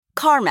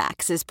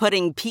CarMax is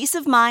putting peace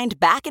of mind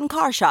back in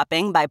car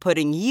shopping by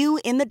putting you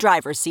in the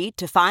driver's seat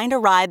to find a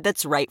ride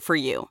that's right for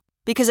you.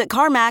 Because at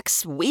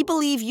CarMax, we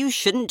believe you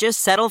shouldn't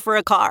just settle for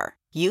a car.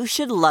 You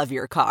should love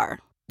your car.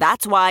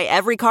 That's why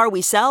every car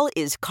we sell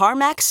is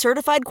CarMax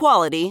certified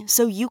quality,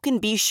 so you can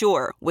be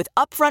sure with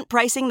upfront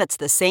pricing that's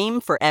the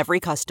same for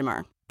every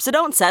customer. So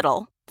don't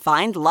settle.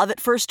 Find love at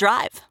first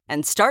drive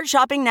and start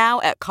shopping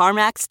now at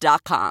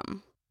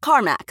CarMax.com.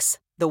 CarMax,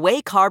 the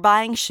way car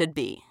buying should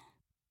be.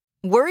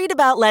 Worried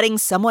about letting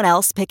someone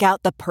else pick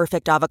out the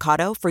perfect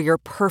avocado for your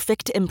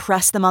perfect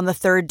impress them on the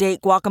third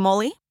date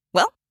guacamole?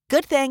 Well,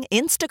 good thing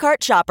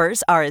Instacart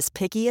shoppers are as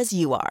picky as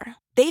you are.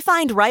 They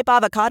find ripe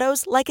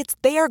avocados like it's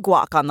their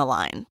guac on the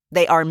line.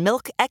 They are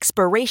milk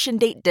expiration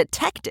date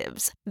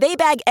detectives. They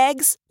bag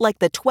eggs like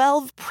the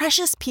 12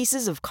 precious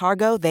pieces of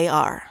cargo they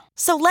are.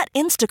 So let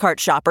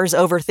Instacart shoppers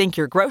overthink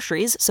your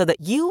groceries so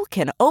that you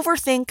can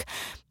overthink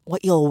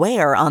what you'll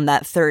wear on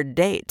that third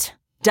date.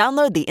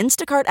 Download the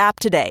Instacart app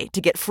today to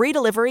get free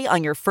delivery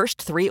on your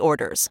first 3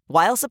 orders,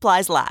 while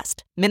supplies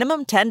last.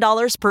 Minimum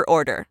 $10 per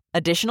order.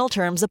 Additional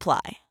terms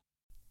apply.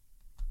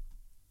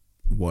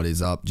 What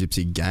is up,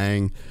 Gypsy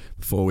Gang?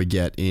 Before we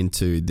get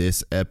into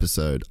this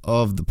episode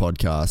of the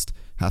podcast,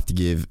 have to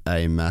give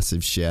a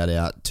massive shout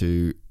out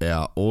to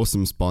our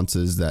awesome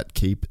sponsors that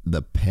keep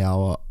the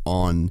power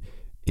on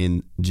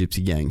in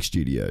Gypsy Gang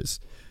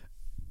Studios.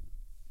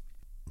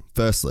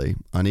 Firstly,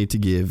 I need to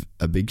give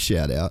a big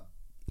shout out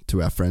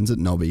to our friends at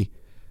Nobby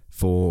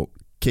for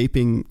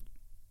keeping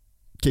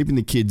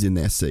the kids in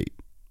their seat,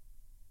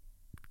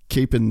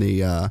 keeping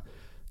the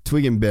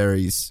twig and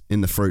berries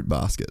in the fruit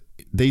basket.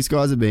 These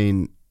guys have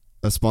been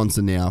a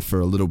sponsor now for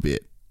a little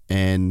bit,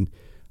 and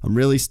I'm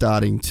really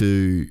starting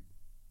to,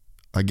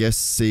 I guess,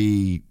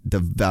 see the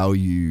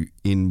value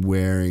in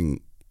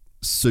wearing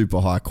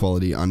super high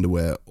quality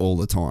underwear all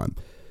the time.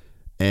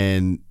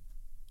 And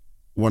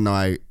when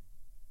I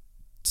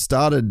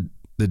started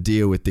the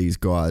deal with these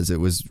guys, it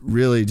was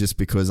really just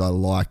because I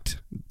liked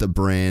the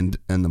brand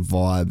and the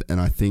vibe, and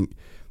I think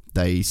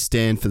they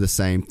stand for the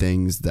same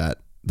things that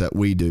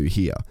we do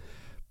here.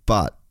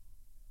 But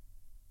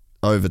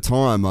over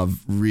time, I've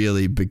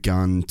really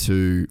begun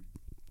to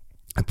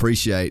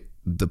appreciate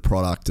the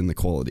product and the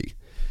quality,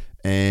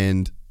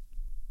 and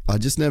I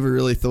just never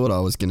really thought I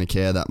was going to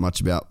care that much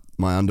about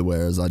my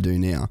underwear as I do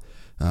now.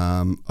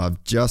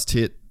 I've just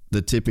hit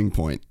the tipping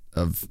point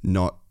of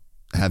not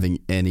having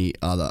any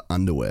other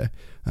underwear.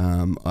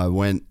 I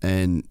went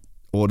and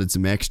ordered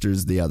some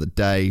extras the other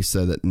day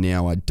so that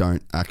now I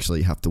don't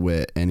actually have to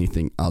wear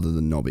anything other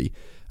than Nobby.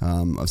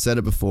 I've said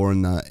it before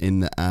in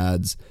the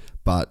ads,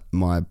 but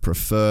my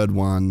preferred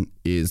one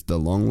is the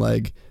long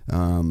leg.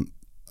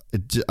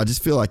 I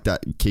just feel like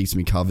that keeps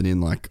me covered in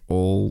like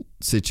all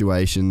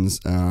situations,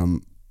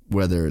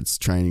 whether it's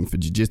training for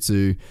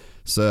jiu-jitsu,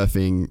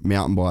 surfing,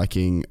 mountain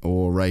biking,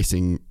 or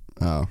racing.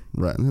 I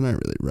don't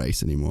really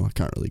race anymore. I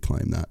can't really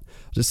claim that.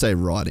 I'll just say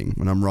riding.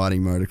 When I'm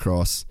riding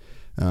motocross,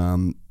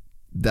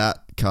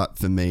 that cut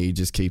for me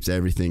just keeps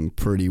everything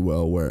pretty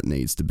well where it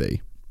needs to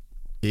be.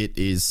 It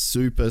is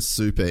super,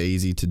 super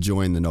easy to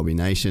join the Nobby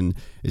Nation.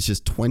 It's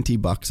just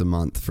 $20 a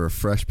month for a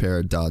fresh pair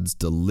of duds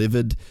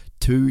delivered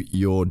to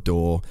your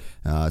door.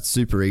 It's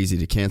super easy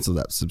to cancel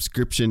that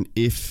subscription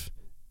if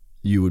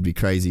you would be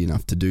crazy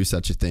enough to do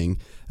such a thing.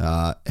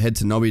 Head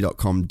to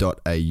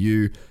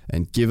nobby.com.au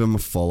and give them a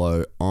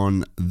follow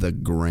on the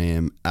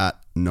gram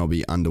at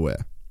Nobby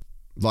Underwear.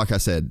 Like I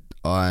said,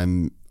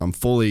 I'm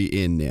fully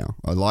in now.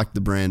 I liked the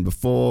brand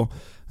before,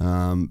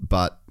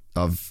 but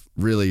I've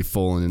really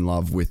fallen in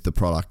love with the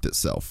product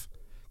itself.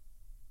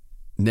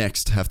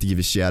 Next, have to give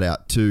a shout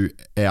out to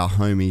our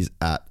homies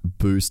at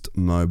Boost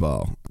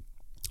Mobile.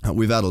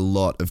 We've had a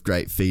lot of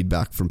great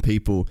feedback from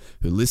people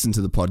who listen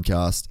to the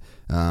podcast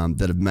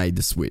that have made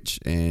the switch,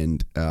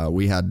 and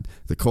we had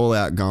the call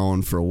out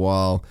going for a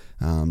while,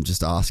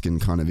 just asking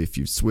kind of if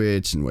you've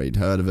switched and where you'd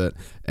heard of it,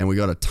 and we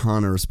got a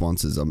ton of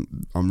responses.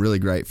 I'm really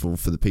grateful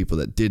for the people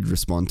that did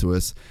respond to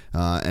us,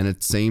 and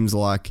it seems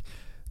like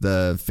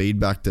the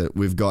feedback that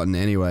we've gotten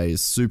anyway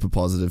is super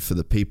positive for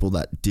the people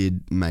that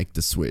did make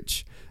the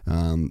switch.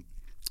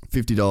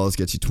 $50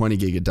 gets you 20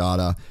 gig of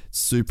data. It's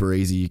super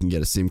easy. You can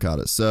get a SIM card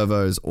at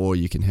Servos, or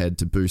you can head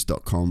to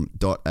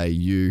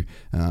boost.com.au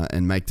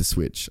and make the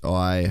switch.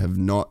 I have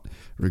not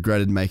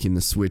regretted making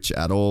the switch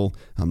at all.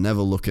 I'm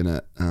never looking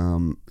at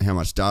how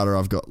much data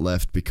I've got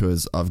left,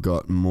 because I've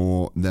got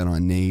more than I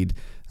need.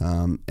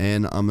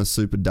 And I'm a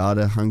super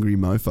data hungry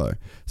mofo.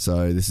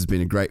 So this has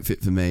been a great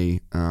fit for me,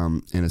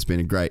 and it's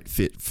been a great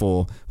fit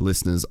for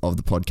listeners of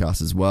the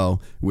podcast as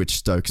well, which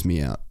stokes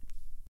me out.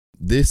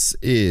 This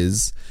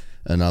is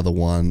another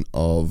one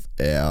of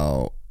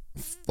our,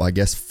 I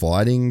guess,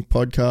 fighting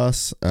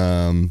podcasts.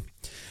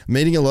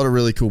 Meeting a lot of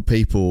really cool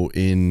people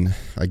in,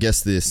 I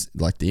guess, this,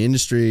 like the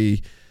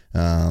industry,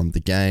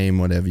 the game,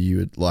 whatever you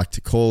would like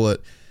to call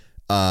it,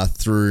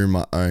 through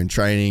my own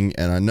training.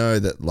 And I know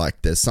that,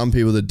 like, there's some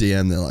people that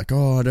DM, they're like,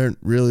 oh, I don't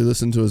really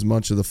listen to as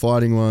much of the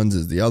fighting ones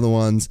as the other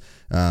ones.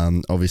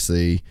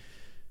 Obviously,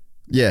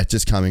 yeah,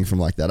 just coming from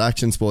like that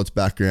action sports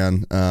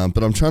background.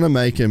 But I'm trying to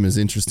make them as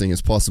interesting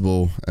as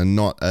possible and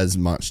not as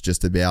much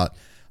just about,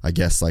 I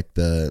guess, like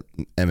the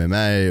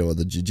MMA or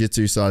the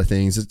jiu-jitsu side of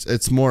things.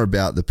 It's more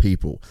about the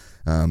people.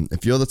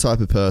 If you're the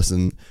type of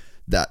person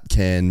that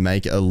can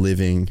make a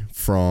living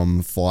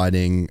from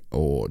fighting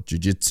or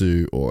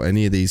jiu-jitsu or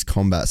any of these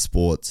combat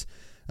sports,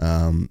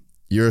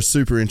 you're a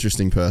super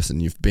interesting person.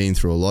 You've been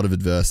through a lot of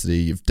adversity.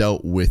 You've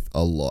dealt with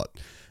a lot.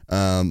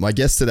 My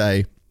guest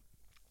today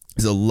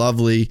is a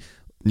lovely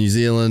New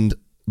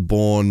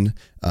Zealand-born,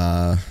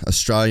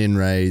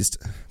 Australian-raised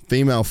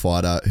female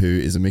fighter who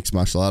is a mixed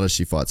martial artist.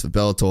 She fights for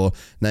Bellator.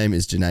 Name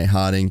is Janay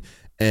Harding,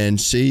 and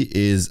she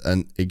is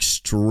an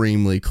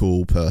extremely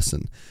cool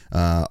person.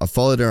 I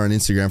followed her on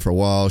Instagram for a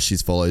while.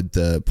 She's followed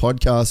the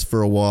podcast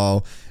for a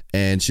while,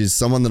 and she's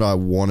someone that I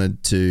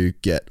wanted to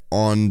get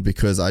on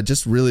because I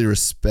just really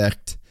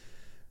respect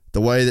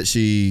the way that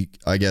she,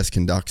 I guess,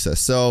 conducts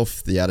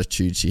herself, the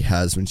attitude she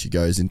has when she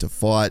goes into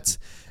fights,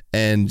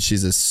 and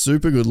she's a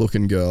super good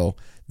looking girl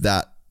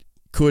that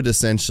could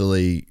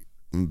essentially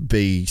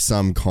be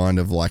some kind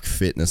of like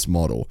fitness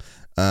model.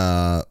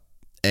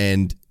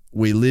 And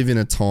we live in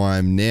a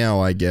time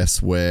now, I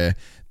guess, where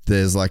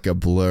there's like a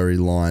blurry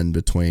line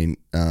between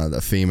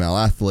the female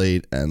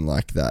athlete and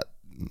like that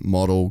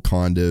model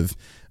kind of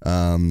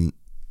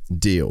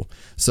deal.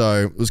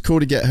 So it was cool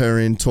to get her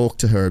in, talk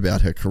to her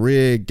about her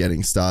career,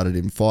 getting started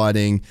in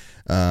fighting,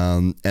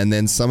 and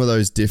then some of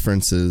those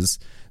differences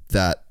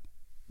that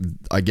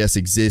I guess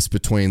exist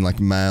between like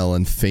male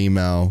and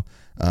female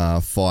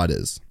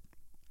fighters.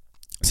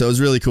 So it was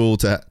really cool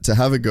to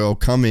have a girl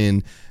come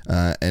in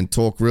and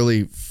talk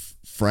really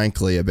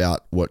frankly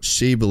about what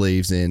she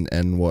believes in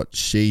and what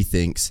she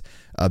thinks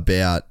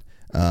about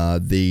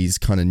these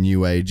kind of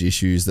new age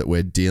issues that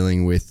we're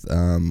dealing with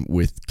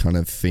kind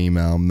of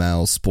female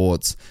male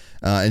sports.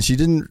 And she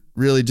didn't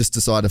really just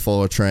decide to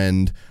follow a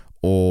trend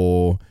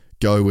or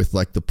go with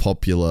like the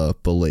popular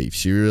belief.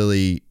 She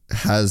really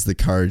has the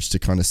courage to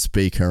kind of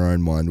speak her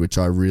own mind, which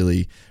I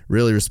really,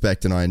 really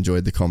respect, and I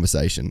enjoyed the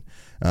conversation.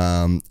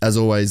 As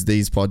always,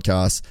 these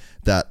podcasts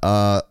that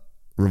are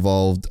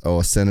revolved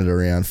or centered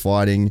around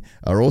fighting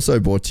are also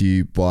brought to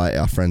you by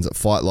our friends at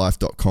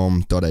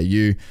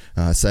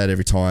fightlife.com.au. I say it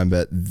every time,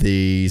 but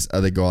these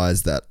are the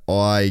guys that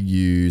I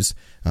use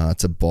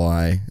to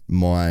buy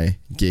my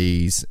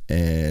gis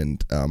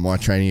and my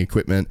training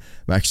equipment.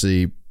 I'm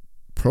actually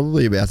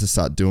probably about to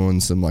start doing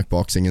some like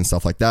boxing and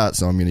stuff like that,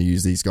 so I'm going to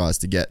use these guys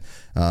to get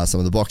some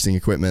of the boxing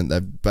equipment.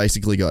 They've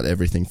basically got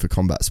everything for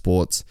combat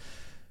sports.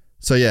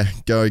 So yeah,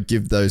 go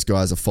give those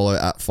guys a follow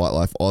at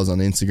FightLifeOz on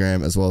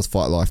Instagram, as well as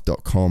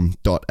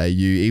fightlife.com.au.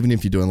 Even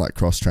if you're doing like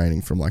cross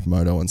training from like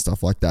moto and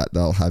stuff like that,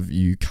 they'll have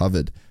you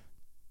covered.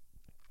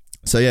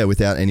 So yeah,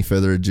 without any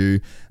further ado,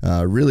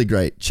 really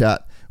great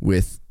chat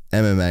with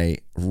MMA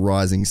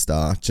rising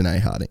star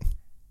Janay Harding.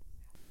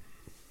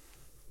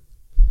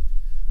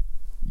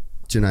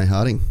 Janay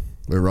Harding,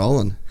 we're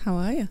rolling. How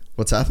are you?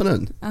 What's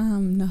happening?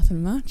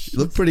 Nothing much. You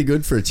look pretty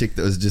good for a chick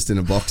that was just in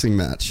a boxing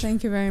match.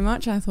 Thank you very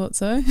much. I thought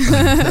so.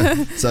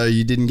 So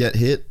you didn't get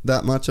hit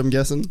that much, I'm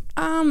guessing?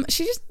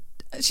 She just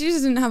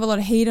didn't have a lot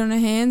of heat on her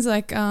hands.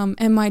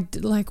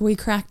 And we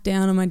cracked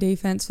down on my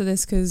defense for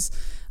this because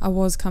I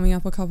was coming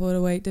up a couple of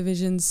the weight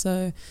divisions,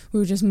 so we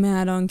were just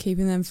mad on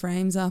keeping them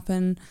frames up.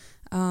 And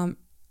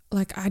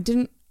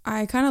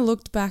I kind of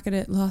looked back at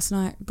it last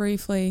night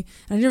briefly,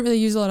 and I didn't really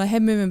use a lot of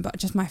head movement, but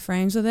just my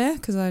frames were there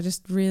because I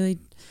just really,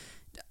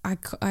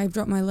 I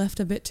dropped my left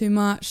a bit too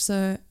much.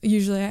 So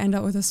usually I end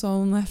up with a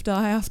swollen left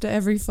eye after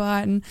every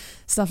fight and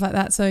stuff like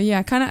that. So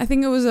yeah, I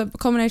think it was a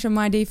combination of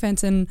my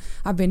defense, and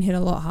I've been hit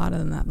a lot harder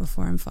than that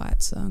before in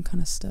fights, so I'm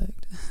kind of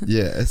stoked.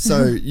 Yeah.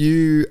 So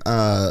you're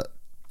a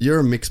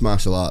mixed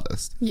martial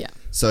artist. Yeah.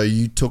 So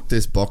you took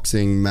this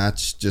boxing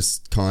match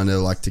just kind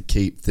of like to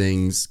keep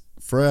things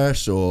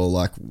fresh, or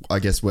like, I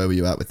guess, where were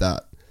you at with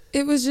that?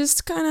 It was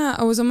just kind of,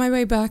 I was on my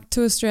way back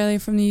to Australia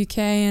from the UK,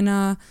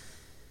 and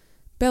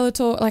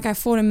Bellator, like I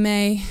fought in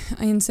May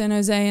in San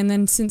Jose, and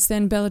then since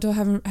then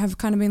Bellator have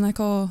kind of been like,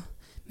 oh,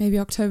 maybe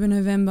October,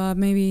 November,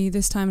 maybe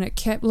this time, and it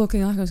kept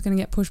looking like I was going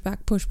to get pushed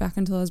back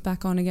until I was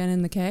back on again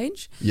in the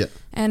cage. Yeah.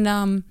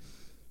 And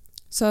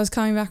so I was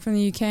coming back from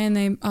the UK, and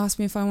they asked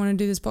me if I wanted to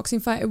do this boxing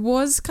fight. It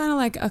was kind of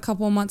like a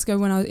couple of months ago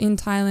when I was in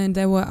Thailand.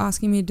 They were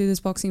asking me to do this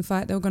boxing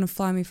fight. They were going to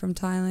fly me from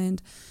Thailand,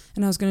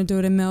 and I was going to do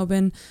it in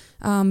Melbourne.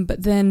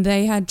 But then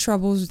they had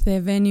troubles with their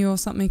venue or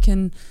something,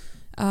 and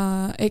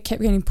it kept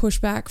getting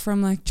pushed back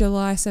from like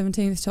July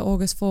 17th to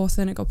August 4th,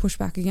 and it got pushed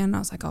back again. And I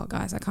was like, oh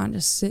guys, I can't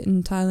just sit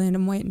in Thailand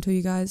and wait until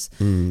you guys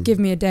give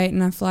me a date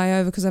and I fly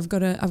over, because I've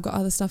got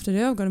other stuff to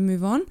do. I've got to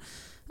move on.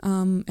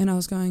 And I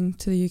was going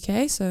to the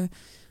UK, so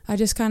I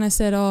just kind of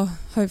said, oh,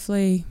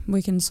 hopefully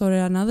we can sort it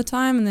out another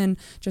time. And then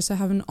just so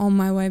happened on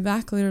my way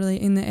back,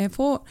 literally in the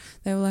airport,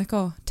 they were like,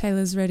 oh,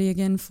 Taylor's ready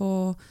again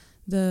for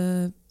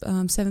the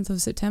 7th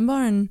of September.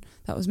 And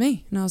that was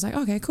me. And I was like,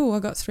 okay, cool. I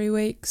got 3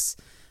 weeks,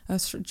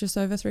 just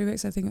over 3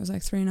 weeks. I think it was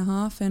like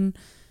 3.5. And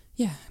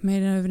yeah,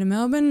 made it over to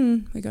Melbourne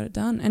and we got it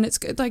done. And it's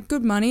like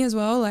good money as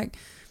well. Like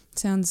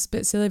sounds a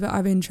bit silly, but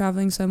I've been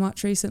traveling so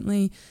much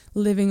recently,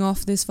 living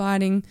off this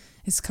fighting.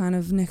 It's kind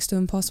of next to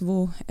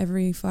impossible.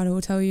 Every fighter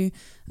will tell you,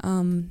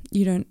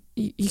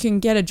 you can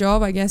get a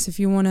job, I guess, if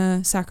you want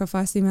to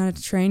sacrifice the amount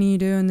of training you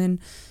do, and then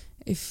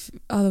if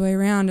other way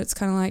around, it's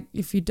kind of like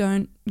if you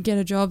don't get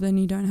a job, then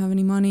you don't have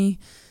any money.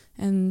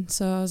 And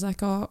so I was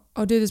like, oh,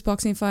 I'll do this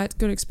boxing fight. It's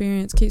good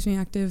experience, keeps me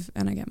active,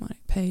 and I get money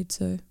paid,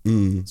 so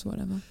it's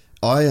whatever.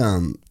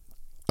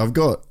 I've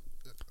got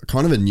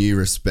kind of a new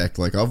respect.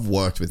 Like, I've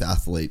worked with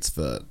athletes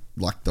for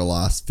like the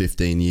last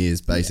 15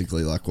 years,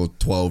 basically, like, or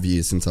 12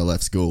 years since I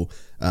left school,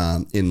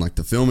 in like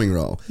the filming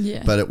role.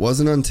 Yeah. But it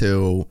wasn't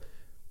until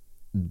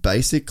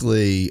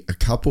basically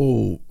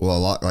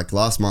like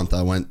last month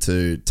I went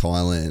to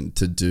Thailand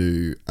to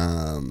do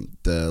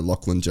the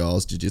Lachlan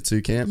Giles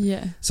Jiu-Jitsu camp.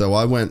 Yeah. So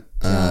I went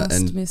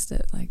and missed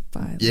it like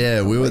by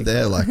we were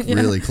there like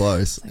really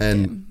close. Like,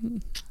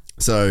 and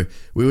so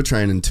we were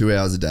training 2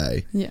 hours a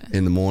day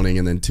in the morning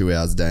and then 2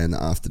 hours a day in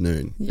the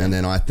afternoon. Yeah. And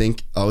then I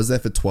think I was there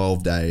for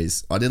 12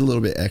 days. I did a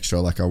little bit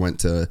extra. Like, I went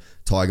to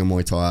Tiger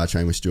Muay Thai. I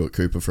trained with Stuart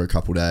Cooper for a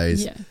couple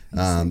days.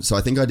 Yeah. So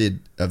I think I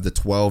did, of the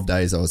 12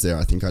 days I was there,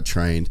 I think I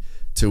trained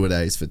 2 a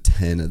days for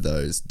 10 of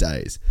those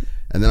days.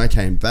 And then I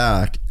came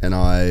back and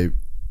I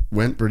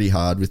went pretty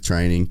hard with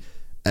training.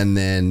 And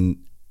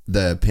then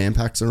the Pan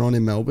Packs are on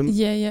in Melbourne.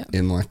 Yeah.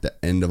 In like the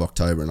end of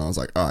October. And I was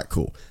like, all right,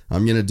 cool.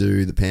 I'm going to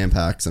do the Pan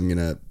Packs. I'm going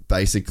to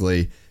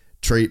basically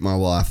treat my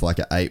life like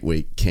an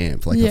 8-week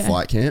camp, like a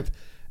fight camp.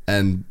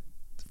 And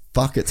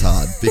fuck, it's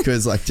hard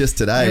because like just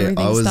today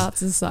everything starts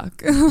to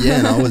suck.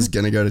 And I was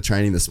going to go to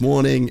training this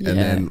morning and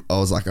then I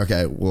was like,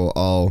 okay, well,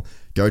 I'll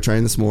go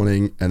train this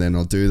morning and then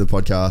I'll do the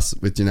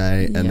podcast with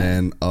Janay and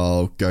then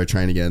I'll go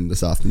train again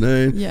this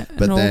afternoon. Yeah,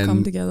 but and then all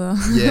come together.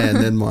 And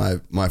then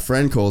my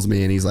friend calls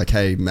me and he's like,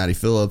 hey, Matty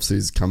Phillips,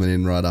 who's coming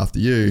in right after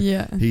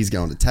you, he's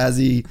going to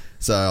Tassie.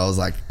 So I was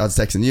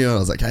texting you and I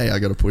was like, hey, I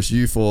got to push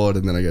you forward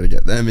and then I got to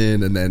get them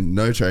in, and then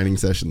no training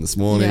session this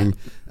morning.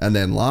 And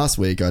then last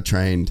week I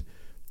trained,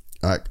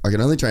 I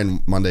can only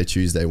train Monday,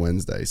 Tuesday,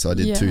 Wednesday. So I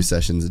did 2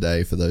 sessions a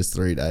day for those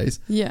 3 days.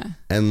 Yeah.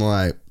 And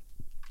like,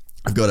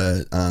 I've got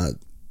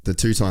the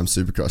 2-time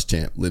Supercross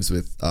champ lives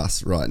with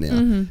us right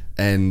now,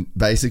 and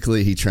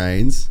basically he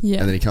trains, and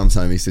then he comes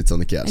home, he sits on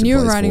the couch, and you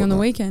were plays riding Fortnite. on the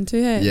weekend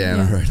too, hey? Yeah,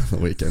 and I rode on the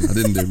weekend. I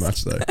didn't do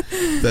much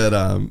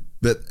though,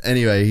 but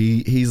anyway,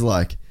 he's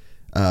like,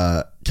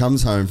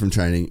 comes home from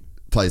training,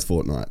 plays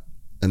Fortnite,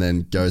 and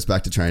then goes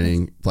back to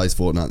training, plays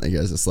Fortnite, and then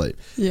goes to sleep.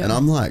 Yeah. And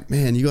I'm like,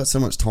 man, you got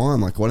so much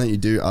time. Like, why don't you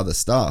do other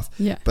stuff?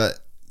 Yeah. But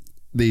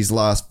these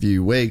last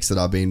few weeks that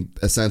I've been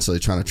essentially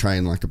trying to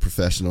train like a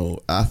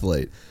professional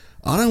athlete,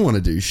 I don't want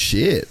to do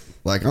shit.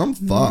 Like, I'm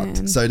fucked.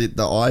 Man. So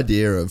the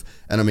idea of,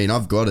 and I mean,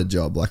 I've got a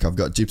job. Like, I've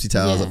got Gypsy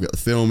Tales, I've got the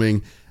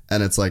filming,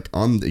 and it's like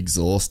I'm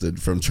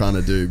exhausted from trying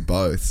to do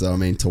both. So, I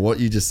mean, to what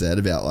you just said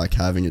about like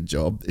having a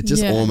job, it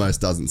just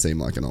almost doesn't seem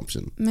like an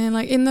option. Man,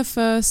 like in the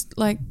first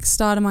like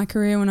start of my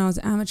career when I was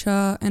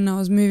amateur and I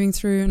was moving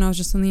through and I was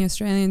just on the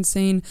Australian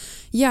scene,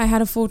 I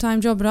had a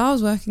full-time job, but I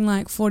was working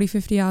like 40,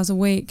 50 hours a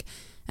week.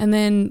 And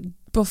then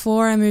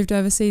before I moved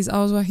overseas,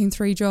 I was working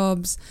 3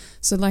 jobs.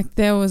 So like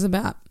there was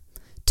about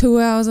 2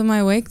 hours of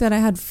my week that I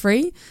had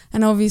free,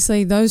 and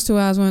obviously those 2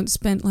 hours weren't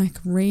spent like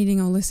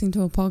reading or listening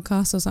to a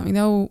podcast or something.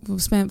 They were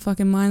spent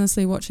fucking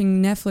mindlessly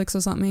watching Netflix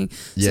or something,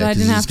 so I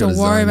didn't have to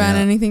worry about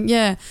anything.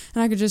 And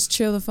I could just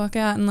chill the fuck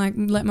out and like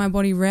let my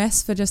body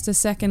rest for just a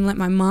second, let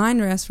my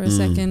mind rest for a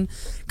second,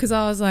 because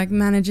I was like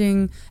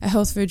managing a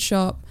health food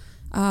shop,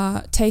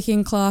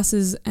 taking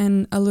classes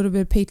and a little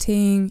bit of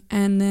PTing,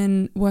 and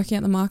then working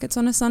at the markets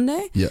on a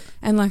Sunday.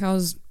 And like I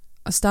was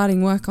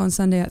starting work on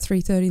Sunday at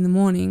 3:30 in the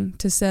morning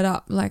to set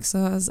up, like, so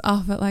I was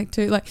up at like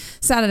 2, like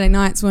Saturday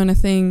nights weren't a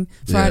thing,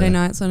 Friday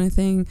nights weren't a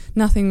thing,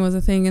 nothing was a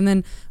thing. And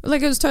then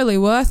like it was totally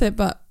worth it,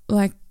 but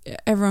like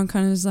everyone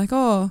kind of was like,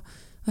 oh,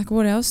 like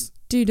what else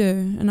do you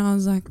do? And I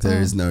was like,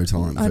 there is no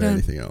time for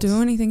anything else. I don't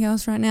do anything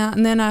else right now.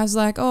 And then I was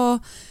like,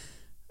 oh,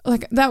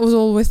 like that was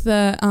all with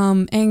the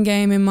end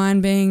game in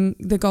mind, being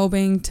the goal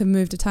being to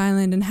move to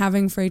Thailand and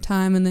having free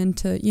time, and then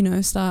to, you know,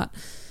 start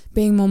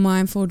being more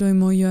mindful, doing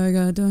more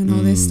yoga, doing all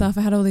this stuff.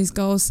 I had all these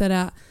goals set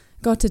out.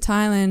 Got to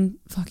Thailand,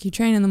 you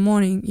train in the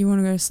morning, you want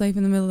to go to sleep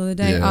in the middle of the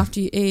day after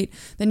you eat,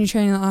 then you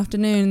train in the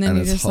afternoon, and then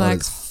you're just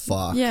like,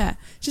 fuck. Yeah,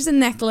 it's just a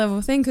neck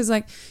level thing, because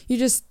like you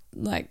just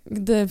like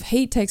the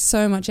heat takes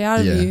so much out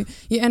of you.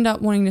 You end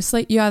up wanting to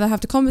sleep. You either have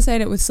to compensate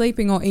it with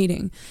sleeping or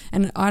eating,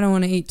 and I don't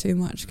want to eat too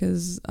much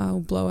because I'll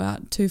blow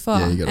out too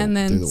far. And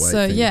then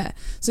so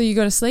you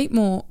got to sleep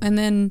more, and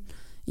then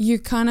you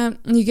get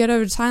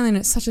over to Thailand.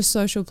 It's such a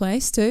social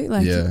place too,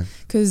 like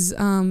because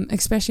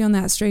especially on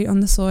that street on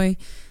the Soi,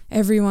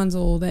 everyone's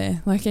all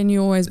there, like, and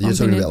you always you're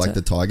talking about like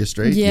the Tiger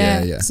Street.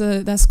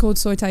 So that's called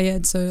Soi Thai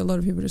Ed, so a lot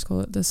of people just call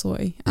it the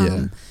Soi,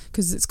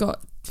 because it's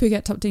got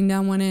Phuket Top Ting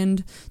down one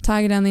end,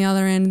 Tiger down the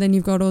other end, then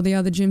you've got all the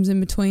other gyms in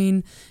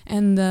between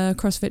and the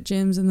CrossFit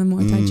gyms and the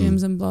Muay Thai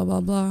gyms and blah,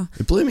 blah, blah.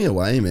 It blew me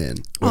away, man,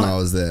 when I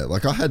was there.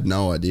 Like, I had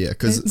no idea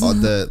because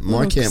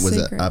my camp was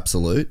at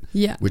Absolute,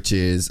 which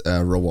is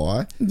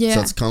Rawai. Yeah.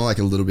 So it's kind of like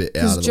a little bit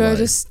out of the way.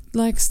 Just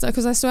like,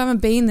 because I still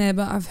haven't been there,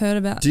 but I've heard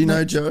about. Do you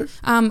know Joe?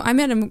 I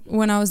met him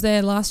when I was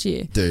there last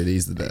year. Dude,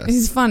 he's the best.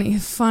 He's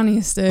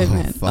funniest dude,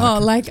 man.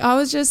 Fuck. Like I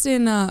was just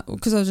in,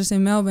 because I was just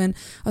in Melbourne.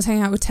 I was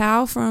hanging out with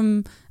Tao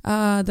from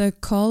the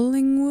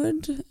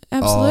Collingwood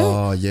Absolute.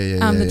 Oh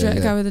yeah. The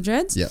guy with the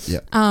dreads.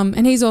 Yeah.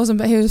 And he's awesome,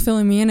 but he was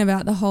filling me in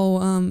about the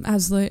whole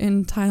Absolute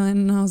in Thailand,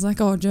 and I was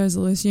like, oh, Joe's a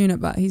loose unit,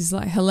 but he's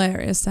like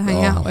hilarious to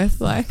hang out with.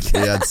 Like,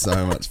 we had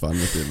so much fun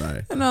with him,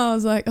 mate. And I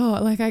was like,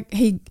 oh, like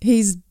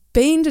he's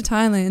been to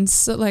Thailand,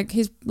 so like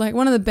he's like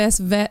one of the best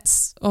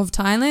vets of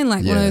Thailand,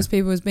 like one of those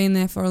people who's been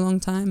there for a long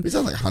time. He's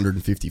done like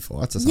 150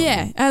 fights or something.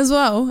 Yeah, as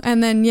well.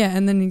 And then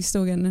he's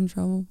still getting in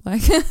trouble.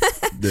 Like,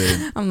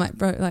 dude. I'm like,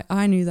 bro, like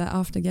I knew that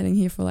after getting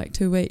here for like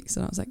 2 weeks,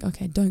 and I was like,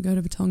 okay, don't go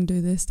to Batong,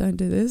 do this, don't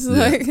do this. Yeah.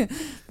 Like,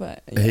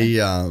 but he,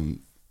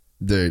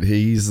 dude,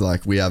 he's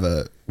like, we have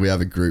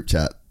a group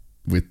chat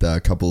with a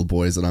couple of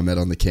boys that I met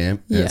on the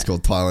camp, and it's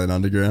called Thailand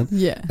Underground.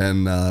 Yeah.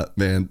 And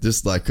man,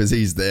 just like, because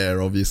he's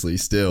there obviously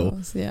still, of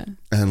course, yeah.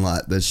 And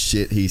like the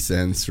shit he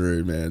sends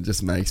through, man,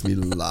 just makes me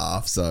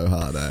laugh so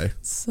hard, eh?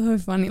 So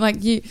funny. Like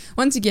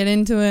once you get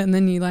into it, and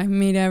then you like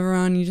meet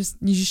everyone, you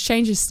just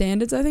change your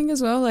standards, I think,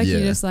 as well. Like you're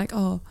just like,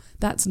 oh,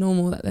 that's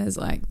normal that there's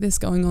like this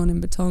going on in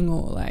Batong,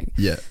 or like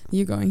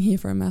you're going here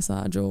for a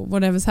massage or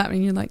whatever's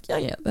happening. You're like,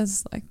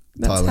 that's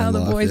Thailand how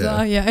the boys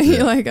are. Yeah.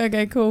 You're like,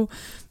 okay, cool.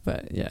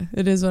 But yeah,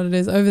 it is what it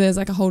is. Over there's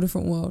like a whole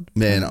different world.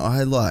 Man,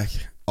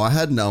 I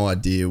had no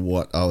idea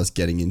what I was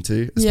getting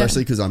into,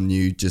 especially because I'm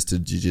new just to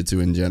jiu-jitsu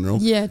in general.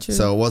 Yeah, true.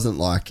 So it wasn't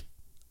like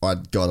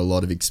I'd got a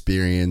lot of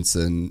experience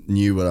and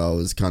knew what I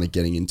was kind of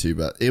getting into,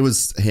 but it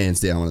was hands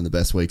down one of the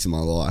best weeks of my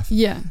life.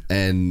 Yeah.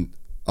 And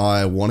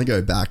I want to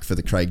go back for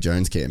the Craig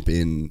Jones camp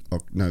in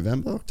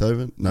November. Oh,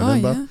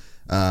 yeah.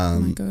 I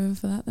might go over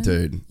for that then.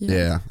 Dude,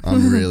 yeah,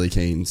 I'm really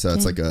keen. So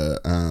it's like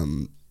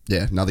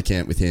another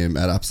camp with him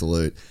at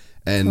Absolute.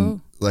 And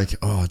like,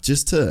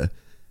 just to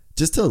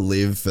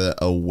live for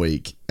a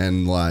week,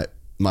 and like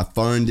my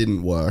phone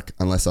didn't work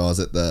unless I was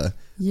at the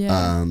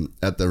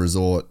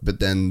resort, but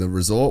then the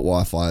resort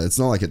Wi-Fi, it's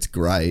not like it's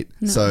great.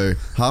 No. So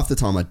half the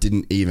time I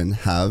didn't even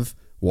have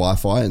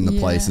Wi-Fi in the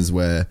places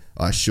where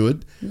I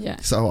should.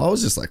 Yeah. So I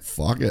was just like,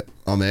 fuck it,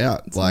 I'm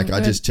out. It's like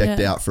I just checked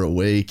out for a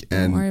week,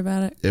 and don't worry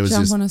about it. It was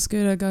jump on a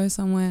scooter, go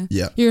somewhere.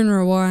 Yeah. You're in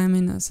Rawai. I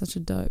mean, that's such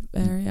a dope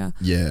area.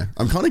 Yeah.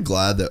 I'm kind of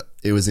glad that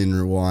it was in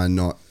Rawai,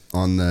 not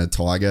on the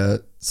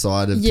Tiger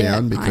side of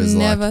town, because I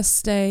never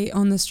stay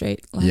on the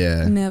street. Like,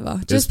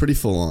 never. Just pretty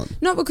full on.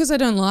 Not because I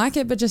don't like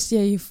it, but just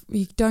you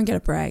don't get a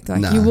break.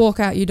 Like you walk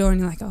out your door and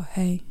you're like, oh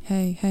hey.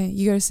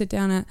 You go to sit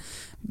down at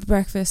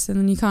breakfast, and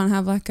then you can't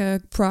have like a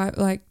private,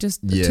 like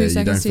just 2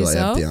 seconds to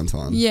yourself. Like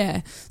downtime.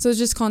 Yeah. So it's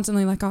just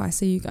constantly like, oh, I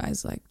see you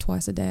guys like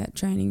twice a day at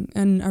training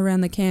and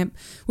around the camp,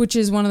 which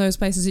is one of those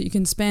places that you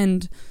can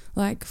spend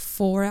like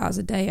 4 hours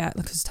a day at,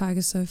 because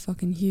Tiger's so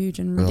fucking huge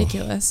and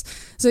ridiculous.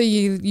 So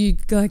you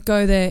like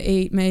go there,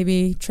 eat,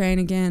 maybe train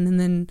again, and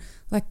then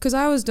like, because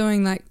I was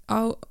doing like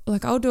I'll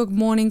do a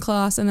morning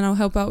class, and then I'll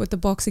help out with the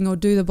boxing or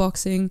do the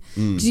boxing,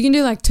 because you can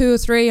do like 2 or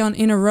 3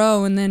 in a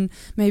row, and then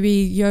maybe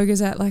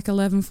yoga's at like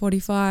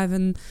 11:45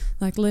 and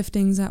like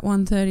lifting's at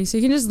 1:30, so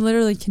you can just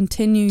literally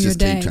continue your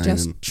day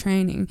just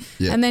training.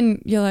 And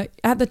then you're like,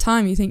 at the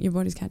time you think your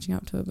body's catching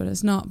up to it, but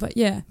it's not. But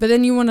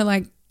then you want to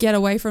like get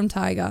away from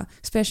Tiger,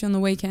 especially on the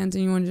weekends,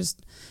 and you want to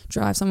just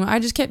drive somewhere. I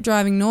just kept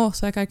driving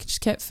north. Like I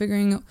just kept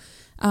finding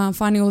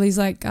all these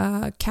like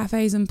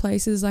cafes and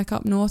places like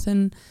up north.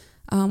 And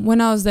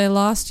when I was there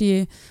last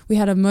year, we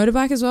had a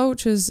motorbike as well,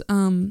 which was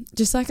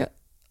just like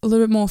a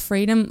little bit more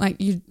freedom.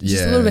 Like you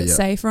just a little bit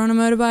safer on a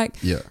motorbike.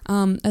 Yeah.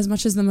 As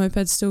much as the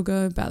mopeds still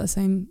go about the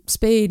same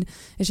speed,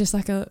 it's just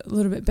like a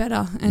little bit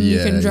better, and you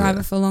can drive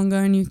it for longer,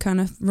 and you kind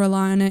of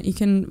rely on it. You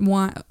can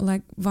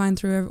vine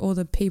through all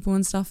the people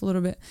and stuff a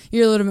little bit.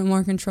 You're a little bit more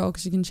in control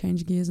because you can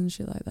change gears and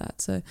shit like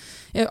that. So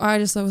I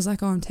was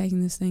like, oh, I'm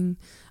taking this thing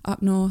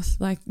up north,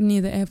 like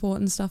near the airport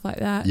and stuff like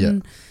that. Yeah.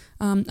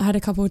 And I had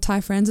a couple of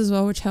Thai friends as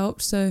well, which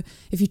helped. So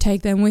if you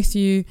take them with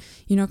you,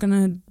 you're not going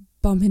to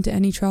bump into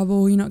any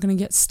trouble. You're not going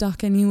to get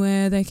stuck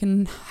anywhere. They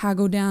can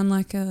haggle down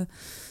like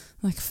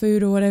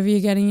food or whatever you're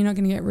getting. You're not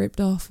going to get ripped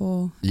off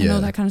or and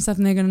all that kind of stuff.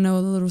 And they're going to know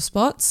all the little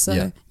spots.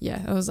 So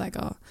I was like,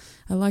 oh,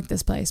 I like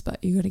this place,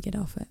 but you got to get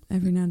off it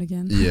every now and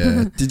again.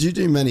 Yeah. Did you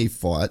do many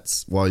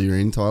fights while you were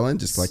in Thailand?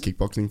 Just like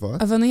kickboxing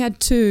fights? I've only had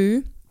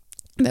 2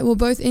 that were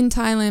both in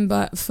Thailand,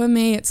 but for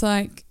me, it's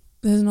like,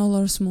 there's not a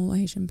lot of small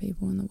Asian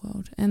people in the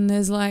world. And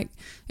there's like,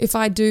 if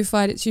I do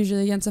fight, it's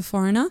usually against a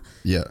foreigner.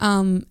 Yeah.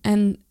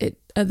 And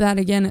that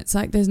again, it's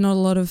like, there's not a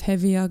lot of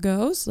heavier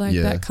girls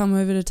that come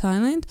over to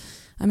Thailand.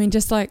 I mean,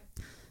 just like,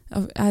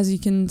 as you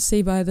can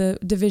see by the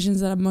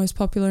divisions that are most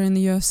popular in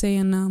the UFC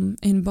and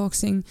in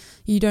boxing,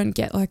 you don't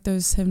get like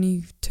those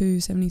 72,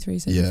 73,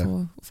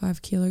 74,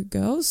 5 kilo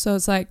girls. So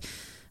it's like,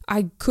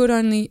 I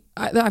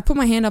put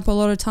my hand up a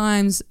lot of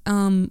times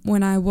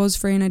when I was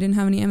free and I didn't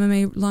have any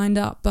MMA lined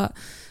up, but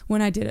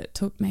when I did, it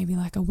took maybe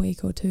like a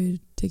week or two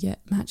to get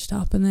matched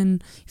up, and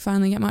then you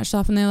finally get matched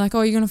up and they're like,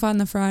 oh, you're going to fight on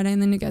the Friday,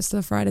 and then it gets to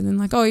the Friday and then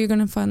like, oh, you're going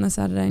to fight on the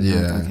Saturday, and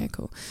you're like, okay,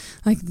 cool.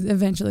 Like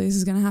eventually this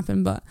is going to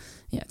happen, but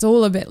yeah, it's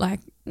all a bit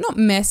like, not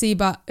messy,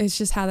 but it's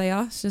just how they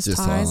are. It's just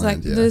ties.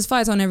 Thailand, there's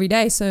fights on every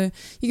day, so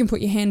you can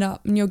put your hand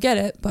up and you'll get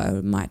it, but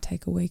it might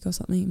take a week or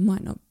something. It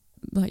might not.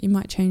 Like you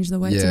might change the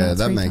weights. Yeah, about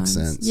that 3 makes times.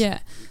 sense. Yeah,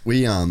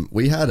 we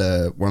had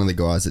one of the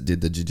guys that did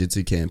the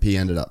jiu-jitsu camp. He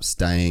ended up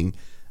staying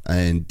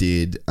and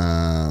did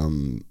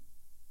the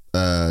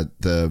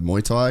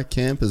Muay Thai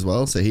camp as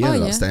well. So he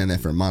ended up staying there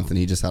for a month, and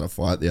he just had a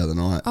fight the other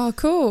night. Oh,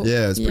 cool.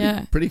 Yeah, it's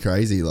pretty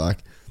crazy.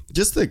 Like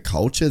just the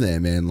culture there,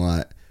 man.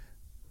 Like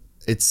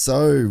it's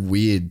so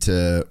weird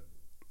to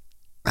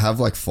have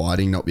like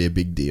fighting not be a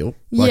big deal.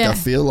 Like I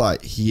feel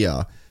like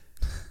here,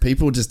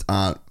 people just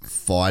aren't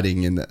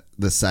fighting in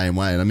the same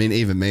way. And I mean,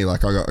 even me,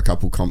 like I got a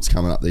couple comps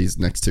coming up these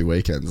next 2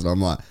 weekends, and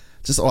I'm like,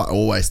 just like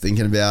always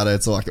thinking about it.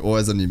 It's like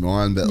always on your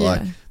mind. But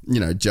like, you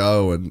know,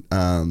 Joe and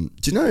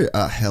do you know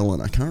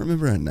Helen? I can't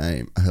remember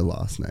her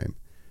last name.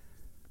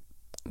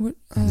 What?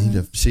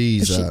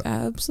 She's is she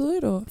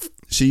Absolute or?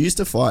 She used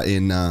to fight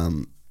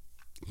in.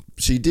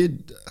 She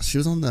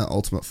was on the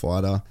Ultimate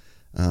Fighter.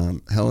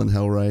 Helen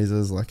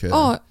Hellraiser's like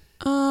a.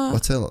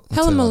 What's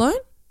Helen Malone?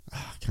 I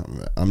can't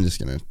remember. I'm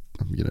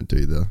gonna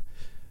do the.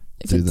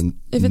 If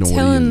it's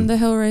Helen the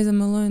Hellraiser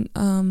Malone,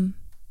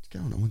 what's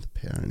going on with the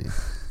power in here?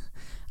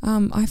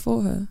 I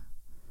fought her.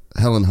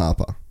 Helen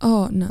Harper.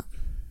 Oh no.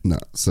 No,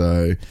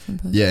 so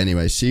yeah.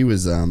 Anyway, she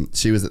was at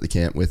the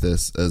camp with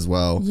us as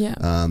well. Yeah.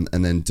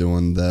 And then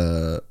doing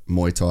the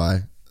Muay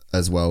Thai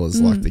as well as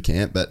like the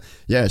camp. But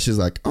yeah, she's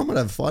like, I'm gonna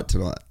have a fight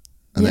tonight.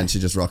 And then she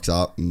just rocks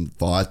up and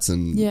fights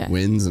and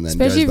wins, and then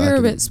especially goes if you're back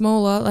a bit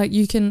smaller, like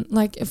you can,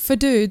 like for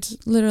dudes,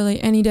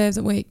 literally any day of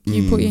the week,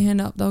 you put your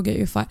hand up, they'll get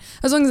you a fight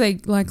as long as they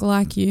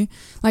like you.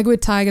 Like with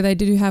Tiger, they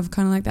do have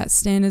kind of like that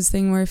standards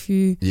thing where if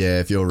you're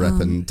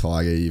repping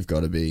Tiger, you've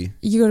got to be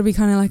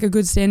kind of like a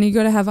good standard. You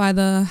got to have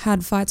either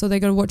had fights or they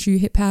got to watch you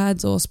hit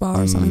pads or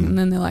spar or something, and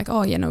then they're like,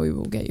 oh yeah, no, we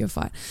will get you a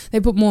fight. They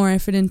put more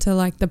effort into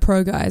like the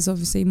pro guys,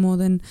 obviously more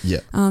than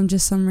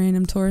just some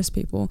random tourist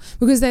people,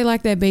 because they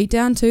like their beat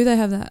down too. They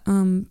have that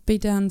beat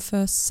down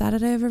first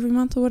Saturday of every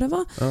month or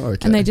whatever. Oh,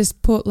 okay. And they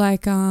just put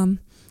like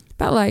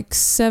about like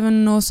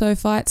 7 or so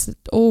fights,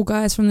 all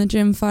guys from the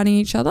gym fighting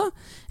each other,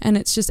 and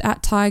it's just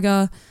at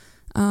Tiger.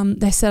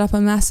 They set up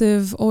a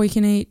massive all you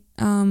can eat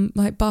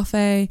like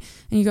buffet,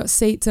 and you got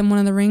seats and one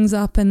of the rings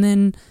up, and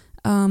then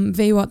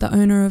VWAT, the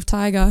owner of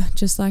Tiger,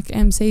 just like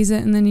MCs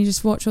it, and then you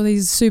just watch all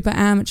these super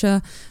amateur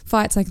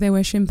fights. Like they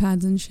wear shin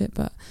pads and shit,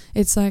 but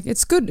it's like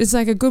it's good. It's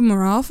like a good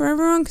morale for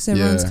everyone, because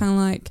everyone's kind of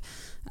like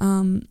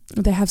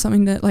they have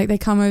something that like they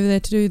come over there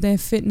to do their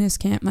fitness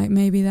camp. Like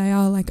maybe they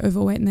are like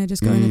overweight and they're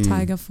just going to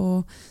Tiger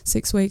for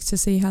 6 weeks to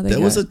see how they go.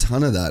 There was a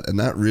ton of that, and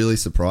that really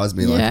surprised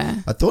me. Like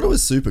I thought it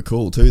was super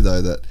cool too,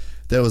 though, that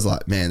there was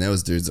like, man, there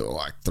was dudes that were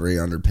like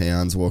 300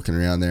 pounds walking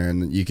around there,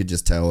 and you could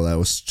just tell they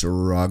were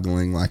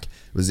struggling. Like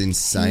it was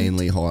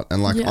insanely hot,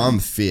 and like I'm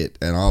fit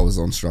and I was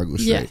on struggle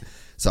street.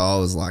 So I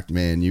was like,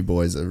 man, you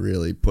boys are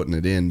really putting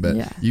it in. But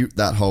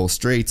that whole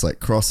street's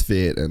like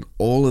CrossFit and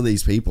all of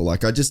these people.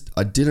 Like I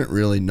didn't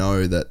really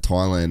know that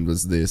Thailand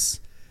was this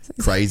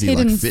crazy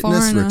like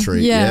fitness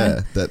retreat.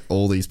 Yeah, that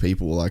all these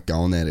people were like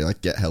going there to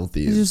like get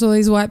healthy. There's just all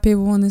these white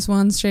people on this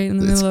one street in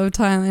the middle of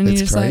Thailand. And you're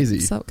just crazy.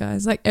 Like, what's up,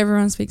 guys? Like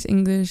everyone speaks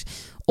English.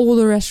 All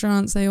the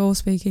restaurants, they all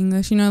speak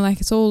English. You know,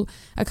 like it's all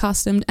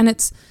accustomed. And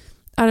it's,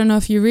 I don't know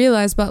if you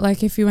realise, but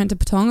like if you went to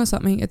Patong or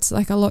something, it's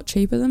like a lot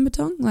cheaper than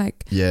Patong,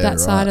 like that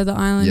side of the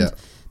island. Yeah.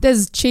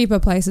 There's cheaper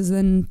places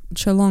than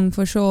Geelong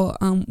for sure,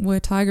 where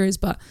Tiger is,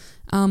 but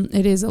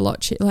it is a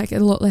lot like a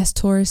lot less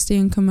touristy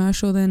and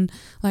commercial than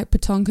like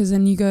Patong, because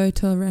then you go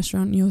to a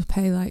restaurant and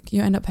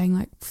you end up paying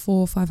like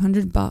 400 or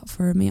 500 baht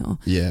for a meal,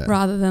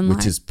 rather than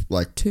which is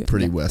like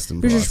pretty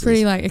Western prices. Which is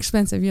pretty like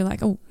expensive. You're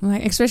like, oh,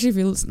 like especially if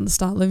you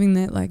start living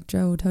there, like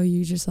Joe will tell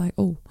you, just like,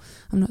 oh,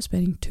 I'm not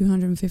spending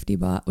 250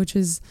 baht, which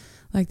is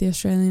like the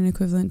Australian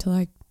equivalent to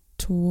like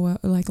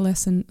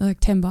less than like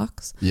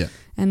 $10. Yeah.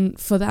 And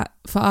for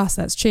us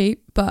that's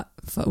cheap, but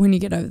when you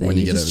get over there,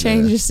 you just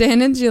change your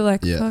standards. You're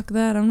like, fuck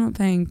that, I'm not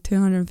paying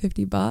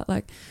 250 baht,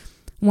 like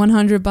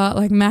 100 baht,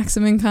 like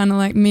maximum kind of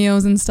like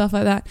meals and stuff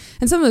like that.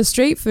 And some of the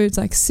street food's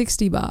like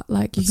 60 baht,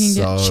 like you can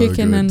get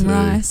chicken and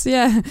rice,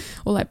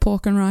 or like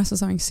pork and rice or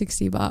something,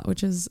 60 baht,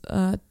 which is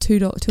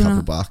 $2,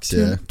 couple bucks,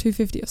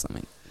 $2.50 or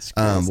something.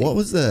 What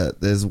was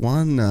there's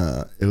one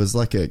it was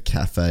like a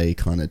cafe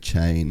kind of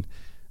chain.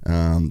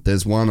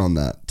 There's one on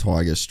that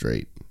Tiger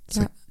Street. It's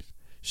like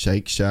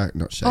Shake Shack,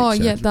 not Shake Shack. Oh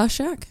yeah, the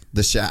Shack.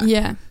 The Shack.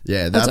 Yeah.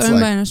 Yeah, that's owned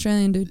by an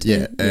Australian dude too.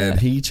 Yeah, and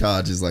he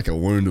charges like a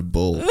wounded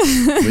bull.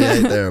 We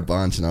ate there a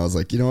bunch, and I was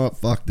like, you know what?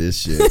 Fuck this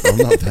shit. I'm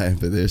not paying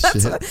for this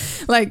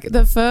shit. Like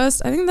the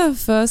first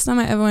time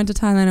I ever went to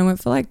Thailand, I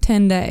went for like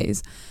 10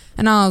 days.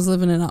 And I was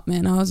living it up,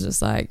 man. I was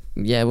just like,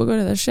 yeah, we'll go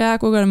to the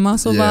Shack, we'll go to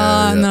Muscle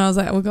Bar. And then I was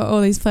like, we'll go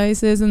all these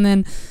places. And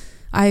then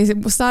I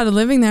started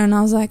living there, and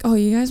I was like, oh,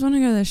 you guys want to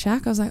go to the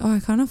shack? I was like, oh, I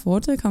can't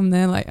afford to come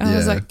there. Like, I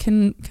was like,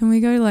 can we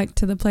go like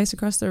to the place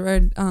across the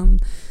road?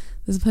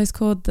 There's a place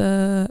called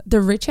the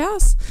Rich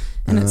House,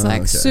 and it's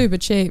like super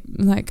cheap,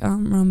 like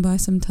run by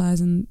some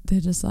Thais, and they're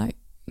just like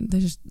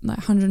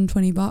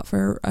 120 baht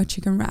for a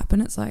chicken wrap,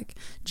 and it's like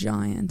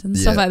giant and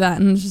stuff like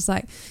that. And it's just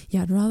like,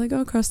 yeah, I'd rather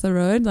go across the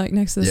road, like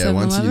next to the 7-Eleven.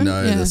 Once you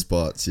know the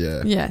spots,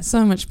 yeah,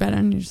 so much better.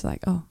 And you're just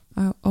like, oh,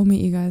 I'll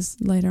meet you guys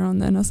later on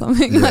then or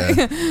something. Like,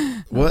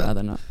 I'd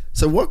rather not.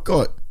 So what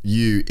got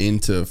you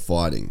into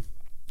fighting?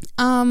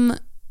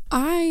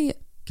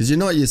 Because you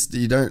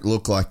don't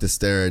look like the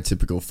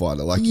stereotypical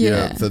fighter. Like,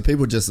 for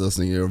people just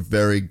listening, you're a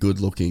very good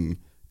looking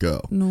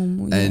girl.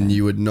 Normal, and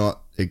you would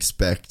not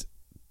expect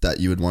that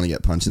you would want to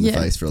get punched in the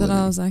face for a living.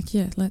 I was like,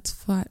 let's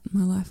fight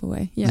my life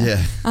away.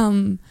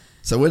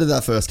 So where did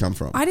that first come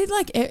from? I did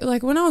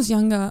like when I was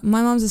younger,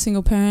 my mom's a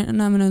single parent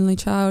and I'm an only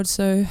child,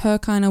 so her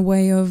kind of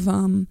way of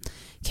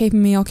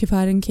keeping me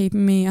occupied and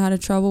keeping me out of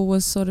trouble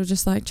was sort of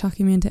just like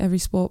chucking me into every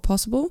sport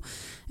possible.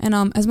 And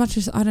as much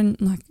as I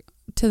didn't like,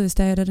 to this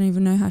day I don't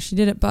even know how she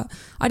did it, but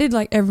I did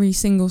like every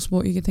single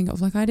sport you could think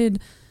of. Like I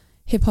did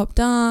hip hop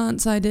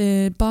dance, I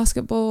did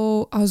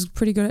basketball, I was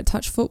pretty good at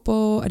touch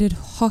football, I did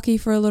hockey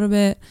for a little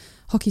bit.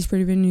 Hockey's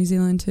pretty big in New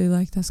Zealand too,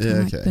 like that's kind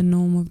of like the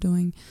norm of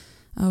doing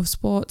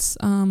sports.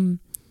 I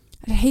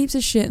did heaps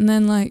of shit, and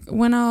then like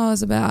when I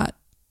was about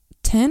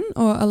 10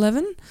 or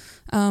 11,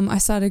 I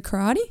started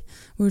karate.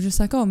 We were just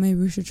like, oh, maybe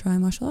we should try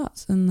martial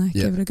arts and like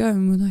give it a go.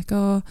 And we're like,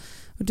 oh,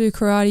 we'll do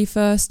karate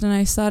first. And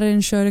I started in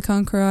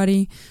Shotokan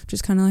karate, which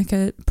is kind of like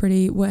a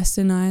pretty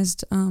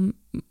westernized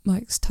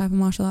like type of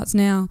martial arts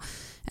now.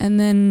 And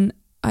then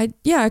I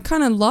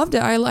kind of loved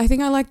it. I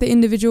think I liked the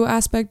individual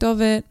aspect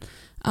of it.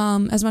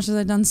 As much as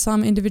I'd done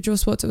some individual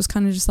sports, it was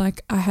kind of just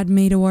like I had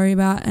me to worry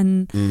about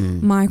and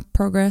my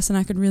progress, and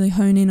I could really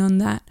hone in on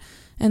that.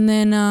 And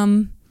then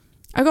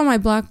I got my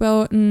black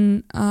belt,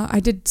 and I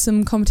did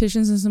some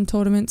competitions and some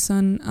tournaments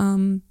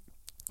and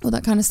all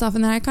that kind of stuff.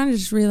 And then I kind of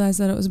just realized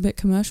that it was a bit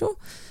commercial.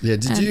 Yeah,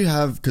 did you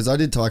have, because I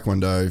did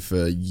Taekwondo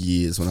for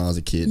years when I was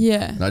a kid.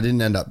 Yeah. And I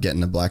didn't end up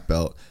getting a black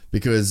belt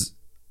because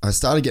I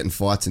started getting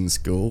fights in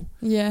school.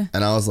 Yeah.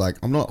 And I was like,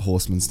 I'm not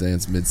horseman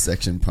stance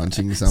midsection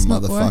punching some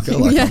motherfucker.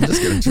 Like, I'm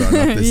just going to try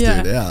and knock this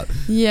dude out.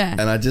 Yeah.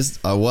 And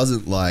I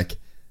wasn't like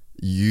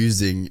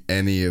using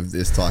any of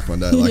this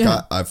Taekwondo.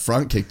 Like, I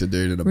front kicked a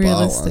dude in a bar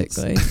once.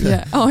 Realistically.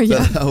 Yeah. Oh,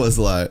 yeah. That was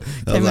like,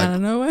 came out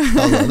of nowhere. I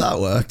was like, that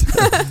worked.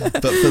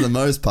 But for the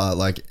most part,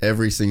 like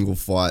every single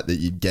fight that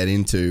you'd get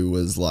into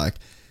was like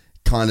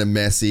kind of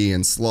messy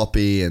and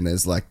sloppy, and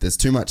there's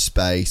too much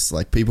space.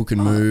 Like people can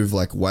move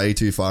like way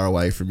too far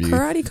away from you.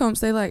 Karate comps,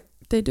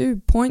 they do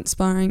point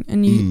sparring,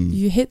 and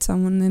you hit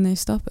someone and then they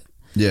stop it.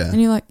 Yeah.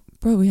 And you're like,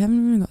 bro, we haven't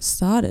even got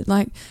started.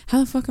 Like, how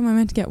the fuck am I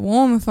meant to get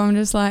warm if I'm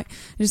just like,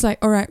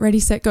 all right, ready,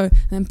 set, go, and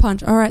then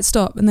punch. All right,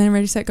 stop, and then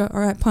ready, set, go.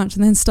 All right, punch,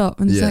 and then stop.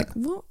 And it's like,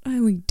 what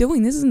are we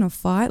doing? This isn't a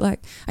fight. Like,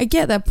 I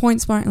get that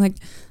point sparring, like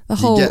the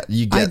whole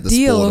you get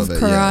ideal the sport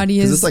of karate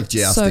is it's like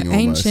jousting so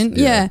ancient.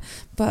 Almost.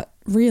 But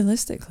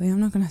realistically, I'm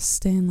not going to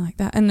stand like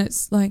that. And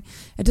it's like,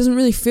 it doesn't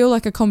really feel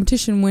like a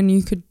competition when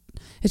you could,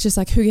 it's just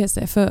like who gets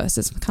there first.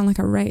 It's kind of like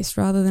a race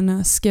rather than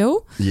a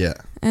skill. Yeah.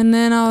 And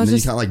then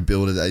you can't like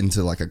build it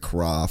into like a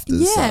craft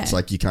as such.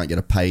 Like you can't get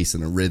a pace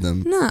and a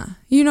rhythm. Nah,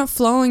 you're not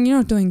flowing. You're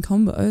not doing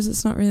combos.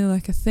 It's not really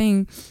like a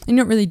thing. And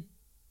you're not really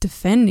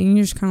defending.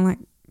 You're just kind of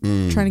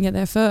like trying to get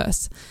there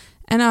first.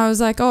 And I was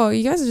like, oh,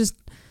 you guys are just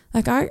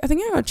like, I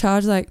think I got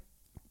charged like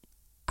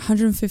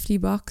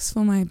 $150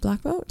 for my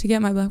black belt, to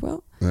get my black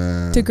belt,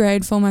 to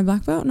grade for my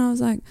black belt. And I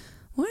was like,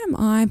 why am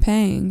I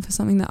paying for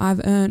something that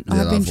I've earned?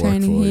 I've been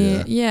training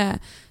here. Yeah.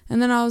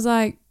 And then I was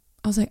like,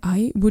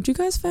 would you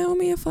guys fail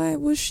me if I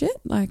was shit?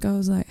 Like, I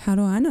was like, how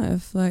do I know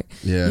if like,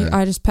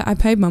 I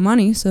paid my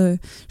money, so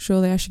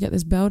surely I should get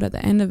this belt at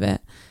the end of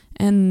it.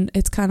 And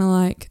it's kind of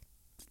like,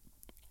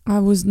 I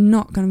was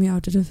not going to be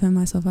able to defend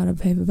myself out of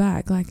a paper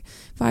bag. Like,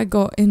 if I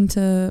got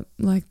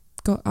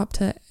up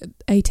to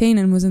 18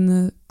 and was in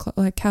the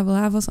like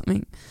Cavalav or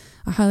something,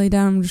 I highly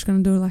doubt I'm just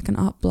going to do like an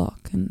up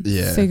block and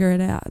figure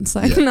it out. It's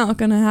like not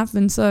going to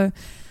happen. So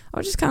I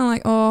was just kind of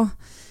like, oh,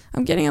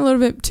 I'm getting a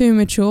little bit too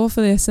mature for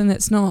this, and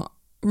it's not,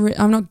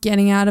 I'm not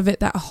getting out of it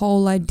that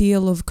whole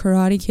ideal of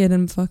Karate Kid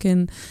and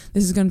fucking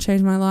this is going to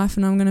change my life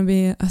and I'm going to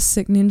be a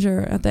sick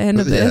ninja at the end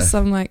of this.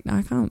 I'm like,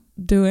 I can't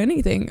do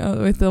anything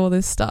with all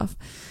this stuff.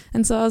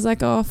 And so I was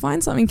like, oh, I'll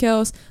find something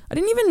else. I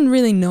didn't even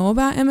really know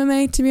about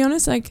MMA, to be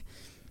honest. Like,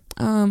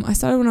 I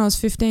started when I was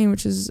 15,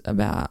 which is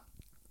about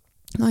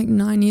like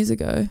 9 years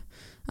ago.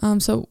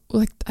 So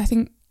like I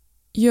think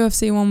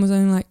UFC 1 was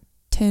only like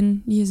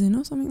 10 years in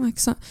or something like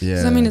so.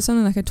 Yeah. I mean, it's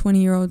only like a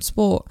 20-year-old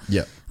sport.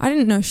 Yeah. I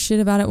didn't know shit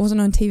about it. It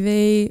wasn't on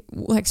TV,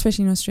 like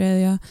especially in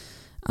Australia.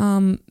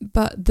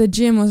 But the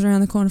gym was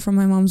around the corner from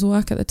my mum's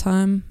work at the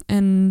time,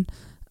 and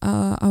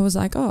I was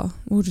like, oh,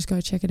 we'll just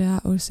go check it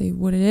out. We'll see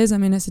what it is. I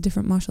mean, it's a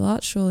different martial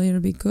arts. Surely it'll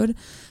be good.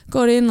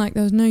 Got in, like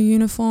there was no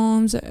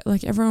uniforms.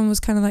 Like everyone was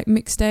kind of like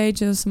mixed age.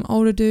 There was some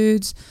older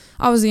dudes.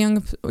 I was the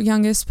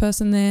youngest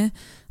person there,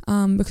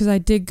 because I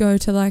did go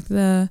to like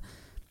the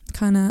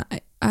kind of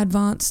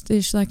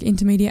advanced-ish, like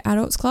intermediate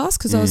adults class,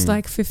 because I was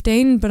like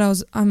 15, but I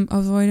was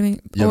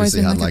always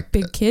been like a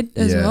big kid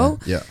as well.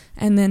 Yeah.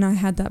 And then I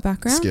had that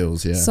background.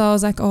 Skills, yeah. So I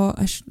was like, oh,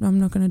 I'm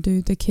not going to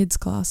do the kids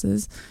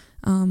classes,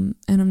 and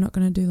I'm not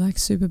going to do like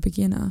super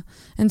beginner.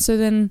 And so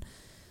then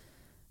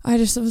I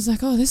was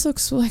like, oh, this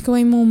looks like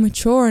way more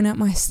mature and at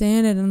my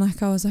standard. And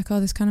like, I was like, oh,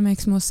 this kind of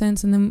makes more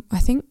sense. And then I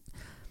think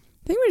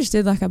we just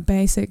did like a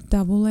basic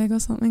double leg or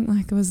something.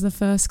 Like, it was the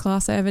first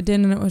class I ever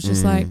did, and it was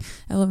just like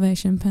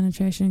elevation,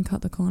 penetration,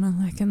 cut the corner,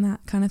 like, and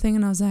that kind of thing.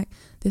 And I was like,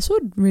 this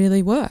would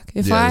really work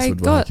if I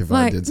did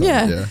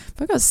something.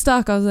 If I got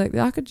stuck, I was like,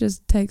 I could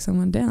just take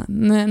someone down.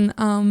 And then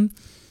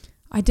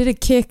I did a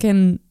kick,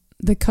 and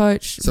the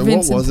coach, so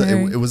Vincent what was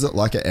Perry, it? Was it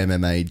like an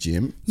MMA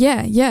gym?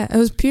 Yeah, it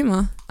was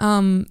Puma,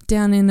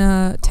 down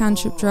in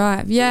Township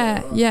Drive.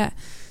 Yeah.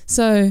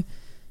 So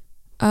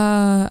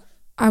I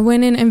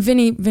went in, and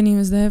Vinny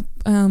was there.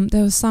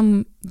 There was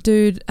some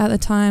dude at the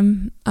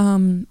time,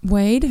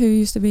 Wade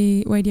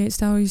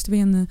Yates-Style, who used to be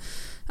in the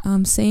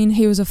scene.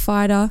 He was a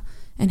fighter,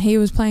 and he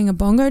was playing a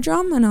bongo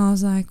drum, and I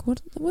was like,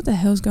 what the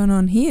hell's going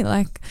on here?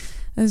 Like,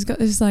 there's got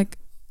this like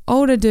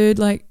older dude,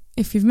 like,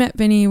 if you've met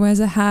Vinny, he wears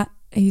a hat,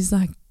 he's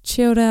like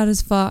chilled out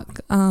as fuck.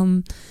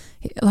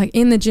 Like,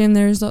 in the gym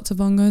there is lots of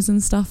bongos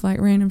and stuff, like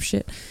random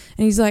shit,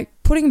 and he's like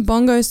putting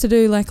bongos to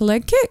do like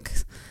leg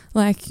kicks,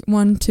 like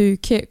 1 2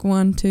 kick,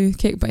 1 2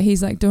 kick, but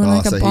he's like doing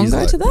like a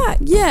bongo to that.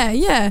 Yeah.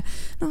 And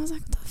I was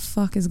like, what the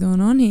fuck is going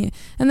on here?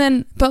 And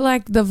then, but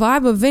like the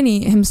vibe of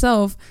Vinny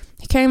himself,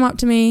 he came up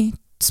to me,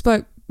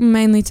 spoke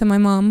mainly to my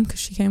mum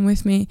because she came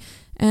with me,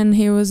 and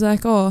he was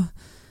like, oh,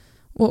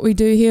 what we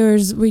do here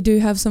is we do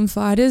have some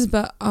fighters,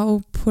 but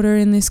I'll put her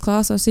in this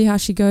class. I'll see how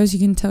she goes. You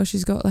can tell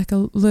she's got like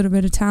a little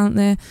bit of talent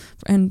there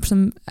and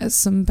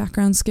some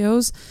background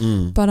skills.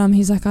 But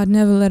he's like, I'd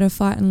never let her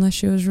fight unless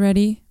she was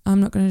ready. I'm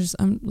not going to just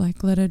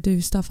like let her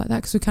do stuff like that,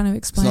 because we kind of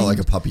explained. It's not like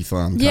a puppy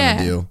farm kind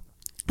of deal.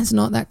 It's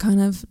not that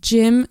kind of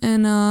gym,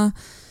 and I'll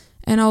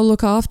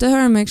look after her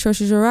and make sure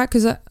she's all right,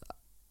 because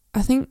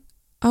I think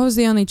I was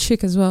the only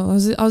chick as well. I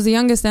was the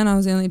youngest, and I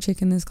was the only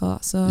chick in this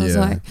class. So I was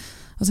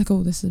like,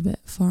 oh, this is a bit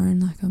foreign,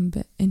 like I'm a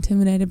bit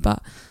intimidated,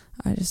 but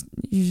I'm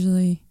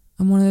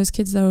one of those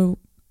kids that will,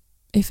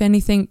 if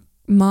anything,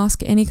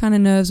 mask any kind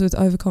of nerves with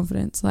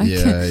overconfidence. Like,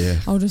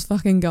 I'll just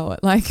fucking go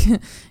it. Like,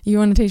 you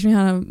want to teach me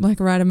how to like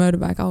ride a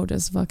motorbike,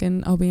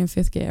 I'll be in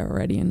 5th gear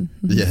already and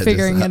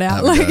figuring it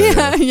out. Like,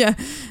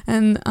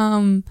 and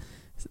and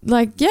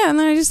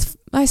then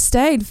I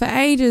stayed for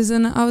ages,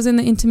 and I was in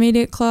the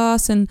intermediate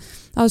class, and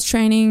I was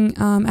training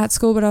at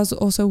school, but I was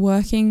also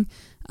working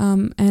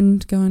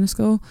and going to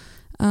school.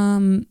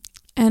 And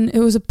it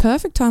was a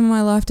perfect time in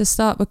my life to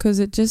start, because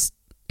it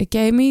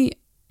gave me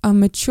a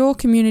mature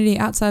community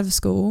outside of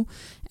school,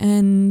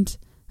 and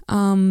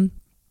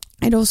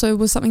it also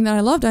was something that I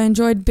loved. I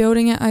enjoyed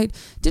building it. I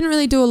didn't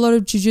really do a lot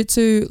of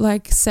jiu-jitsu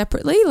like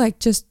separately, like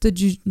just the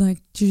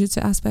jiu-jitsu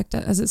aspect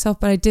as itself,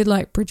 but I did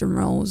like bridge and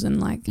rolls and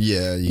like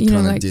you kind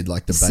of like did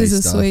like the base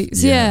scissor stuff.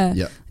 Sweeps,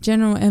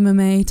 general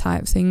MMA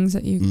type things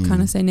that you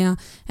kind of say now,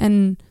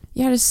 and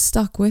I just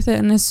stuck with it.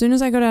 And as soon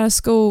as I got out of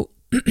school,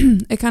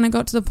 it kind of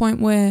got to the point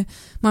where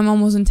my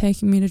mom wasn't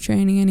taking me to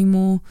training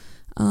anymore,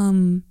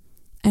 and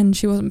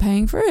she wasn't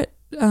paying for it,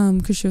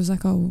 because she was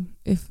like, oh,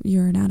 if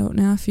you're an adult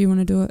now, if you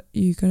want to do it,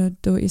 you gotta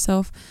do it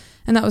yourself.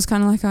 And that was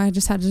kind of like, I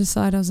just had to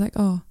decide. I was like,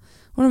 oh,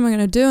 what am I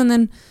gonna do? And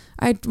then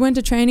I went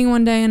to training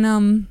one day,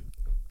 and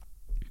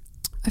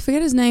I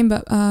forget his name,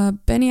 but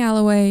Benny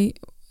Alloway,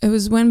 it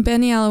was when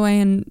Benny Alloway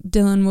and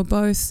Dylan were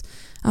both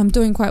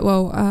doing quite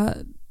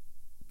well.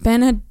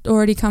 Ben had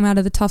already come out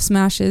of the Tough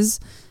Smashes,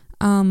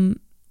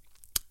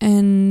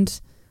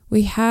 and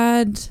we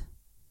had,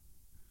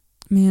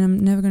 I'm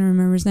never going to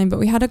remember his name, but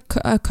we had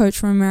a coach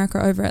from America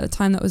over at the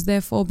time that was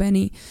there for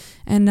Benny,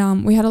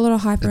 and we had a lot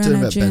of hype around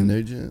our gym. Ben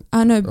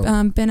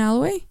Nugent? Ben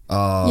Alloway.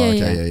 Oh,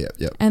 okay,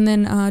 yeah. And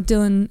then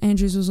Dylan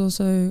Andrews was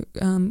also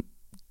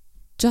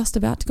just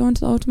about to go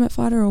into the Ultimate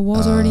Fighter, or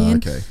was already in.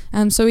 Okay.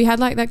 So we had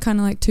like that kind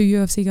of like 2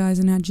 UFC guys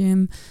in our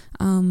gym.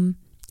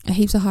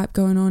 Heaps of hype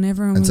going on.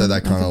 Everyone, and so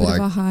that kind of like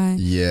a high.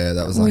 Yeah,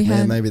 that was like,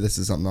 man, maybe this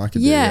is something I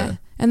could do. Yeah.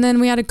 And then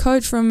we had a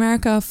coach from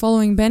America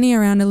following Benny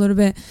around a little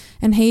bit,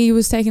 and he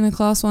was taking the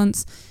class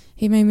once.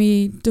 He made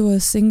me do a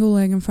single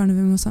leg in front of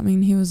him or something,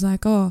 and he was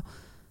like, oh,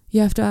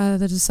 you have to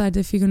either decide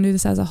if you're going to do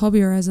this as a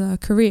hobby or as a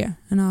career.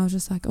 And I was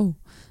just like, oh,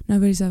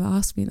 nobody's ever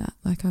asked me that.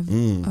 Like, I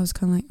was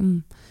kind of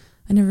like,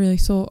 I never really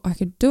thought I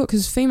could do it,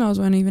 because females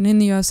weren't even in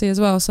the UFC as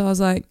well. So I was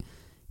like,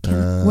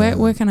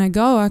 where can I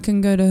go? I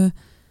can go to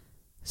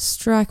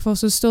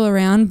Strikeforce, was still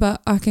around, but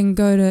I can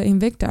go to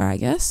Invicta, I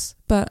guess.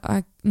 But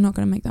I'm not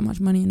going to make that much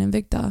money in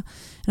Invicta, and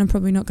I'm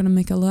probably not going to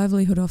make a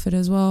livelihood off it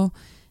as well.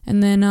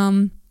 And then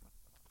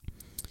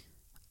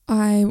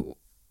I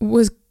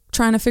was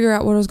trying to figure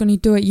out what I was going to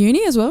do at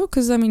uni as well,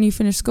 because you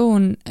finish school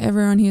and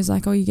everyone here is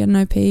like, oh, you get an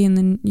OP and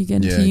then you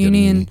get into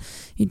uni and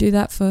you do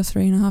that for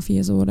 3.5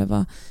 years or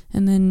whatever,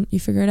 and then you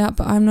figure it out.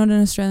 But I'm not an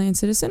Australian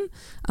citizen,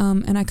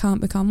 and I can't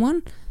become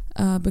one.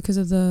 because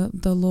of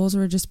the laws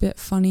were just a bit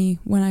funny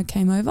when I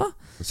came over.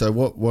 So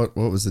what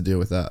was the deal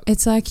with that?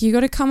 It's like you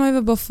got to come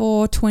over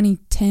before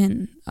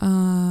 2010,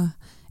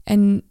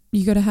 and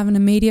you got to have an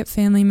immediate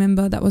family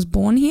member that was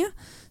born here.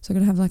 So I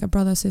got to have like a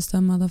brother,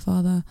 sister, mother,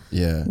 father,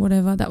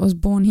 whatever that was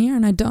born here,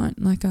 and I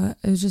don't. Like it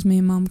was just me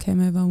and mum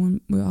came over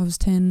when I was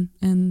 10,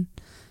 and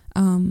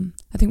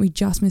I think we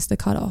just missed the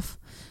cutoff.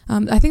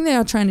 I think they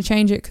are trying to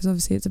change it because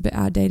obviously it's a bit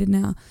outdated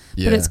now.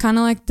 Yeah. But it's kind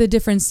of like the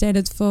different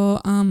standards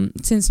for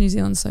since New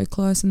Zealand's so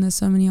close and there's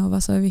so many of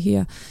us over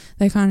here,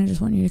 they kind of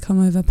just want you to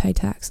come over, pay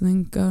tax, and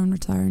then go and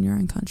retire in your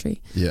own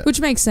country. Yeah. Which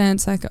makes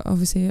sense. Like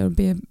obviously it would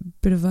be a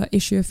bit of an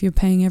issue if you're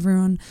paying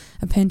everyone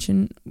a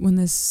pension when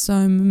there's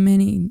so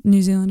many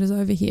New Zealanders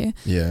over here.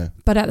 Yeah.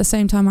 But at the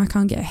same time, I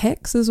can't get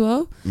HECS as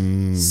well.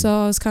 So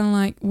I was kind of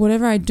like,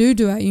 whatever I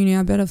do at uni,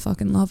 I better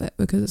fucking love it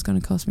because it's going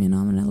to cost me an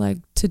arm and a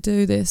leg to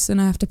do this,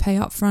 and I have to pay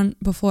up front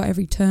before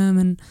every term.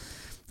 And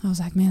I was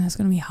like, man, that's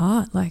going to be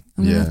hard. Like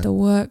I'm going to have to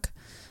work.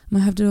 I might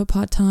have to do it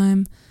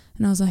part-time.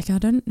 And I was like, I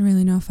don't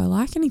really know if I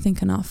like anything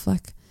enough.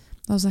 Like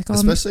I was like,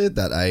 especially at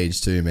that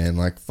age too, man.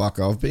 Like fuck,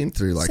 I've been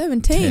through like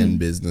 10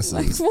 businesses.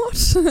 Like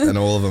what? And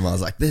all of them I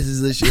was like, this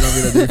is the shit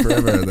I'm going to do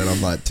forever. And then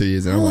I'm like 2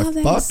 years and I'm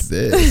like, fuck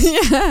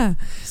this. Yeah.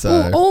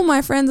 So all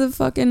my friends have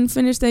fucking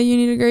finished their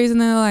uni degrees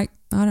and they're like,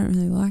 I don't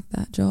really like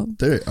that job.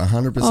 Dude,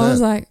 100%. I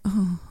was like,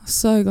 oh,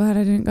 so glad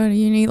I didn't go to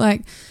uni.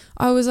 Like,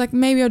 I was like,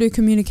 maybe I'll do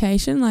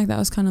communication. Like, that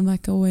was kind of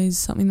like always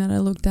something that I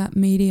looked at.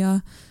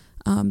 Media,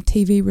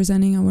 TV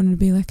presenting. I wanted to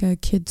be like a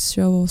kids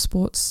show or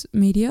sports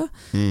media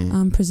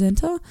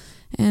presenter.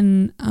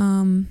 And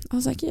I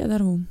was like, yeah,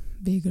 that'll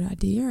be a good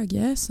idea, I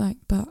guess. Like,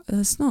 but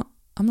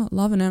I'm not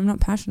loving it. I'm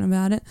not passionate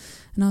about it.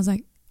 And I was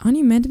like, aren't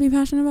you meant to be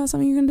passionate about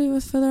something you can do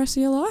for the rest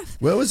of your life?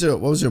 What was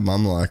your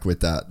mum like with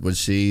that? Was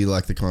she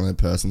like the kind of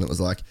person that was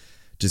like,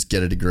 just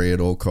get a degree at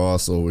all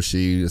costs, or was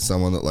she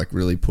someone that like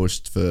really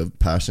pushed for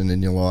passion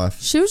in your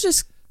life? She was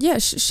just, yeah,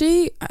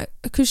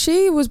 because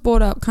she was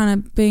brought up kind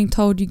of being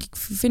told you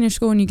finish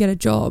school and you get a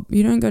job.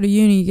 You don't go to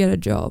uni, you get a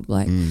job.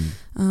 Like,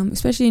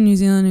 especially in New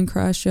Zealand and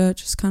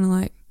Christchurch, it's kind of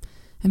like,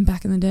 and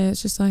back in the day,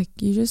 it's just like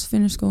you just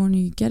finish school and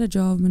you get a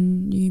job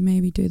and you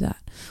maybe do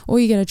that. Or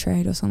you get a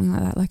trade or something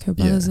like that. Like her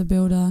brother's a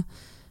builder,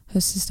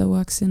 her sister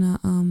works in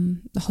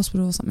the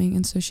hospital or something,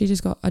 and so she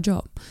just got a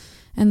job.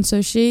 And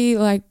so she,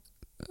 like,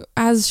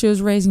 as she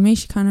was raising me,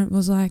 she kind of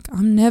was like,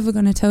 I'm never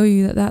going to tell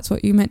you that that's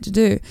what you meant to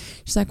do.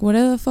 She's like,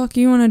 whatever the fuck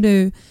you want to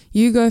do,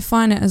 you go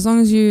find it. As long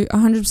as you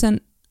 100%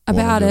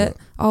 about it,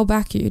 I'll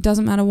back you. It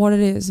doesn't matter what it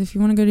is. If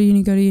you want to go to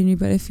uni, go to uni.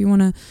 But if you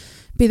want to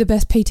be the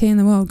best PT in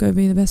the world, go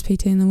be the best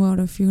PT in the world.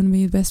 Or if you're going to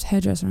be the best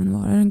hairdresser in the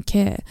world, I don't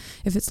care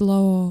if it's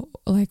low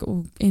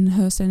or in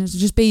her standards.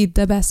 Just be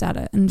the best at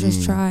it and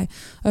just try,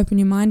 open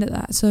your mind at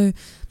that. So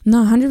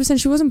no, 100%.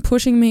 She wasn't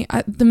pushing me.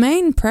 The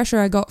main pressure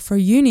I got for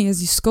uni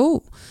is your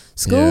school.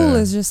 School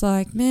is just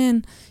like,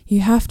 man, you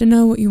have to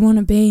know what you want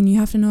to be and you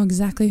have to know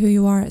exactly who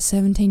you are at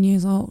 17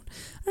 years old.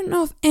 I don't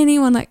know if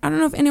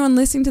anyone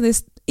listening to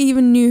this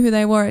even knew who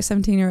they were at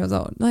 17 years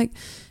old. Like,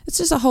 it's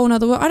just a whole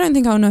nother world. I don't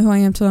think I'll know who I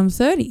am till I'm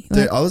 30.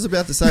 Dude, I was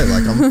about to say,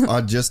 like,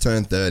 I just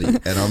turned 30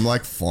 and I'm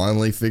like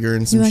finally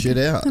figuring some shit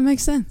out. That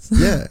makes sense.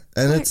 Yeah.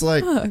 And it's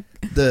like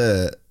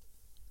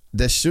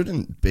there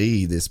shouldn't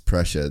be this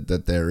pressure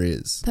that there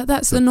is.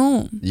 That's the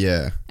norm.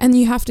 Yeah. And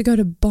you have to go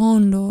to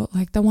bond or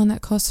like the one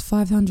that costs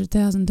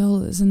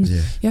 $500,000 and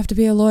you have to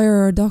be a lawyer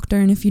or a doctor,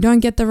 and if you don't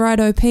get the right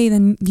OP,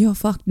 then you're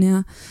fucked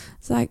now.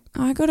 It's like,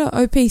 I got a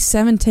OP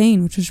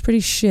 17, which was pretty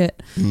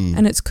shit.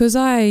 And it's because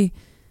I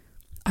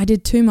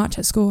did too much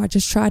at school. I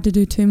just tried to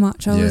do too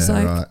much. I was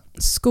like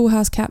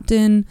schoolhouse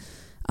captain.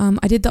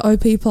 I did the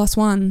OP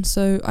 +1,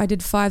 so I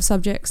did 5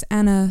 subjects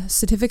and a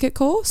certificate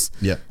course.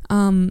 Yeah.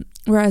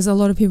 Whereas a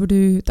lot of people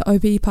do the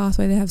OP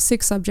pathway, they have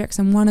 6 subjects,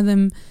 and one of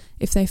them,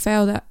 if they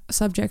fail that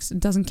subject,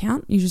 it doesn't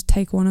count. You just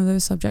take one of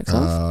those subjects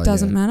off.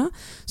 Doesn't matter.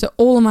 So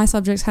all of my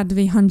subjects had to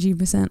be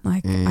 100%.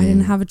 Like I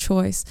didn't have a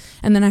choice.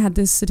 And then I had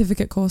this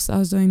certificate course that I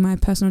was doing my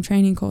personal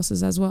training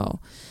courses as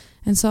well.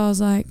 And so I was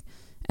like,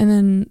 and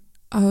then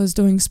I was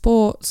doing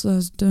sports, I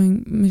was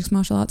doing mixed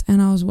martial arts,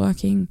 and I was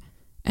working,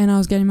 and I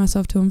was getting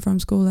myself to and from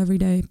school every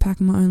day,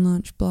 packing my own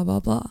lunch, blah, blah,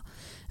 blah.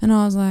 And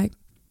I was like,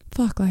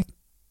 fuck, like,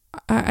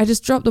 I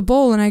just dropped the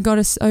ball and I got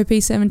a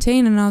OP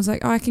 17, and I was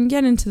like, I can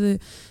get into the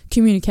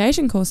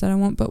communication course that I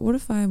want, but what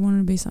if I wanted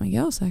to be something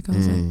else? Like I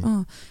was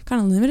like,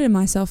 kind of limited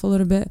myself a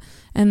little bit.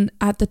 And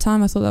at the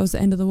time I thought that was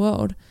the end of the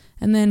world.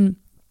 And then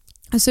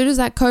as soon as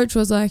that coach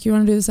was like, you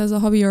want to do this as a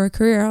hobby or a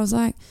career, I was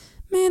like,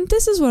 man,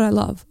 this is what I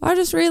love. I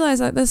just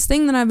realized like this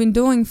thing that I've been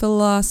doing for the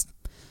last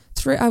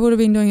I would have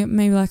been doing it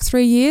maybe like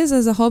 3 years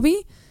as a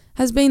hobby,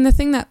 has been the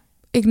thing that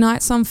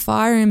ignites some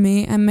fire in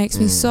me and makes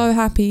me so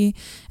happy.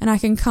 And I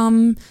can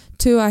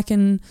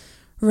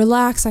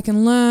relax, I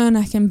can learn,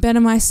 I can better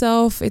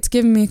myself. It's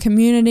given me a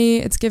community.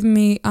 It's given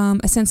me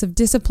a sense of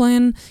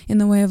discipline in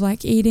the way of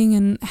like eating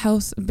and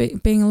health,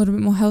 being a little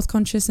bit more health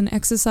conscious and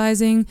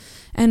exercising.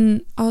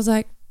 And I was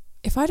like,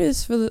 if I do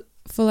this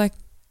for like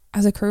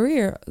as a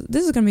career,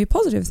 this is going to be a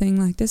positive thing.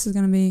 Like, this is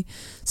going to be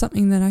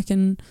something that I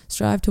can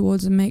strive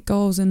towards and make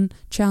goals and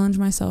challenge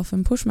myself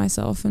and push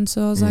myself. And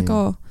so I was like,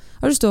 oh,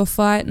 I'll just do a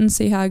fight and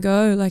see how I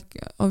go. Like,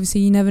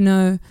 obviously, you never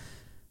know.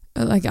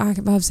 Like,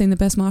 I've seen the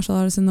best martial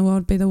artists in the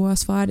world be the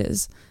worst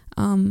fighters.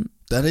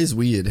 That is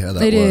weird how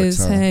that it works.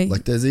 Is, huh? hey.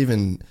 Like, there's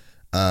even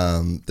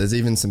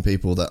some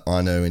people that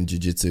I know in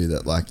jiu-jitsu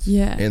that, like,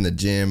 in the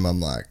gym, I'm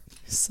like,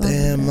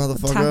 damn,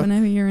 motherfucker. Tapping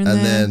every here and there.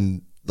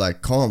 Then,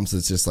 like, comps,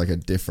 it's just like a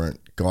different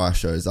guy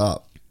shows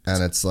up.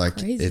 And it's like,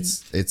 crazy.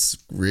 it's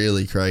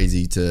really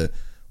crazy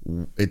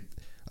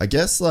I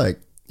guess, like,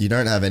 you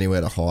don't have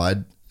anywhere to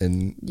hide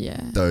in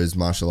those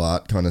martial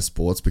art kind of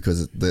sports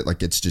because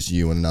it's just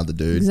you and another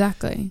dude.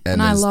 Exactly.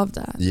 And I love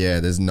that. Yeah,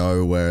 there's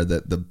nowhere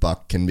that the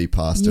buck can be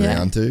passed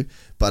around to.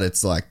 But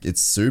it's like,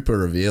 it's super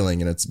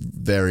revealing and it's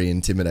very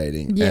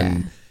intimidating. Yeah.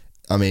 And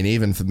I mean,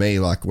 even for me,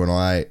 like when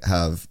I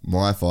have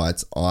my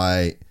fights,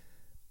 I'm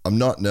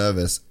not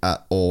nervous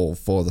at all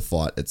for the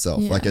fight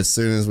itself. Like as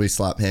soon as we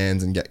slap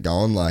hands and get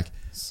going, like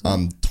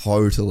I'm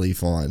totally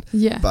fine.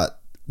 Yeah. But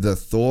the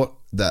thought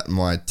that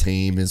my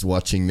team is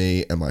watching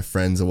me and my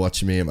friends are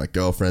watching me and my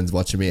girlfriend's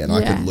watching me and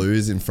I could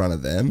lose in front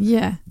of them.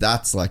 Yeah.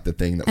 That's like the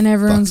thing that and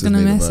everyone's going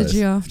to message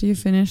you after you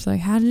finish,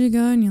 like, how did you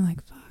go? And you're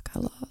like, fuck, I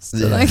lost.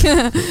 Yeah. Like,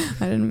 I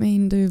didn't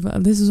mean to,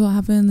 but this is what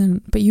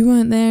happened. But you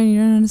weren't there and you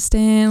don't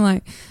understand.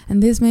 Like,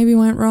 and this maybe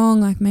went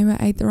wrong. Like, maybe I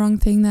ate the wrong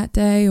thing that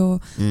day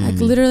or like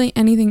literally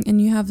anything. And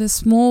you have this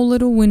small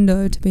little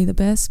window to be the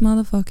best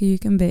motherfucker you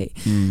can be.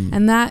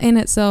 And that in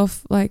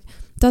itself, like,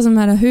 doesn't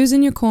matter who's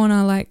in your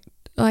corner. Like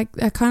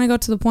I kind of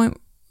got to the point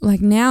like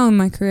now in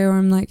my career where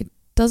I'm like, it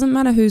doesn't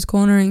matter who's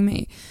cornering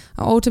me.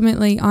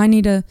 Ultimately, I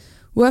need to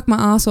work my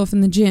ass off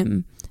in the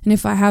gym. And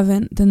if I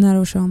haven't, then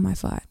that'll show in my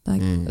fight.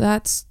 Like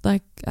that's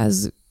like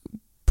as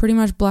pretty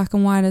much black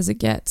and white as it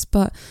gets.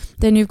 But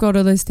then you've got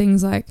all those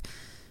things like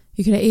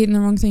you could have eaten the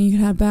wrong thing. You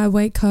could have a bad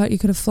weight cut. You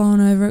could have flown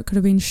over. It could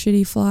have been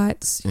shitty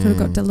flights. You could have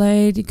got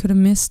delayed. You could have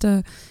missed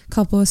a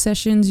couple of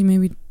sessions. You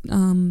maybe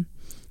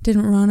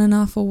didn't run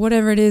enough or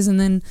whatever it is, and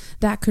then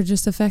that could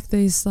just affect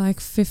these like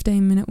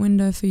 15-minute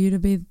window for you to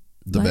be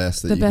the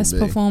best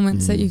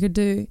performance that you could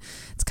do.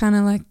 It's kind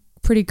of like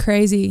pretty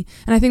crazy.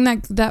 And I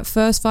think that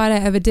first fight I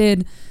ever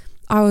did,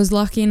 I was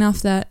lucky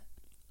enough that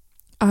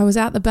I was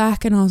out the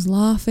back and I was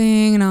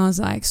laughing and I was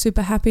like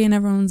super happy and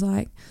everyone's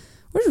like,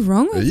 what is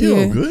wrong with you? Are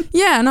you all good?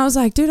 Yeah. And I was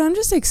like, dude, I'm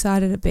just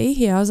excited to be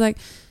here. I was like,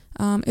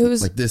 it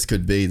was like this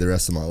could be the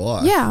rest of my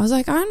life. Yeah. I was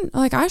like,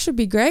 I should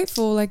be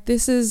grateful. Like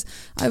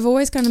I've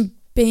always kind of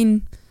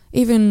been,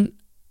 even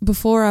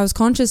before I was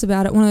conscious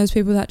about it, one of those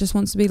people that just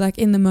wants to be like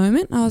in the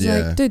moment. I was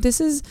like, dude,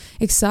 this is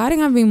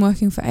exciting. I've been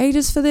working for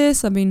ages for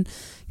this. I've been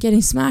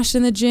getting smashed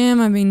in the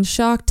gym. I've been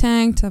shark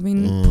tanked. I've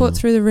been put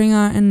through the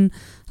ringer and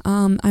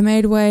I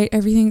made weight.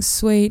 Everything's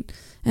sweet.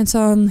 And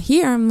so I'm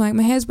here. I'm like,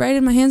 my hair's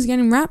braided. My hands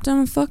getting wrapped.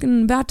 I'm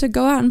fucking about to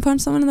go out and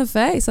punch someone in the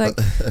face. Like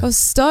I was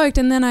stoked.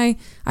 And then I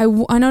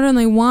not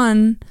only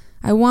won,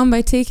 I won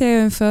by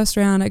TKO in first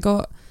round. I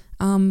got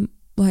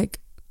like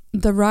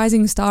the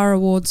Rising Star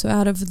Award. So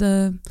out of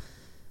the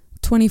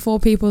 24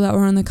 people that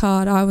were on the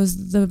card, I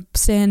was the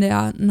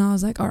standout, and I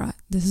was like, all right,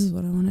 this is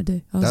what I want to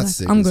do. I was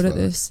like, I'm good at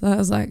this. I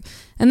was like,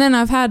 and then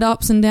I've had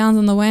ups and downs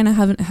on the way, and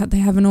they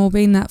haven't all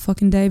been that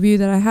fucking debut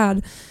that I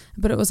had,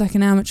 but it was like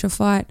an amateur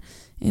fight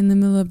in the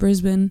middle of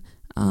Brisbane.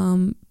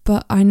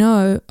 But I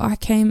know I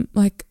came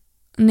like,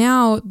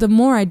 now the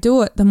more I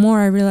do it, the more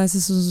I realize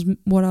this was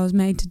what I was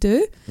made to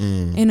do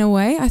in a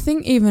way. I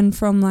think even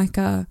from like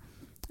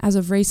as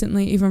of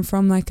recently, even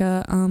from like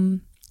a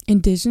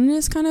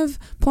indigenous kind of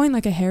point,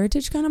 like a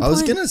heritage kind of point. I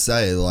was gonna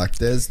say, like,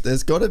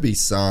 there's got to be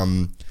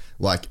some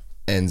like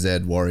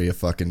NZ warrior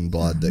fucking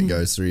blood that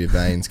goes through your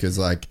veins, because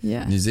like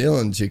New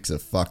Zealand chicks are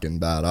fucking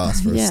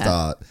badass for a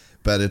start,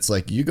 but it's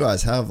like you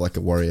guys have like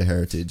a warrior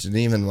heritage. And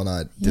even when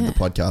I did the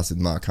podcast with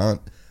Mark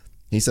Hunt,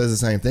 he says the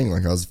same thing,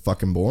 like I was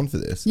fucking born for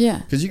this. Yeah,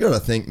 because you got to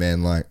think,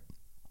 man, like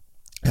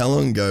how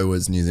long ago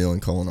was New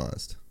Zealand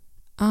colonized?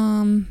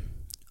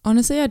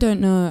 Honestly, I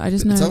don't know. I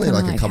just know it's only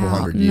like a couple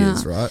hundred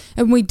years, right?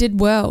 And we did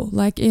well.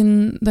 Like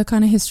in the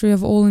kind of history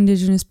of all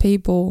Indigenous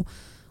people,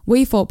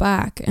 we fought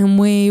back and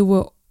we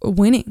were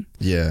winning.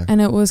 Yeah.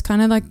 And it was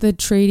kind of like the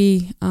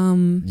treaty, the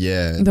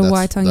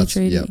Waitangi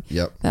Treaty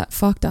that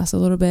fucked us a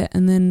little bit,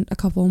 and then a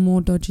couple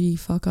more dodgy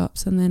fuck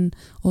ups, and then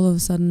all of a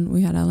sudden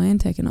we had our land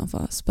taken off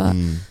us. But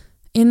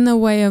in the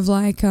way of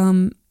like,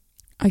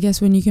 I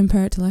guess when you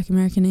compare it to like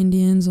American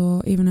Indians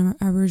or even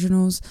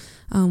Aboriginals,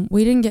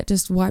 we didn't get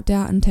just wiped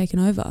out and taken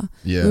over.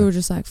 Yeah. We were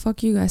just like,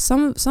 fuck you guys.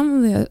 Some of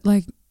the,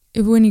 like,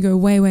 when you go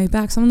way, way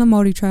back, some of the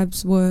Māori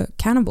tribes were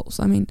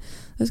cannibals. I mean,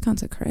 those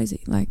cunts are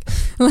crazy. Like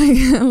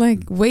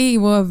we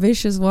were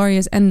vicious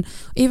warriors, and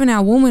even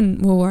our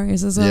women were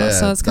warriors as well. Yeah,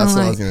 so it's kind of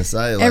like, I was gonna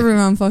say, like,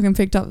 everyone fucking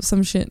picked up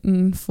some shit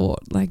and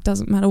fought. Like,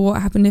 doesn't matter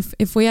what happened.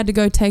 If we had to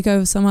go take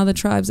over some other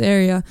tribe's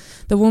area,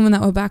 the women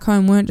that were back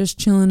home weren't just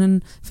chilling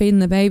and feeding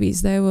the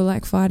babies. They were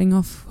like fighting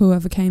off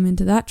whoever came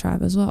into that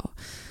tribe as well.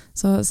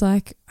 So it's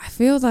like, I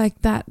feel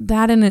like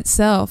that in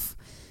itself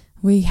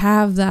we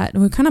have that.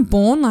 We're kind of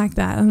born like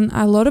that. And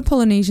a lot of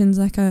Polynesians,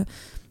 like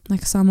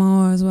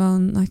Samoa as well,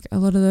 and like a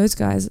lot of those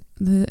guys,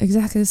 they're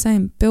exactly the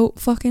same. Built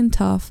fucking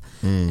tough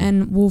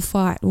and will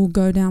fight, will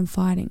go down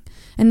fighting.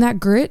 And that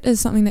grit is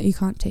something that you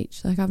can't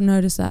teach. Like I've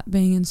noticed that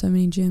being in so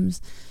many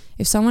gyms.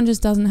 If someone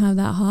just doesn't have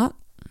that heart,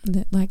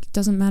 that like it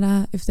doesn't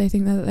matter if they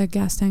think that their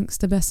gas tank's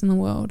the best in the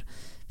world.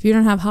 If you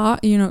don't have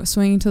heart, you're not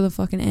swinging to the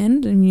fucking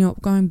end and you're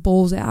not going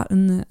balls out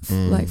in the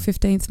like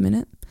 15th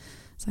minute.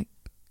 It's like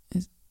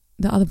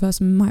the other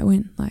person might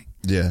win. Like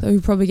so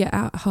you probably get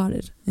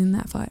out-hearted in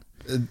that fight.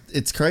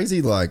 It's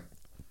crazy, like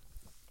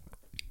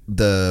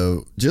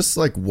just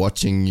like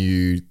watching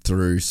you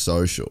through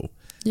social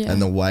and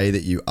the way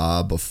that you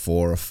are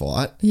before a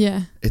fight.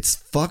 Yeah. It's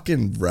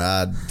fucking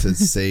rad to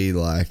see,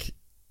 like,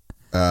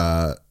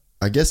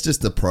 I guess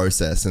just the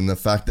process and the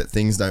fact that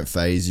things don't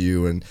faze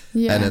you and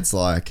it's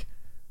like,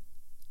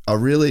 I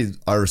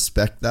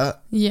respect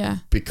that. Yeah.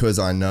 Because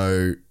I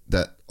know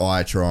that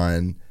I try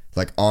and,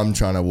 like, I'm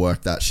trying to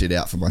work that shit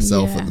out for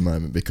myself at the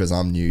moment because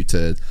I'm new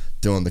to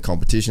doing the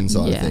competition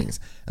side of things.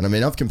 And I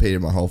mean, I've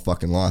competed my whole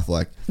fucking life.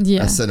 Like,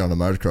 I sat on a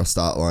motocross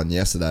start line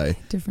yesterday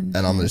and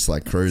I'm just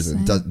like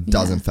cruising.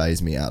 Doesn't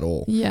faze me at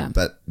all. Yeah.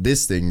 But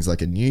this thing's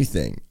like a new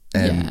thing.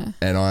 And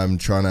I'm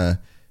trying to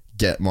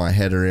get my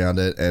head around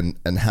it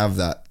and have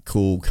that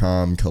cool,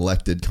 calm,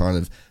 collected kind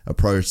of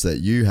approach that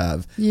you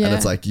have. Yeah. And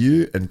it's like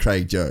you and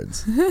Craig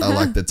Jones are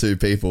like the two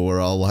people where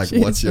I'll like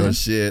watch your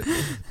shit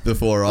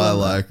before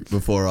I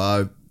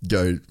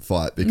go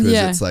fight, because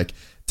it's like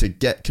to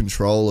get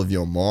control of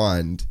your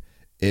mind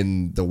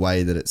in the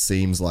way that it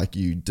seems like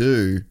you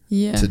do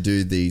to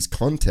do these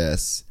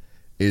contests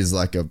is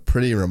like a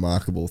pretty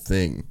remarkable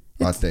thing.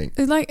 I think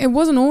it's like it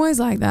wasn't always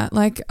like that.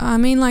 Like I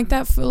mean, like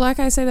that. Like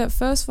I say, that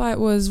first fight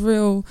was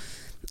real.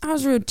 I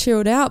was real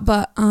chilled out,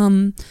 but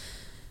then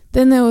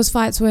there was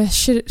fights where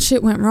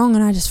shit went wrong,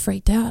 and I just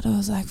freaked out. I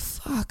was like,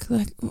 "Fuck!"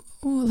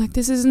 Like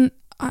this isn't.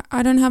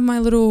 I don't have my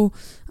little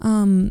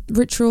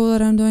ritual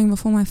that I'm doing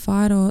before my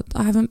fight, or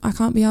I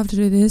can't be able to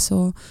do this,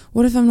 or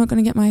what if I'm not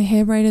going to get my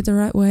hair braided the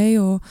right way,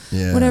 or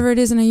whatever it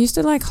is. And I used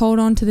to like hold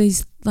on to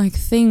these like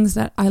things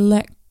that I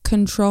let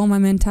control my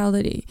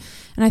mentality,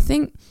 and I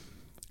think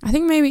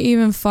maybe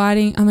even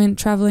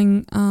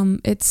traveling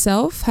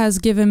itself has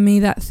given me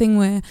that thing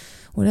where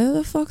whatever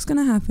the fuck's going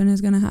to happen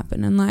is going to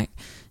happen. And like,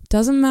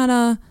 doesn't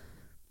matter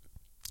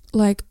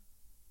like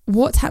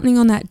what's happening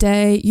on that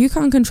day, you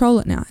can't control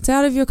it now. It's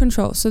out of your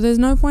control. So there's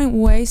no point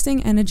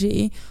wasting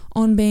energy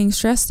on being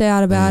stressed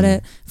out about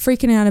it,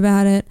 freaking out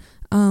about it.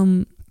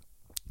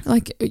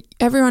 Like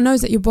everyone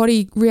knows that your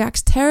body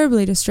reacts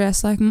terribly to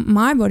stress, like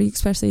my body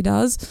especially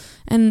does,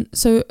 and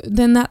so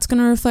then that's going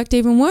to reflect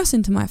even worse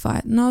into my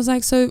fight. And I was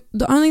like, so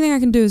the only thing I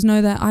can do is know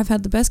that I've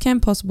had the best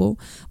camp possible,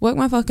 work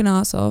my fucking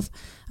ass off,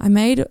 I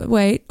made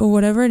weight or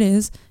whatever it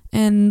is,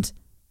 and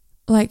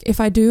like if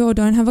I do or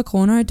don't have a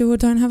corner, I do or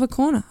don't have a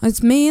corner.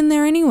 It's me in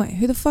there anyway.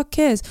 Who the fuck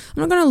cares? I'm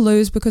not going to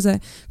lose because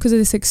of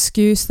this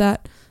excuse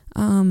that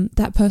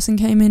that person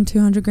came in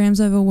 200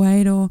 grams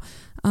overweight, or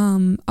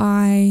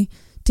I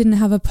didn't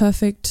have a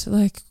perfect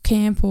like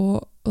camp,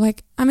 or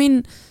like, I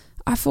mean,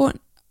 I fought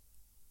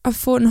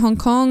in Hong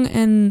Kong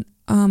and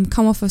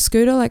come off a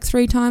scooter like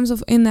 3 times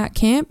in that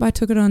camp. I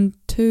took it on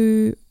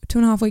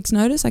 2.5 weeks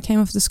notice. I came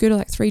off the scooter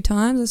like 3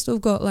 times. I still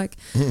got like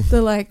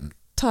the like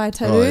Thai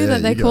tattoo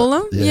that they call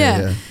them.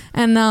 Yeah.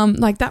 And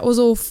like that was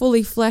all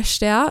fully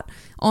fleshed out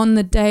on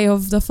the day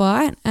of the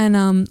fight, and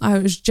I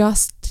was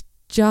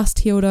just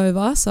healed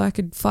over so I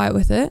could fight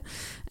with it,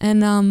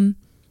 and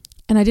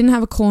I didn't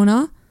have a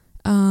corner.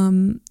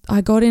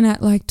 I got in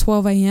at like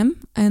 12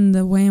 a.m. and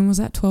the weigh-in was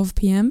at 12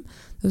 p.m.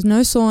 There was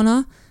no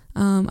sauna.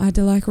 I had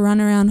to like run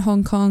around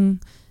Hong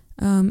Kong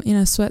in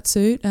a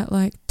sweatsuit at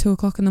like 2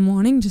 o'clock in the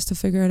morning just to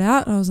figure it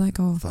out. I was like,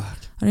 oh, fuck.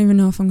 I don't even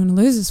know if I'm going to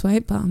lose this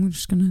weight, but I'm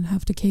just going to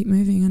have to keep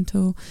moving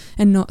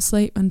and not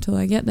sleep until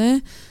I get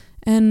there.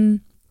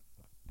 And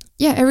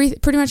yeah,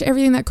 pretty much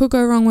everything that could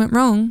go wrong went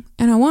wrong,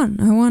 and I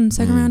won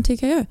second round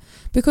TKO,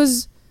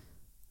 because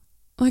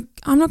like,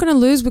 I'm not going to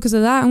lose because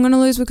of that. I'm going to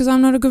lose because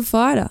I'm not a good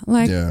fighter.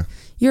 Like,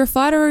 you're a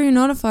fighter or you're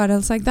not a fighter.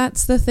 It's like,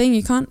 that's the thing.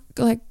 You can't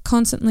like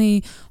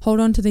constantly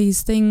hold on to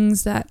these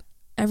things that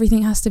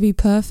everything has to be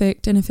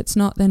perfect, and if it's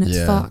not, then it's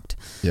fucked.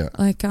 Yeah.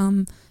 Like,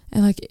 and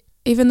like,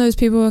 even those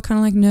people who are kind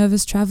of like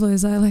nervous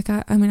travelers. I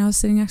was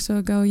sitting next to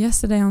a girl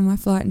yesterday on my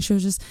flight, and she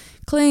was just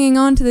clinging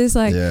on to this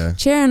like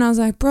chair, and I was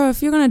like, bro,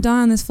 if you're going to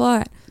die on this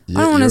flight,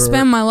 I don't want to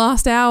spend my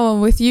last hour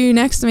with you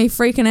next to me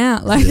freaking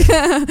out. Like,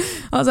 I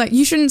was like,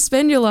 you shouldn't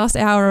spend your last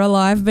hour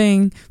alive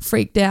being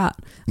freaked out.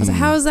 I was like,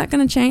 how is that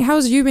going to change? How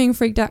is you being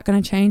freaked out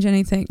going to change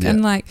anything? Yeah.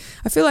 And like,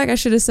 I feel like I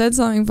should have said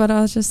something, but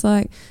I was just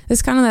like,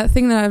 it's kind of that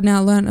thing that I've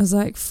now learned. I was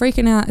like,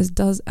 freaking out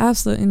does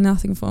absolutely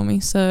nothing for me.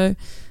 So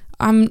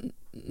I'm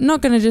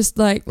not going to just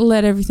like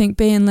let everything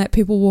be and let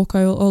people walk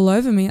all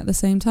over me at the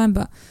same time,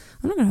 but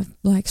I'm not going to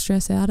like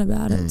stress out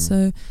about it.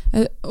 So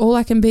all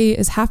I can be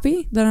is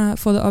happy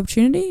for the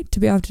opportunity to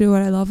be able to do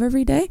what I love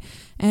every day,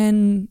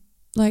 and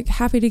like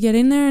happy to get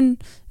in there,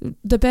 and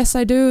the best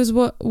I do is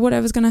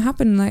whatever's going to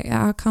happen. Like,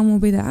 outcome will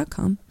be the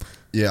outcome.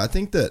 Yeah, I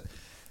think that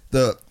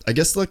I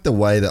guess like the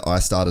way that I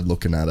started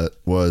looking at it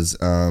was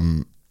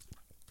I'm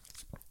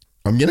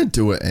going to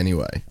do it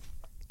anyway.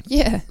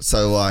 Yeah.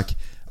 So like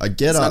I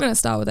get it's up. not going to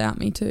start without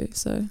me too.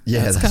 So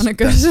yeah, that's kind of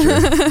good.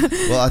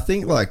 Well, I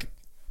think like,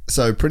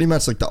 so pretty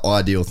much like the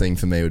ideal thing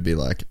for me would be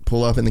like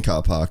pull up in the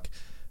car park,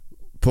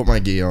 put my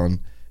gear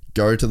on,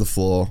 go to the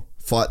floor,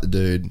 fight the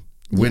dude,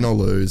 win or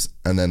lose,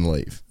 and then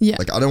leave. Yeah.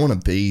 Like I don't want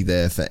to be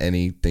there for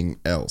anything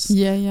else.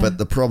 Yeah, yeah. But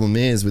the problem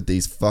is with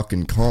these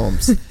fucking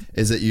comps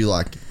is that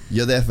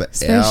you're there for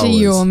Especially hours.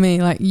 you or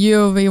me. Like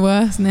you'll be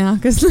worse now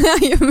because now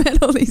you've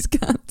met all these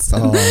cunts.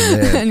 Oh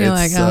man, and you're it's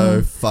like,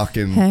 so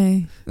fucking.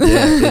 Hey.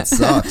 Yeah, it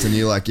sucks, and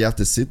you have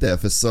to sit there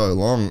for so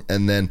long,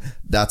 and then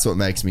that's what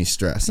makes me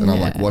stress. And I'm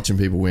like watching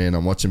people win,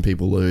 I'm watching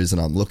people lose,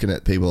 and I'm looking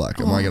at people like,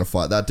 am I going to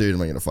fight that dude?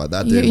 Am I going to fight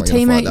that dude? Your am I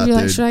going to fight that you're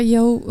dude? like, should I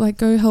yell, like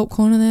go help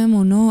corner them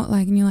or not?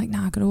 Like, and you're like,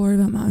 nah, I got to worry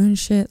about my own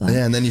shit. Like,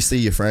 yeah, and then you see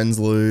your friends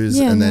lose,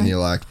 Yeah, and then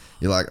like,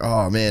 you're like,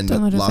 oh man,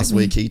 Don't let it last affect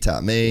week me. he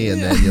tapped me,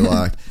 and then you're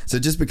like, so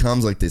it just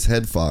becomes like this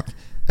head fuck,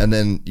 and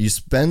then you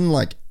spend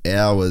like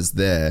hours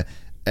there,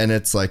 and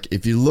it's like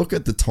if you look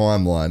at the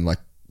timeline, like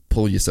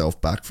pull yourself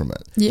back from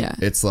it. Yeah.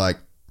 It's like,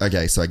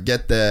 okay, so I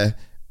get there,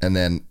 and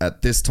then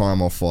at this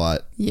time I'll fight,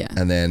 Yeah.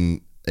 and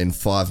then in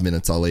 5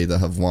 minutes I'll either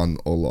have won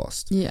or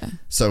lost. Yeah.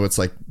 So it's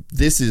like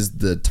this is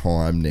the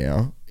time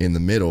now in the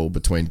middle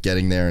between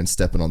getting there and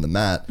stepping on the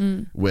mat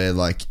where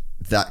like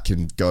that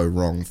can go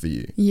wrong for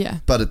you. Yeah.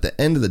 But at the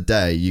end of the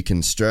day, you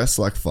can stress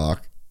like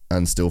fuck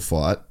and still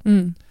fight,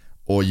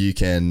 or you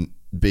can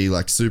be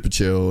like super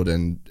chilled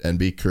and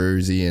be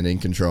cruisy and in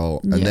control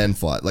and then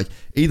fight. Like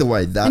either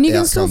way, that And you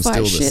can still outcome's fight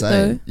still the shit same.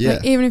 though. Yeah.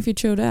 Like, even if you're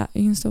chilled out,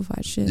 you can still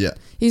fight shit. Yeah.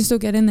 You can still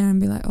get in there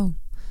and be like, oh,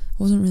 I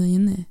wasn't really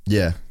in there.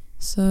 Yeah.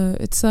 So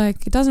it's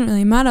like, it doesn't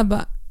really matter,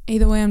 but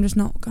either way, I'm just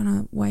not going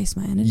to waste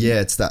my energy. Yeah,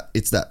 it's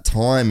that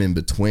time in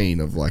between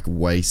of like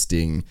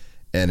wasting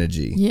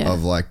energy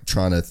of like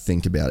trying to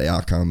think about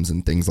outcomes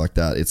and things like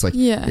that. It's like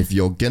if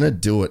you're gonna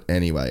do it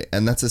anyway,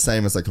 and that's the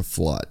same as like a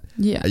flight.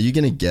 Yeah. Are you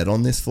gonna get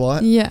on this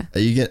flight? Yeah. Are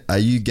you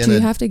gonna Do you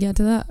have to get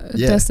to that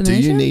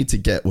destination? Do you need to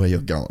get where you're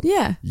going?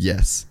 Yeah.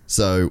 Yes.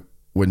 So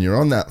when you're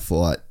on that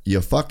flight,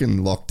 you're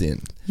fucking locked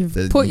in.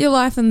 You've put your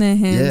life in their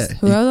hands. Yeah.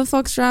 Whoever the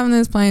fuck's driving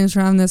this plane is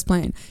driving this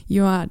plane.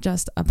 You are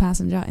just a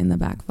passenger in the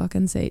back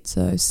fucking seat.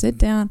 So sit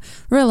down,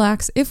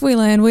 relax. If we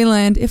land, we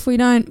land. If we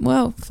don't,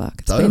 well,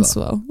 fuck, it's been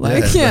swell.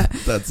 Like,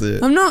 that's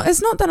it.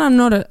 It's not that I'm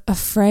not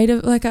afraid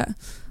of, like, I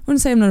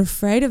wouldn't say I'm not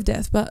afraid of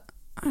death, but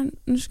I'm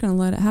just going to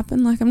let it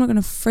happen. Like, I'm not going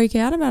to freak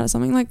out about it.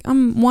 Something like,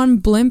 I'm one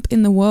blimp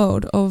in the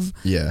world of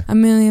a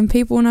million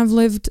people, and I've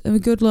lived a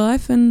good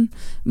life, and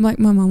like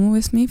my mum will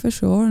miss me for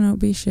sure, and it'll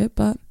be shit,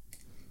 but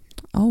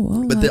oh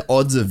well. But the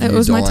odds of you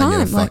dying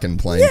in a fucking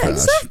plane crash.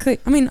 Exactly.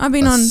 I mean, I've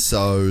been on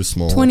so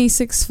small.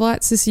 26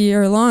 flights this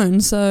year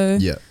alone, so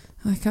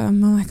like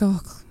I'm like, oh,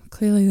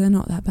 clearly they're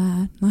not that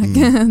bad. Like,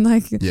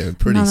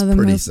 pretty, none of them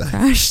pretty have safe.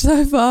 crashed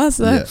so far.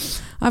 So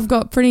I've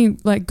got pretty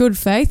like good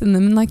faith in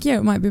them. And like,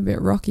 it might be a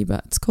bit rocky,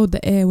 but it's called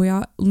the air. We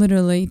are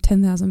literally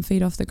 10,000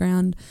 feet off the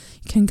ground.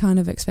 You can kind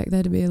of expect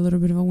there to be a little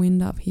bit of a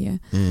wind up here.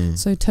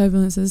 So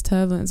turbulence is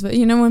turbulence. But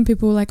you know when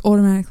people like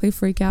automatically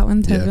freak out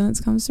when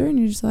turbulence comes through, and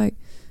you're just like,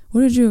 what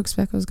did you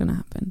expect was going to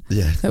happen?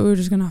 Yeah. That we were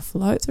just going to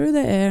float through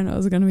the air and it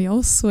was going to be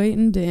all sweet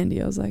and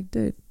dandy. I was like,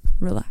 dude,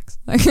 relax.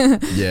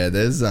 Yeah,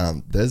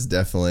 there's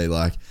definitely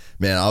like,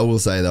 man, I will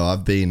say though,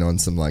 I've been on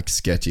some like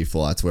sketchy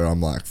flights where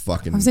I'm like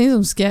fucking. I've seen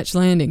some sketch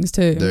landings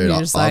too. Dude,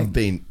 I've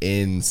been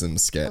in some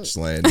sketch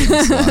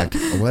landings. Like,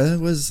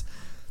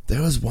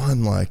 there was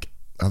one like,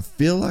 I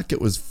feel like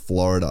it was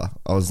Florida.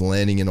 I was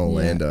landing in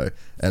Orlando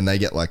and they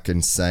get like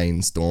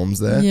insane storms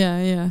there. Yeah,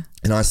 yeah.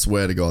 And I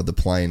swear to God, the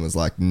plane was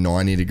like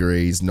 90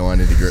 degrees,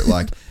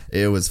 like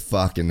it was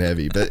fucking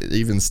heavy. But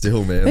even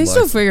still, man. They like,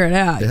 still figure it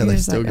out. Yeah, You're they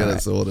still like, get all it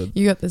right, sorted.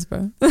 You got this,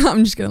 bro.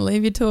 I'm just going to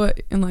leave you to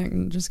it and like,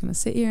 I'm just going to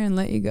sit here and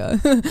let you go.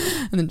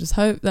 And then just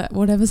hope that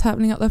whatever's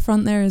happening up the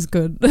front there is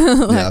good.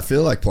 Yeah, I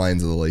feel like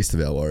planes are the least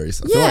of our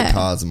worries. I feel like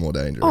cars are more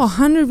dangerous. Oh,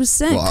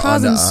 100%. Well,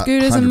 cars and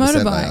scooters and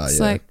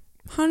motorbikes. Are, like,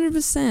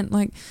 100%.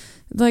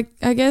 Like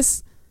I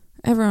guess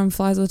everyone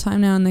flies all the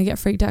time now and they get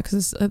freaked out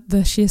because it's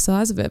the sheer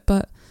size of it.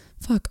 But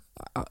fuck,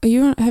 have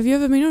you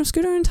ever been on a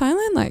scooter in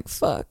Thailand? Like,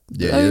 fuck.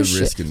 Yeah, you're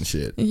risking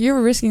shit.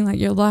 You're risking like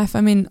your life. I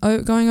mean,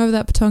 going over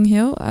that Patong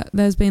Hill,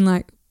 there's been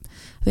like,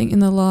 I think in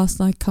the last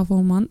like couple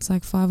of months,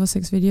 like 5 or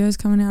 6 videos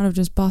coming out of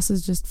just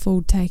buses just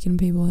full taking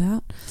people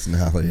out. It's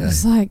gnarly, yeah.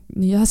 It's like,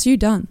 that's you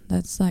done.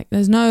 That's like,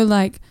 there's no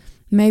like,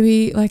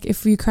 maybe like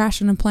if you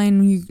crash in a plane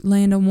and you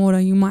land on water,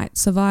 you might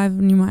survive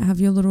and you might have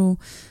your little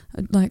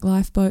like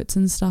lifeboats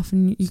and stuff,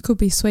 and you could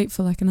be sweet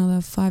for like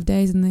another 5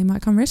 days and they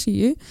might come rescue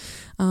you.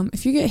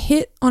 If you get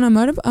hit on a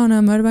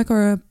motorbike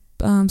or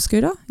a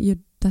scooter,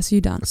 that's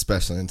you done.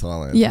 Especially in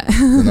Thailand. Yeah.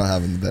 They're not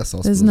having the best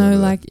hospitals. There's no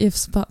like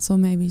ifs, buts or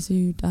maybes.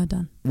 You are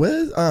done.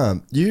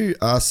 You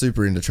are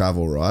super into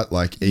travel, right?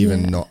 Like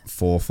even not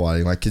for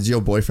fighting, like because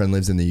your boyfriend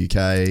lives in the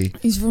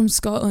UK. He's from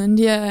Scotland.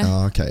 Yeah.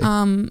 Oh, okay.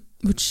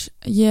 Which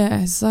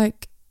it's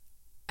like,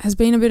 has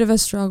been a bit of a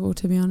struggle,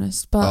 to be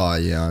honest.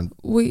 But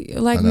we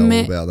like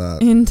met about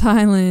that. in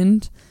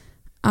Thailand,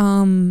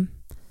 and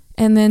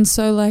then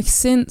so like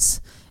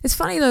since it's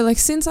funny though, like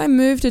since I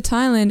moved to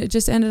Thailand, it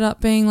just ended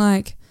up being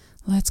like,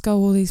 let's go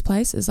all these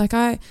places. Like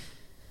I've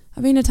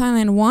been to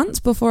Thailand once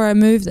before I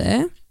moved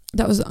there.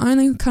 That was the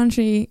only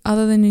country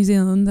other than New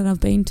Zealand that I've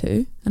been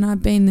to, and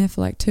I've been there for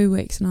like 2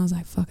 weeks, and I was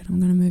like, fuck it, I'm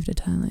gonna move to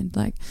Thailand.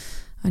 Like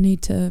I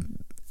need to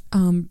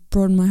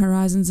broaden my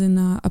horizons in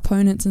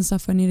opponents and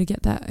stuff. I need to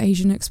get that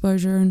Asian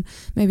exposure and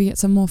maybe get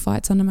some more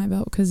fights under my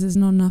belt, because there's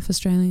not enough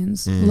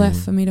Australians left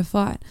for me to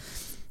fight.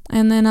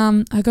 And then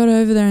I got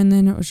over there, and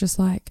then it was just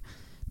like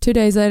 2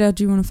 days later,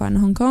 do you want to fight in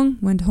Hong Kong?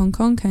 Went to Hong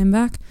Kong, came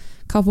back.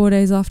 A couple of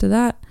days after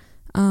that,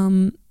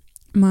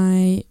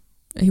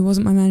 he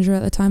wasn't my manager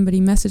at the time, but he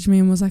messaged me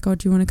and was like, oh,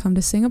 do you want to come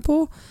to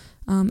Singapore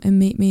and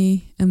meet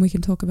me and we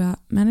can talk about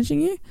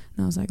managing you?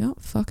 And I was like, oh,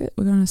 fuck it,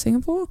 we're going to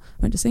Singapore.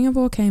 Went to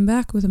Singapore, came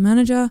back with a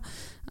manager,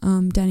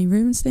 Danny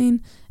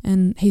Rubenstein,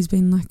 and he's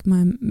been like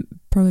my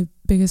probably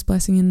biggest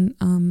blessing in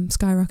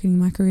skyrocketing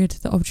my career to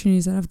the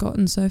opportunities that I've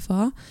gotten so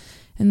far.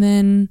 And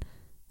then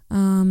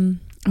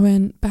I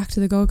went back to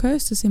the Gold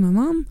Coast to see my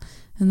mum.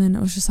 And then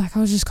it was just like, I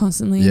was just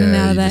constantly in and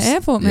out of that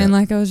airport, man.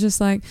 Like I was just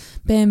like,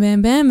 bam,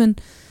 bam, bam.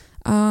 And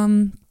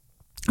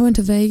I went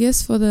to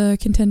Vegas for the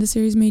Contender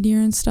Series media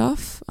and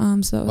stuff.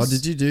 So that was,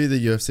 did you do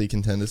the UFC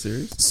Contender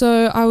Series?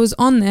 So I was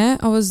on there.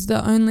 I was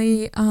the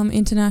only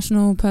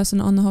international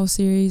person on the whole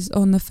series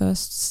on the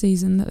first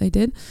season that they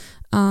did.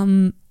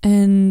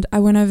 And I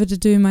went over to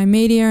do my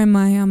media and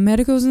my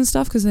medicals and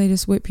stuff, because they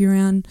just whip you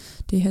around,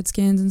 do head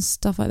scans and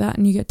stuff like that,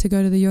 and you get to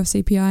go to the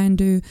UFC PI and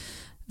do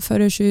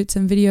photo shoots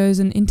and videos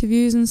and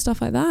interviews and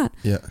stuff like that.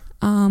 Yeah.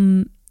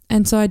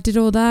 And so I did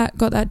all that,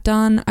 got that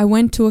done. I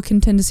went to a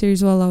Contender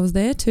Series while I was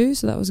there too,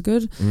 so that was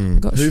good.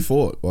 Who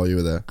fought while you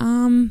were there?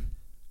 No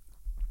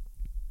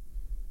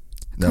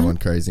one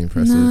crazy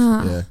impressive.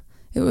 Nah. Yeah.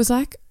 It was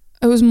like,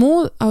 I was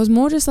more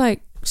just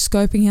like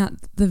scoping out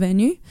the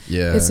venue.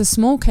 Yeah. It's a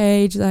small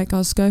cage, like I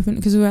was scoping,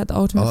 because we were at the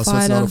Ultimate Fighter. So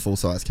it's not a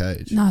full-size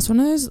cage? No, it's one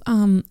of those, I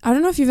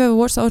don't know if you've ever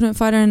watched the Ultimate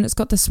Fighter and it's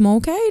got the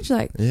small cage,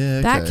 like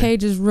that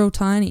cage is real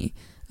tiny.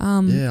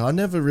 I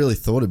never really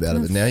thought about it,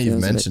 but now you've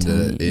mentioned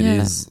it,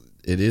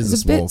 it is a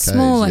small cage.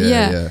 Smaller,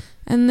 yeah.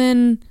 And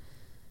then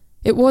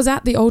it was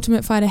at the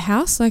Ultimate Fighter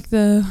house, like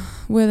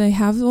where they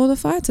have all the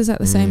fights is at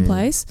the same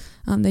place.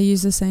 They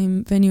use the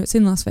same venue. It's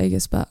in Las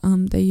Vegas, but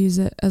they use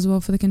it as well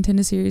for the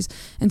Contender Series.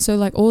 And so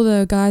like all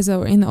the guys that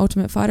were in the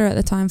Ultimate Fighter at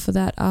the time for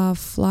that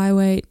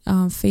flyweight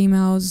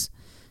females,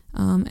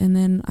 and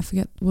then I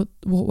forget what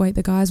weight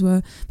the guys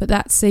were, but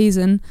that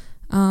season,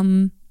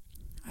 I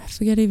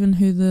forget even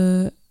who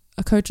the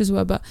coaches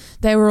were, but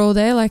they were all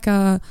there, like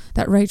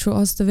that Rachel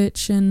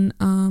Ostovich and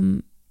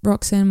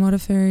Roxanne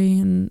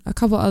Modafferi and a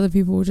couple other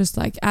people were just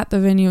like at the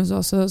venue as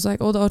well. So it was like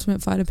all the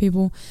Ultimate Fighter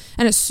people,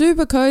 and it's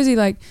super cozy.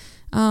 Like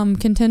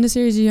Contender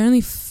Series, you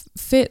only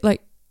fit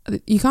like,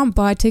 you can't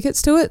buy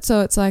tickets to it, so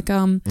it's like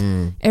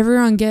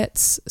everyone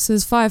gets, so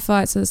there's 5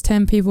 fights, so there's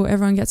 10 people,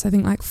 everyone gets I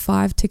think like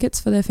 5 tickets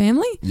for their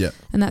family,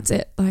 and that's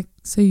it. Like,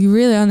 so you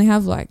really only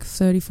have like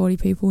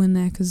 30-40 people in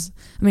there, because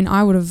I mean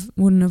I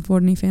wouldn't have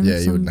bought any family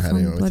you wouldn't have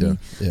anyone with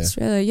you.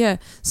 Australia.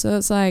 So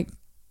it's like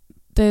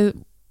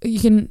you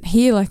can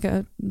hear like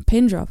a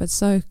pin drop. It's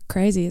so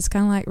crazy. It's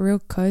kind of like real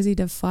cozy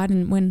to fight,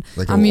 and when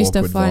like I'm used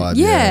to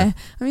fighting,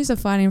 I'm used to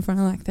fighting in front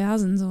of like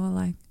thousands, or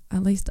like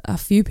at least a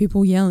few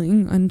people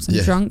yelling and some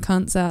drunk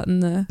cunts out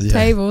in the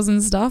tables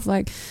and stuff.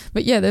 Like,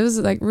 but yeah, there was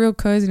like real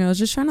cozy, and I was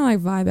just trying to like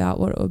vibe out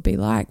what it would be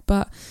like.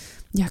 But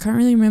yeah, I can't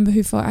really remember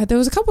who fought. There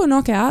was a couple of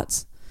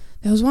knockouts.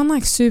 There was one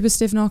like super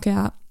stiff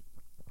knockout.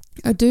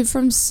 A dude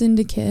from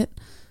Syndicate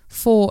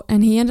fought,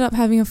 and he ended up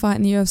having a fight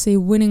in the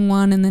UFC, winning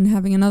one and then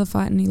having another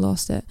fight, and he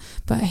lost it.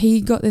 But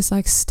he got this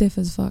like stiff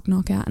as fuck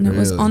knockout, and it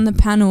was on the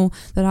panel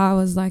that I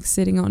was like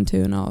sitting on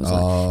too, and I was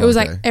like, it was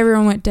like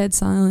everyone went dead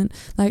silent.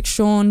 Like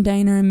Sean,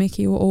 Dana and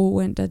Mickey all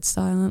went dead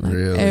silent. Like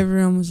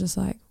everyone was just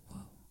like,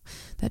 whoa,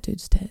 that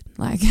dude's dead.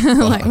 Like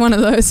like one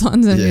of those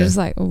ones, and you're just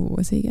like, oh,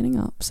 was he getting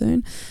up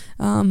soon?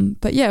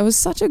 But yeah, it was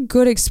such a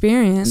good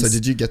experience. So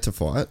did you get to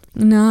fight?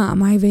 Nah,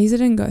 my visa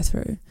didn't go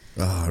through.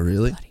 Oh,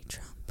 really? Bloody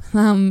Trump.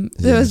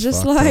 It was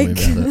just like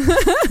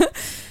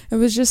it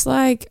was just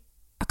like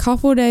a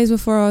couple of days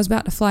before I was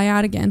about to fly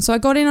out again. So I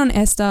got in on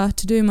ESTA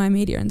to do my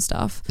media and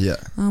stuff. Yeah.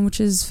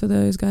 Which is, for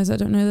those guys that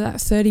don't know, that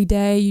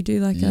 30-day you do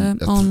like a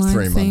online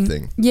 3-month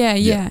thing.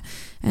 Yeah.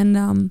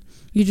 And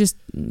you just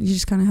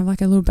kind of have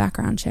like a little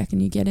background check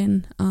and you get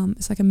in.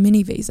 It's like a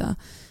mini visa.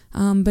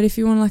 But if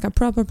you want like a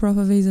proper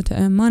visa to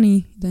earn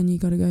money, then you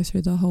got to go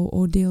through the whole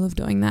ordeal of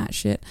doing that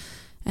shit.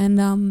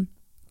 And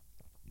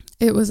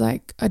it was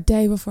like a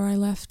day before I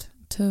left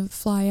to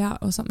fly out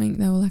or something.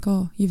 They were like,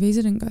 oh, your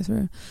visa didn't go through.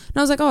 And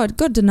I was like, oh, it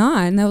got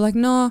denied. And they were like,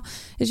 no,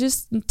 it's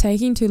just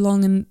taking too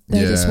long and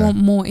they just want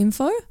more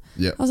info.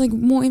 Yeah. I was like,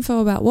 more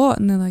info about what?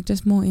 And they're like,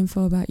 just more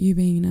info about you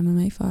being an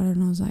MMA fighter.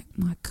 And I was like,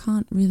 well, I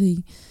can't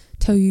really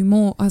tell you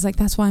more. I was like,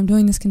 that's why I'm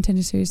doing this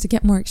contender series, to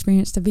get more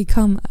experience, to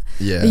become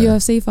a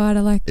UFC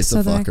fighter. Like, it's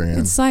a fuck around.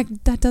 It's like,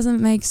 that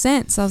doesn't make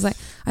sense. I was like,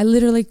 I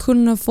literally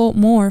couldn't have fought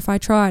more if I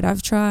tried.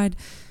 I've tried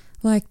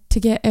like to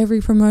get every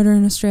promoter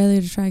in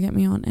Australia to try to get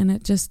me on, and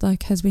it just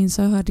like has been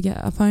so hard to get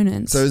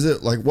opponents. So is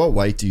it like, what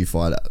weight do you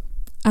fight at?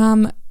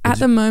 At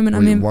the moment,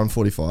 I'm in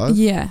 145.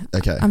 Yeah.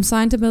 Okay. I'm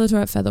signed to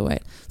Bellator at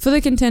featherweight. For the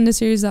contender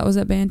series, that was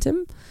at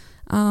bantam.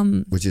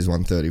 Which is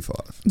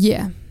 135.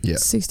 Yeah. Yeah.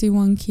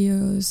 61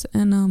 kilos.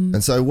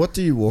 And so what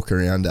do you walk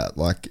around at?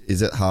 Like,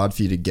 is it hard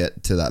for you to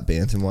get to that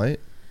bantamweight?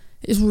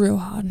 It's real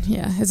hard.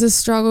 Yeah. It's a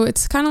struggle.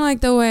 It's kind of like,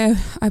 the way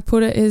I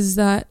put it is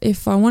that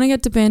if I want to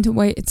get to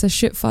bantamweight, it's a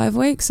shit 5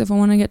 weeks. If I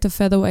want to get to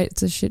featherweight,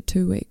 it's a shit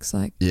 2 weeks.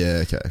 Like,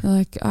 yeah, okay.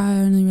 Like, I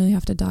only really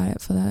have to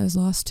diet for those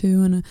last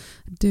 2, and I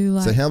do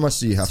like. So how much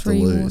do you have to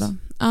lose?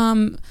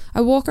 Water.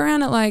 I walk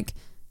around at like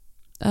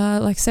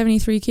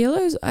 73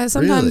 kilos.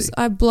 Sometimes really?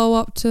 I blow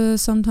up to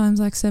sometimes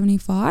like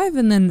 75,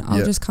 and then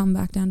I'll just come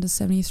back down to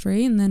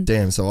 73, and then.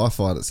 Damn, so I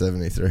fight at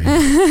 73.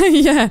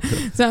 Yeah.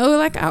 So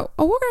like I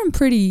walk around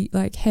pretty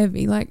like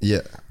heavy. Like,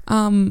 yeah.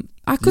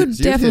 I could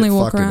definitely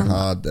walk around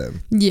hard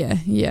then.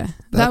 Yeah.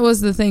 That was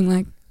the thing.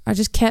 Like, I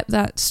just kept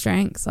that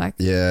strength. Like,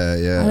 yeah.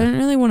 I didn't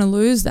really want to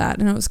lose that,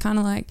 and it was kind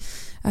of like,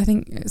 I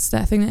think it's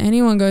that thing that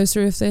anyone goes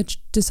through if they're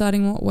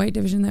deciding what weight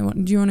division they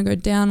want. Do you want to go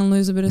down and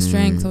lose a bit of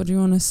strength, or do you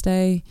want to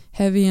stay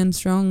heavy and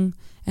strong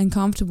and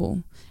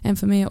comfortable? And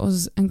for me, it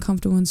was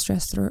uncomfortable and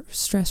stress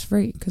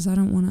free, because I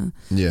don't want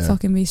to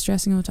fucking be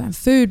stressing all the time.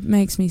 Food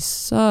makes me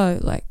so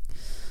like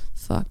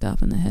fucked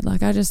up in the head.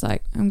 Like, I just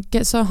like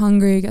get so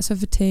hungry, get so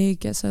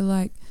fatigued, get so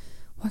like,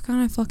 why can't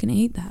I fucking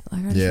eat that?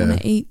 Like, I just want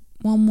to eat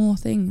one more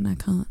thing and I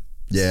can't.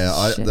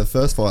 Yeah, the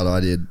first fight I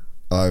did,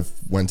 I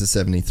went to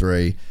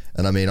 73,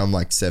 and I mean, I'm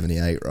like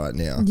 78 right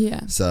now.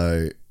 Yeah.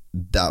 So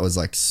that was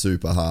like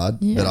super hard,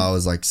 but I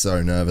was like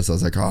so nervous. I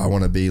was like, oh, I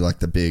want to be like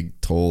the big,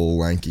 tall,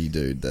 lanky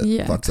dude that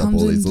fucks up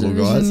all these little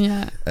guys.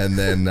 Yeah. And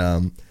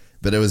then,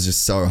 but it was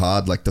just so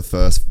hard. Like the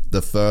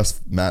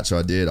first match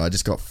I did, I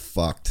just got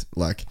fucked.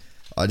 Like,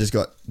 I just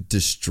got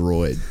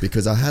destroyed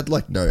because I had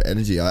like no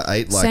energy. I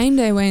ate like same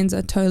day weigh-ins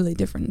are totally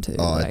different too.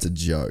 Oh, like, it's a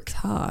joke. It's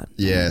hard.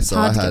 Yeah, it's so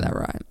hard to get that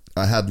right.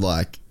 I had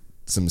like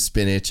some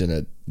spinach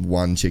and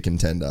one chicken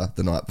tender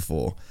the night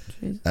before.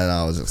 Jeez. And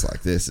I was just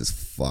like, this is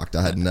fucked.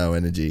 I had no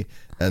energy.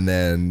 And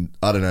then,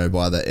 I don't know,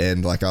 by the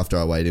end, like after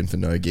I weighed in for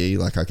no gi,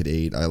 like I could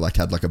eat. I like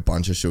had like a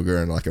bunch of sugar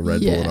and like a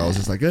Red Bull, and I was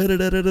just like,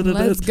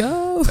 let's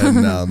go.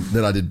 And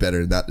then I did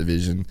better in that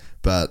division.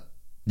 But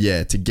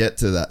yeah, to get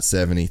to that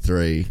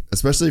 73,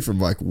 especially from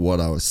like what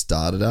I was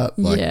started at,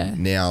 like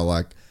now,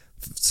 like,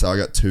 so I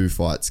got 2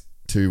 fights,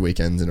 2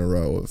 weekends in a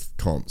row of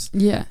comps.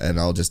 Yeah. And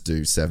I'll just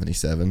do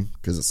 77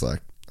 because it's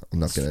like, I'm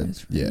not going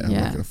to, I'm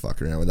not going to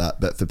fuck around with that.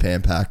 But for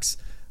Pan Packs,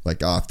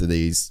 like after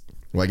these,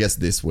 well, I guess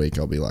this week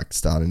I'll be like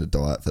starting to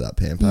diet for that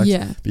Pan Packs.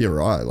 Yeah. But you're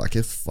right, like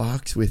it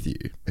fucks with you.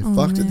 It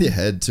fucks with your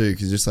head too,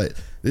 because you're just like,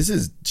 this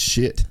is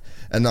shit.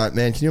 And like,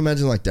 man, can you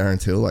imagine like Darren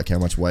Till, like how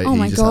much weight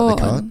he just had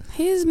to cut?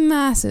 He's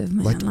massive,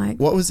 man. Like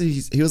what was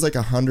he? He was like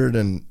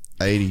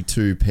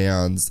 182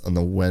 pounds on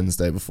the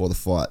Wednesday before the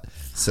fight.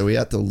 So he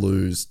had to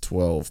lose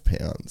 12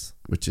 pounds,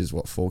 which is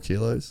what, 4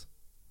 kilos?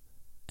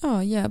 Oh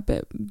yeah, a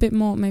bit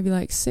more, maybe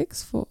like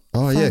 6, 4.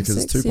 Oh yeah,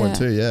 because it's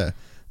 2.2. Yeah.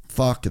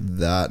 Fuck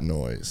that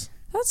noise.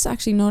 That's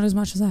actually not as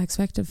much as I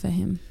expected for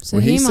him. So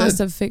well, he must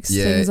have fixed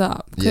things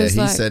up. Yeah,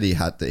 he said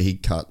he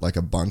cut like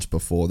a bunch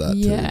before that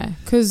too. Yeah,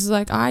 because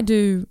like I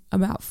do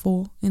about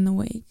 4 in the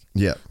week.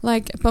 Yeah.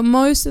 Like, but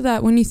most of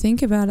that, when you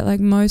think about it, like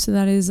most of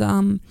that is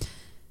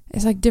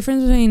it's like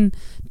difference between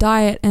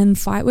diet and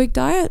fight week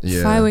diet.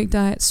 Yeah. Fight week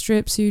diet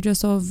strips you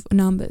just of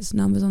numbers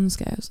on the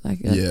scales. Like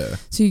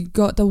so you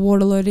got the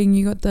water loading,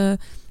 you got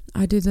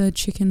I do the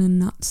chicken and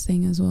nuts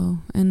thing as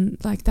well, and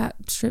like that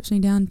strips me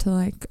down to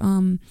like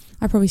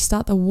I probably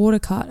start the water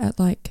cut at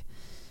like,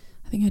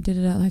 I think I did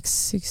it at like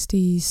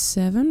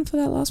 67 for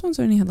that last one,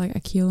 so I only had like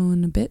 1 kilo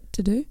and a bit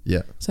to do.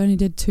 Yeah. So I only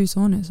did 2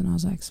 saunas, and I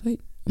was like, sweet.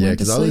 Yeah,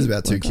 because I lose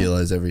about 2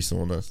 kilos every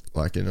sauna,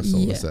 like in a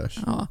sauna sesh.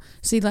 Oh,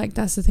 see, like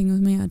that's the thing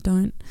with me. I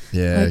don't.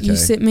 Yeah. Like okay. You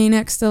sit me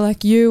next to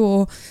like you,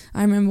 or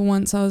I remember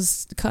once I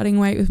was cutting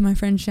weight with my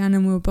friend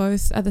Shannon. We were both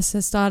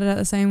started at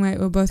the same weight.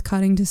 We were both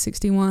cutting to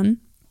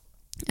 61.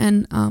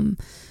 And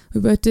we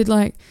both did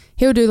like,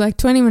 he'll do like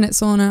 20-minute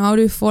sauna, I'll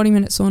do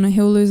 40-minute sauna.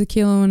 He'll lose 1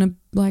 kilo and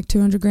like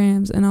 200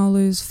 grams, and I'll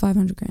lose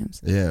 500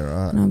 grams. Yeah,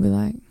 right. And I'll be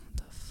like, what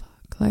the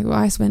fuck? Like, well,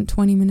 I spent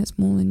 20 minutes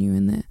more than you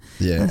in there.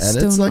 Yeah, and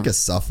it's like a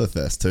suffer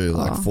fest too.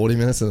 Like 40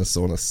 minutes in a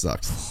sauna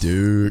sucks,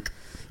 duke.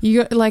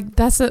 You got like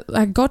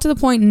I got to the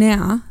point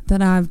now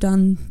that I've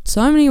done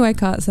so many weight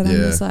cuts that I'm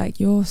just like,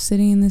 you're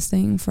sitting in this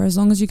thing for as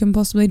long as you can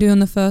possibly do in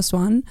the first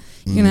one.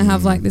 You're gonna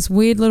have like this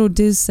weird little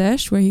diz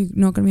sesh where you're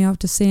not gonna be able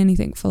to see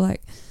anything for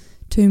like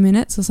 2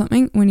 minutes or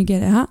something when you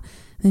get out.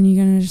 Then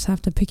you're gonna just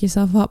have to pick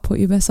yourself up, put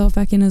your best self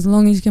back in as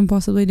long as you can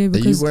possibly do.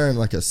 Because are you wearing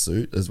like a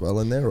suit as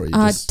well in there, or you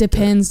just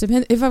depends.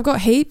 If I've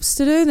got heaps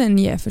to do, then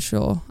yeah, for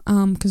sure.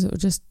 Because it will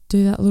just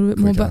do that a little bit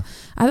more. But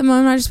at the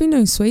moment, I've just been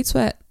doing sweet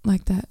sweat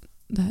like that.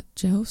 that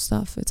gel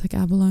stuff. It's like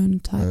abalone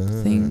type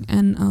thing,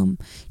 and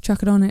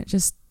chuck it on.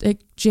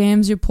 It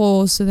jams your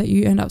pores so that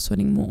you end up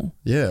sweating more.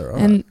 Yeah,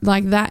 right. And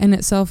like that in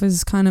itself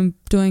is kind of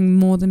doing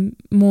more than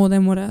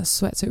what a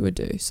sweatsuit would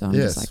do. So I'm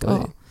just like,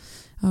 sweet.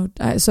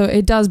 so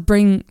it does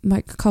bring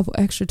like a couple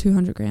extra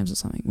 200 grams or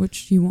something,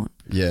 which you want.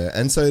 Yeah,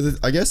 and so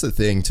I guess the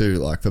thing too,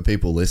 like for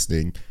people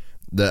listening,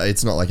 that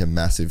it's not like a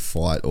massive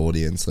flight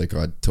audience. Like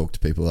I talk to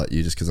people like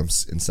you just because I'm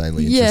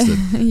insanely interested.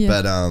 Yeah.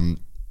 But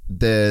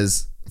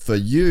there's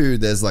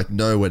like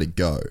nowhere to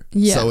go.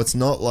 Yeah. So it's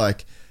not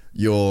like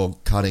you're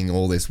cutting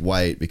all this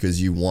weight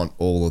because you want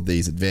all of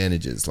these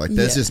advantages. Like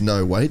there's just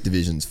no weight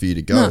divisions for you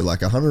to go. No.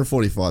 Like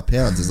 145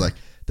 pounds is like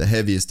the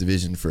heaviest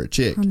division for a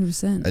chick.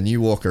 100%. And you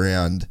walk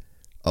around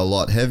a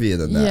lot heavier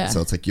than that. Yeah.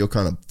 So it's like you're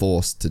kind of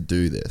forced to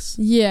do this.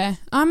 Yeah.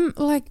 I'm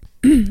like,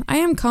 I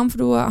am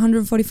comfortable at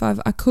 145.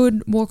 I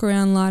could walk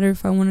around lighter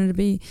if I wanted to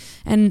be.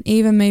 And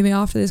even maybe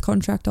after this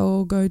contract,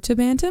 I'll go to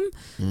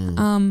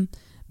Bantam.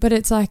 But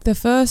it's like the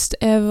first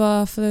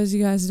ever, for those of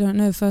you guys who don't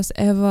know, the first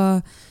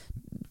ever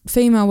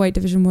female weight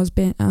division was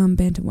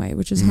bantamweight,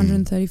 which is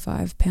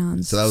 135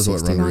 pounds. So that was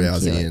what Ronda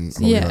Rousey and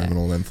Holly Holm and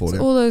all them fought in.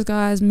 So all those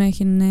guys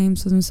making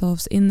names for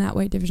themselves in that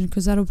weight division,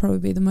 because that'll probably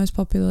be the most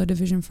popular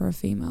division for a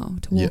female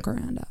to walk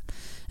around at.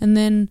 And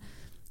then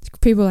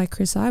people like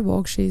Chris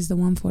Cyborg, she's the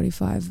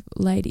 145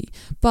 lady.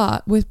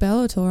 But with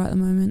Bellator at the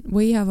moment,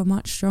 we have a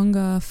much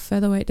stronger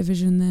featherweight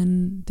division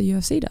than the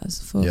UFC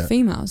does for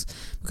females.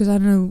 Because I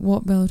don't know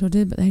what Bellator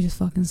did, but they just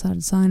fucking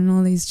started signing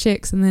all these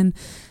chicks. And then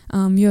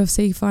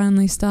UFC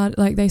finally started,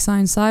 like they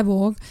signed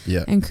Cyborg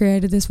and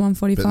created this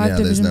 145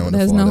 division. But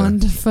there's no one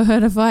for her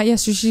to fight.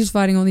 Yes, so she's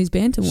fighting all these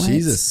bantamweights.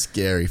 She's a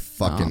scary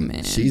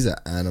fucking, she's an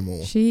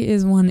animal. She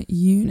is one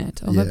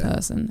unit of a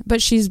person.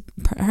 But she's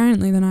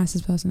apparently the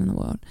nicest person in the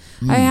world.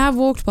 I have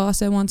walked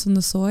past her once on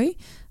the soy,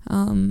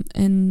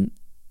 and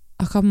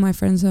a couple of my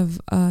friends have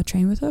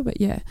trained with her, but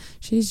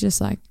she's just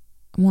like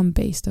one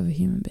beast of a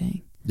human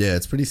being. Yeah,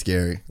 it's pretty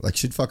scary. Like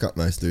she'd fuck up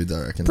most dudes,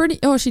 I reckon.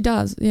 She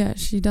does. Yeah,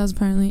 she does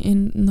apparently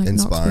in like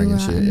sparring and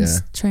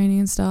shit, training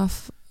and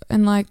stuff.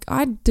 And like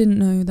I didn't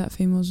know that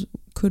females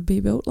could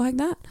be built like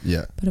that.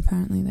 Yeah. But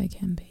apparently they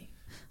can be.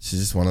 She's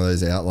just one of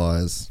those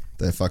outliers.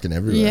 They're fucking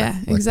everywhere. Yeah,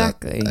 like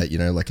exactly. That,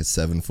 like a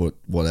 7 foot,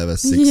 whatever,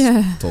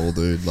 6 tall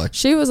dude. Like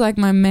she was like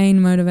my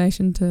main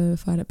motivation to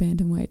fight at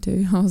bantamweight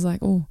too. I was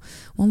like,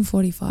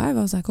 145.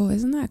 I was like,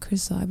 isn't that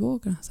Chris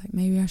Cyborg? And I was like,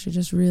 maybe I should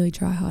just really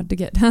try hard to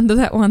get down to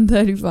that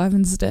 135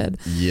 instead.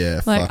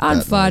 Yeah, like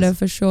I'd fight her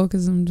for sure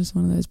because I'm just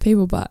one of those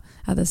people. But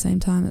at the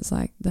same time, it's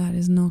like that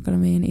is not going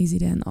to be an easy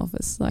day in the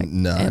office, like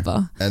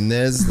ever. And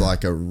there's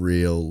like a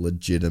real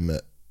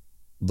legitimate,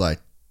 like,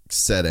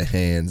 set of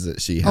hands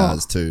that she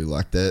has too,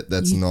 like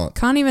that's not,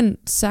 can't even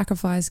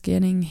sacrifice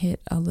getting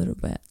hit a little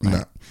bit. Like,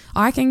 no,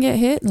 I can get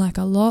hit like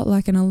a lot,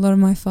 like in a lot of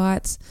my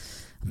fights.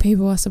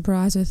 People are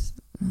surprised with,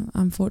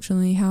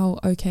 unfortunately, how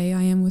okay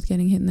I am with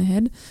getting hit in the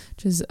head,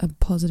 which is a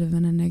positive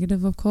and a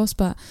negative, of course.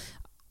 But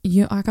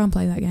I can't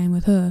play that game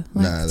with her.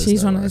 Like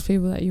she's one of those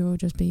people that you will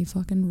just be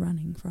fucking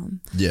running from.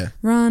 Yeah,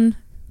 run.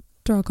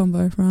 Throw a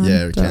combo, run.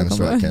 Yeah, counter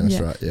strike.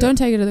 Yeah. Don't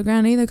take her to the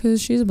ground either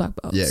because she's a black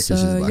belt. Yeah, because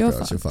she's a black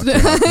belt. She'll fuck you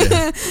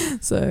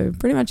up. So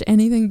pretty much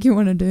anything you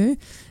want to do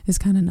is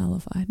kind of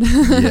nullified.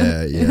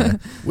 Yeah.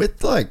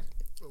 With like,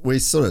 we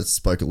sort of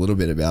spoke a little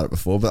bit about it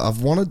before, but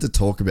I've wanted to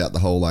talk about the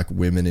whole like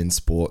women in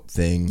sport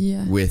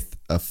thing with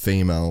a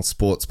female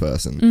sports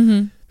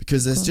person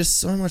because there's just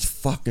so much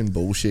fucking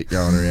bullshit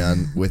going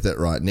around with it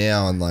right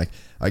now, and like,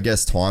 I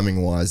guess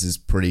timing wise is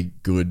pretty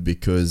good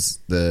because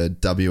the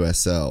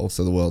WSL,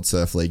 so the World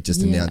Surf League,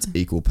 just announced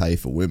equal pay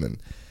for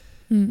women.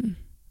 And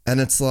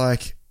it's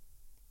like,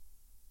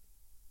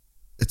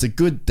 it's a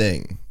good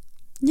thing.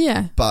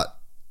 Yeah. But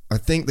I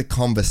think the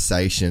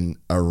conversation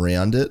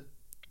around it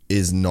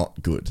is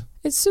not good.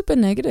 It's super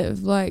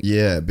negative. Like,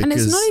 because, and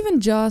it's not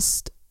even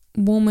just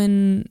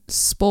women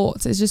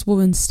sports, it's just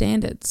women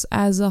standards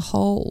as a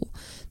whole.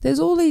 There's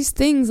all these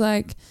things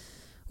like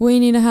we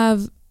need to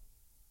have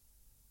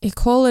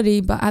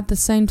equality, but at the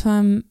same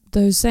time,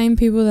 those same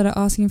people that are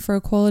asking for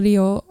equality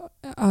or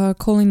are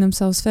calling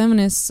themselves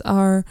feminists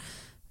are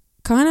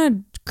kind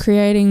of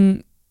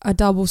creating a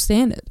double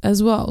standard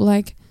as well.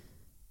 Like,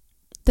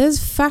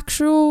 there's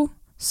factual,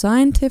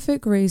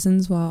 scientific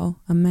reasons why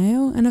a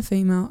male and a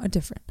female are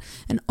different.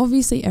 And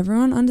obviously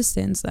everyone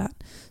understands that.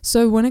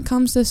 So when it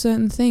comes to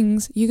certain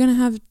things, you're going to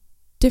have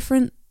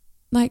different,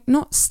 like,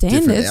 not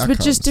standards, but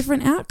just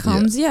different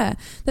outcomes. Yeah.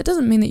 That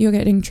doesn't mean that you're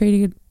getting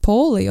treated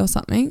poorly or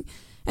something.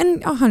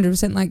 And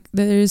 100%, like,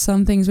 there is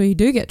some things where you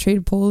do get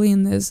treated poorly,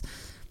 and there's,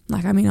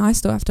 like, I mean, I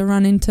still have to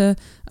run into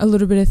a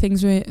little bit of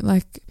things where,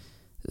 like,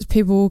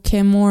 people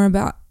care more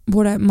about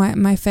what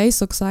my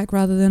face looks like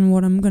rather than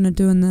what I'm going to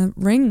do in the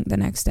ring the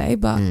next day.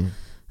 But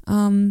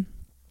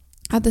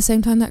at the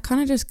same time, that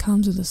kind of just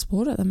comes with the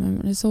sport at the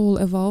moment. It's all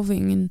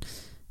evolving, and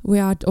we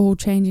are all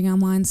changing our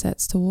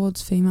mindsets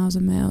towards females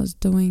and males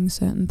doing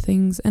certain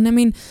things. And, I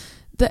mean,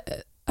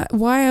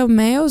 why are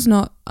males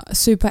not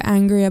super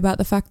angry about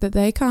the fact that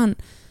they can't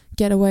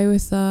get away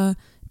with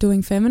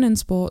doing feminine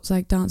sports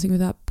like dancing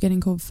without getting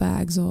called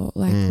fags or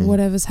like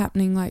whatever's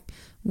happening, like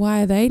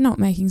why are they not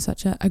making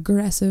such an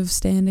aggressive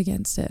stand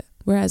against it?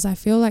 Whereas I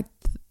feel like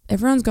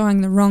everyone's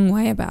going the wrong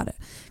way about it,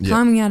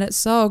 coming at it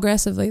so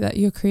aggressively that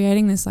you're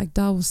creating this like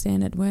double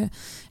standard where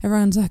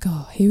everyone's like,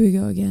 oh, here we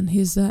go again.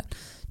 Here's that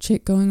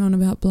chick going on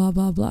about blah,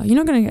 blah, blah. You're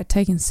not going to get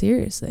taken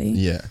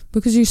seriously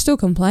because you're still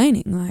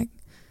complaining. Like,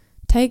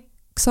 take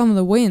some of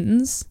the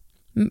wins,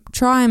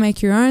 try and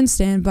make your own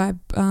stand by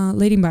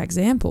leading by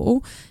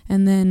example,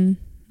 and then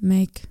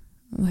make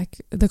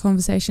like the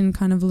conversation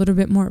kind of a little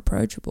bit more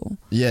approachable.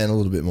 Yeah, and a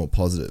little bit more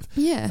positive.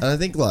 Yeah. And I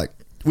think like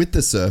with the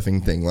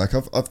surfing thing, like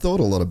I've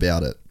thought a lot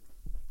about it.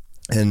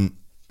 And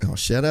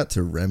shout out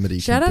to Remedy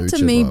shout Kombucha. Out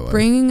to me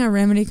bringing a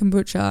Remedy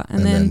kombucha,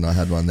 and then I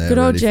had one there. Good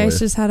old ready Jace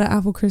just had an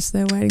apple crisp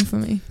there waiting for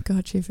me.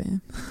 Got you,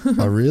 fam.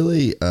 I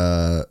really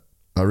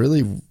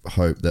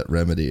hope that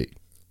Remedy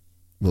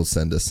will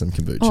send us some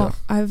kombucha. Oh,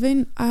 I've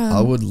been.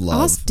 I would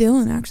love. Ask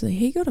Dylan actually.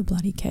 He got a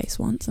bloody case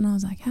once, and I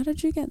was like, "How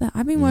did you get that?"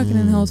 I've been working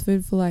in health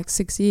food for like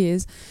 6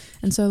 years,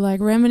 and so like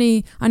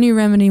Remedy, I knew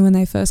Remedy when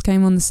they first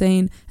came on the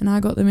scene, and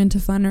I got them into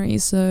Flannery.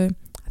 So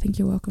I think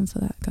you're welcome for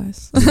that,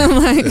 guys.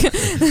 Like,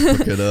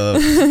 hook it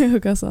up,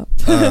 hook us up.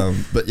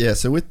 But yeah,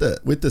 so with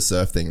the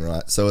surf thing,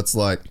 right? So it's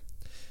like,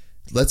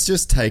 let's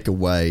just take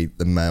away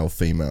the male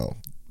female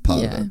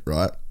part of it,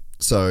 right?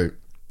 So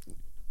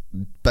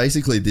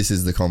basically this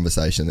is the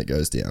conversation that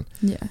goes down.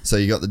 Yeah. So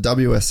you got the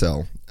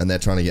WSL and they're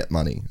trying to get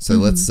money. So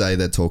let's say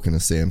they're talking to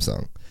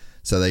Samsung.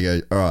 So they go,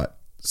 all right,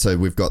 so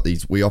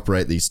we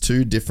operate these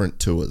 2 different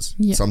tours.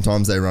 Yeah.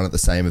 Sometimes they run at the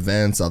same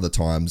events, other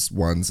times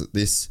one's at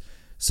this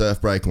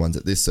surf break, one's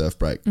at this surf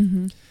break.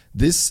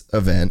 This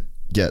event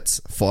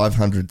gets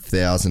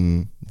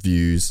 500,000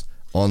 views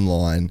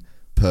online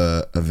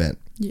per event.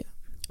 Yeah.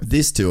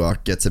 This tour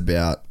gets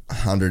about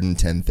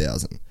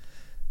 110,000.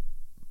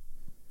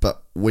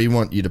 But we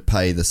want you to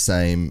pay the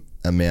same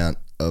amount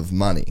of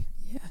money.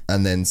 Yeah.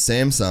 And then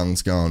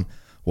Samsung's gone,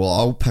 well,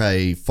 I'll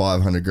pay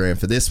 500 grand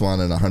for this one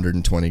and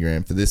 120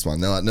 grand for this one.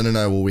 They're like, no.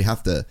 Well, we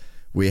have to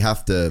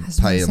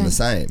pay them the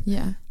same.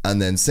 Yeah.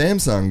 And then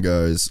Samsung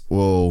goes,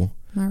 well,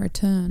 my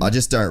return. I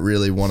just don't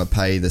really want to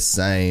pay the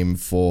same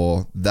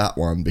for that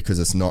one because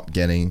it's not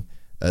getting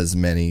as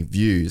many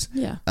views.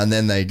 Yeah. And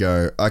then they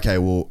go, okay,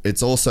 well,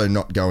 it's also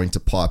not going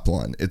to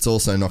Pipeline. It's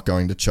also not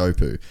going to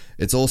Chopu.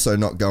 It's also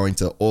not going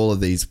to all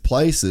of these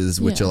places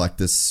which are like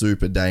this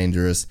super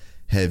dangerous,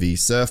 heavy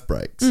surf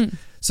breaks.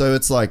 So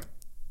it's like,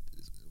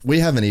 we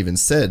haven't even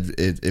said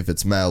if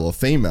it's male or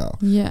female.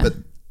 Yeah. But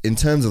in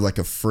terms of like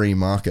a free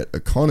market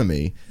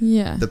economy,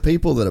 the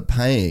people that are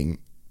paying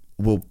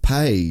will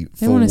pay for what...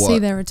 They want to see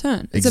their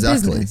return. It's a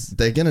business.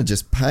 They're going to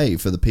just pay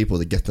for the people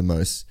that get the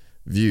most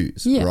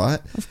views, right?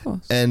 Of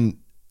course. And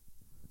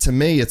to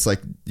me, it's like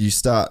you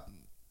start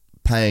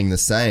paying the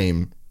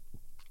same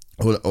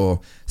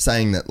or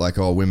saying that like,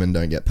 oh, women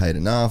don't get paid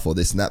enough or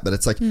this and that, but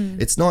it's like,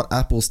 it's not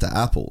apples to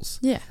apples.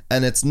 Yeah.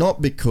 And it's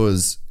not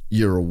because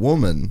you're a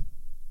woman.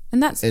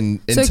 And that's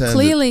in so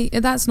clearly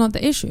that's not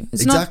the issue.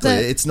 It's exactly.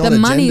 Not it's not the a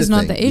money is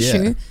gender not the thing.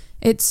 issue. Yeah.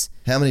 It's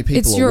how many people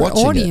it's are your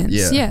watching audience.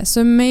 it. Yeah.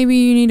 So maybe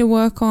you need to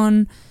work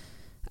on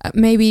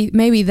maybe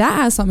that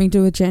has something to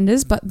do with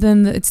genders, but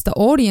then it's the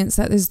audience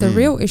that is the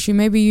real issue.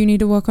 Maybe you need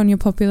to work on your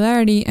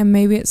popularity, and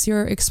maybe it's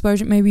your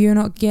exposure. Maybe you're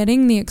not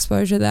getting the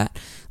exposure that,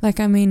 like,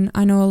 I mean,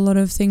 I know a lot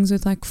of things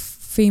with like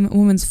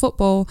women's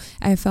football,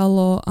 AFL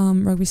or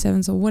rugby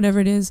sevens or whatever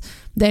it is,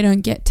 they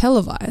don't get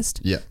televised.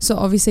 Yeah. So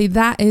obviously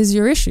that is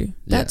your issue.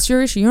 That's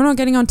your issue. You're not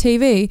getting on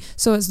TV,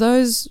 so it's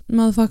those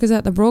motherfuckers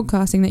at the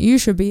broadcasting that you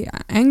should be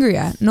angry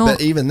at. Not.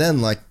 But even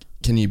then, like,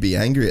 can you be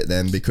angry at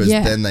them because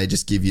then they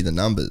just give you the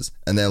numbers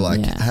and they're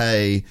like,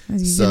 hey,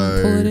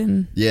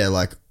 so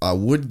like I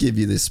would give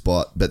you this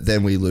spot, but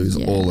then we lose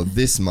all of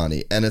this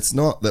money. And it's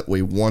not that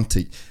we want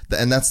to,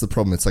 and that's the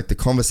problem. It's like the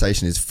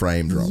conversation is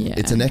framed wrong.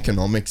 It's an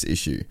economics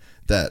issue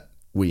that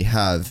we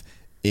have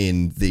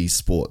in these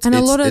sports. And a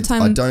lot of the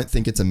time, I don't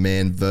think it's a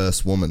man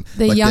versus woman.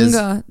 The like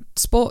younger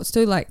sports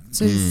too, like,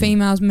 so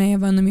females may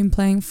have only been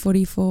playing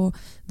footy for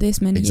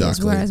this many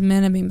years, whereas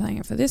men have been playing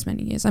it for this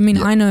many years. I mean,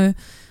 I know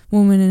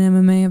women in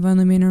MMA have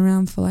only been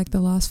around for like the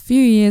last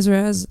few years,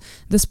 whereas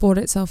the sport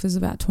itself is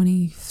about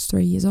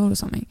 23 years old or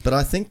something. But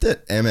I think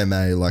that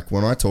MMA, like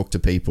when I talk to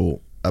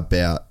people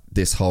about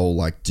this whole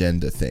like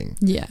gender thing,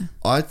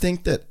 I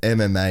think that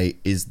MMA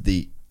is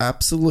the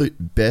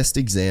absolute best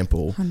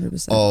example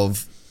 100%.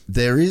 of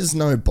there is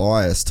no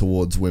bias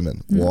towards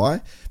women. Why?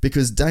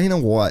 Because Dana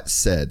White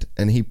said,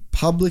 and he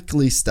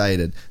publicly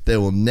stated, there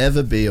will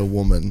never be a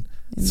woman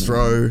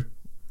throw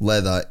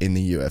leather in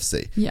the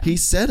UFC. He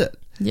said it.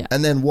 Yeah.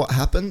 And then what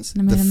happens?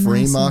 The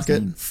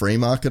free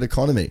market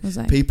economy.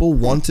 Like, people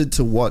wanted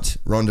to watch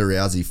Ronda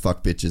Rousey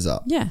fuck bitches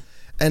up. Yeah.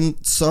 And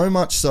so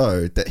much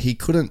so that he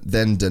couldn't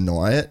then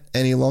deny it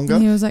any longer.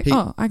 And he was like,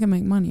 I can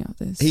make money off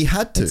this. He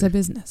had to. It's a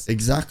business.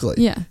 Exactly.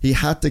 Yeah. He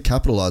had to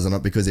capitalize on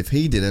it because if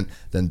he didn't,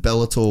 then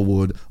Bellator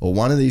would or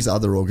one of these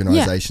other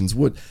organizations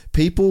would.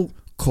 People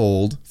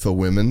called for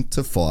women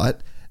to fight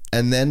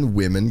and then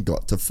women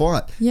got to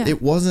fight. Yeah.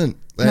 It wasn't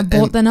And it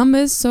bought the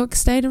numbers, so it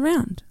stayed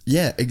around.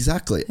 Yeah,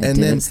 exactly. It did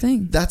its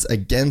thing. That's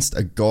against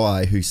a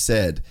guy who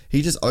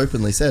he just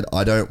openly said,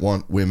 I don't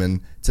want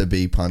women to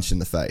be punched in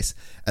the face.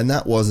 And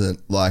that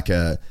wasn't like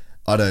I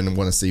don't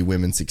want to see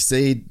women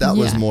succeed. That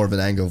was more of an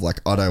angle of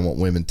like, I don't want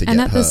women to get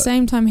hurt. And at the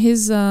same time,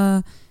 his,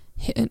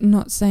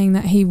 not saying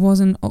that he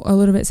wasn't a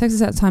little bit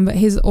sexist at the time, but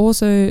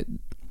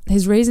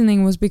his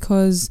reasoning was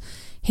because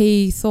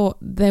he thought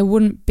there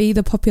wouldn't be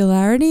the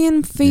popularity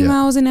in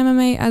females in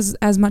MMA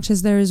as much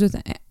as there is with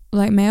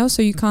like males,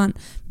 so you can't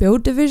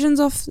build divisions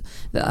off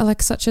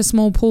like such a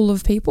small pool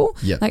of people.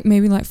 Like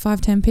maybe like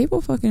 5-10 people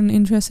fucking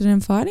interested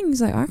in fighting.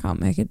 He's like, I can't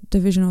make a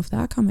division off that.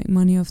 I can't make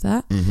money off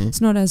that.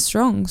 It's not as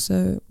strong,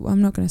 so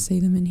I'm not going to see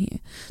them in here.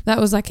 That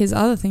was like his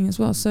other thing as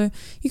well. So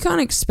you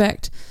can't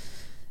expect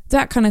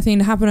that kind of thing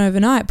to happen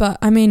overnight. But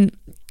I mean,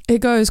 it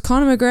goes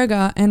Conor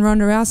McGregor and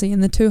Ronda Rousey in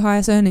the two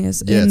highest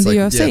earners in the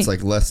UFC. Yeah, it's like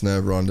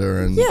Lesnar,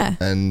 Ronda,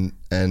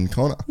 and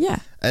Conor. Yeah.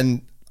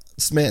 And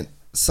man,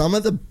 some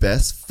of the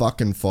best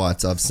fucking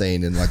fights I've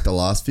seen in like the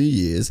last few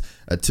years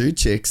are two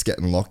chicks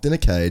getting locked in a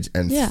cage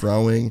and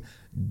throwing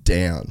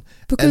down.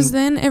 Because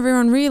then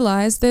everyone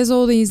realised there's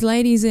all these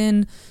ladies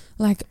in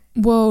like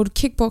world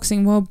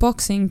kickboxing, world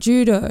boxing,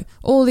 judo,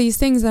 all these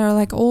things that are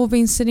like all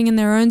been sitting in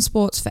their own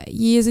sports for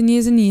years and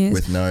years and years.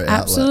 With no outlet.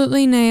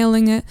 Absolutely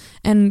nailing it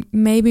and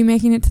maybe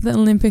making it to the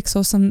Olympics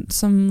or some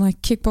like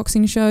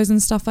kickboxing shows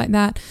and stuff like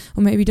that,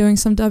 or maybe doing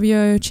some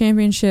WO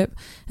championship.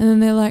 And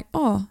then they're like,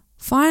 oh,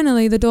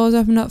 finally the doors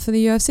opened up for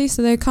the UFC,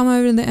 so they come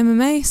over to the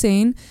MMA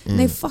scene and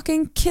they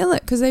fucking kill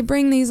it because they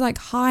bring these like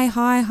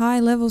high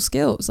level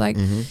skills. Like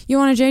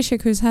Joanna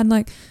Jacek, who's had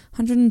like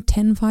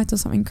 110 fights or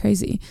something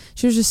crazy.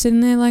 She was just sitting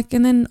there like,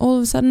 and then all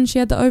of a sudden she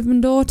had the open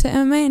door to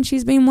MMA, and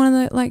she's been one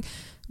of the like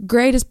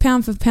greatest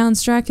pound for pound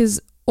strikers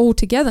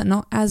altogether,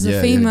 not as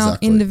a female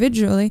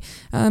individually.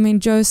 I mean,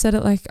 Joe said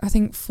it like I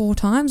think 4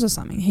 times or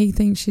something. He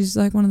thinks she's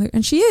like one of the,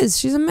 and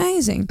she's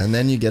amazing. And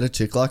then you get a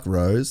chick like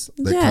Rose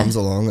that comes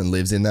along and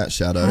lives in that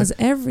shadow, has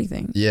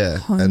everything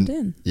honed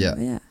in.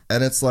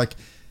 And it's like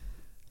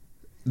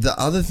the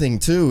other thing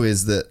too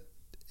is that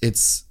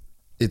it's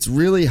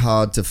really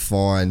hard to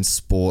find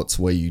sports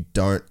where you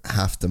don't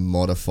have to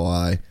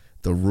modify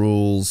the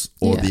rules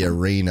or the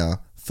arena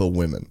for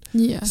women.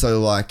 So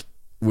like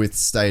with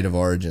State of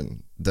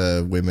Origin,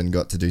 the women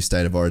got to do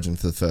State of Origin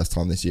for the first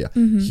time this year.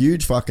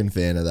 Huge fucking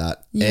fan of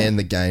that. And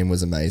the game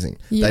was amazing.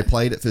 They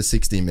played it for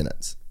 60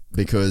 minutes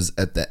because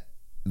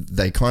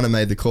they kind of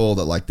made the call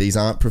that like these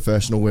aren't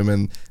professional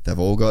women. They've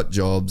all got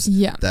jobs.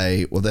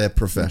 They're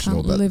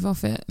professional, but live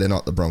off it. They're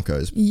not the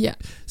Broncos.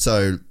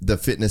 So the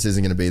fitness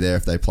isn't going to be there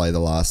if they play the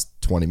last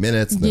 20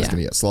 minutes. And then it's going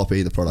to get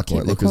sloppy. The product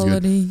won't look as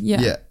good.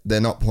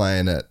 They're not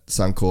playing at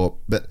Suncorp,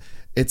 but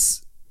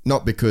it's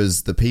not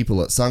because the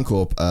people at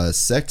Suncorp are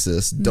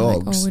sexist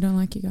dogs. Like, oh, we don't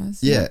like you guys.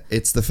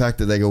 It's the fact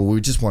that they go, well, we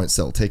just won't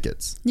sell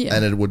tickets.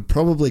 And it would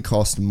probably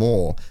cost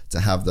more to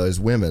have those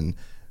women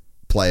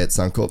play at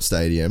Suncorp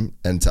Stadium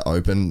and to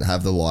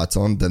have the lights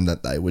on than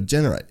that they would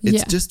generate.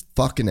 It's just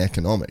fucking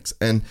economics.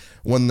 And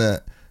when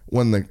the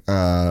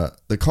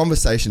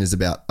conversation is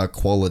about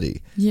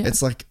equality,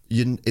 it's like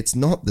it's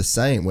not the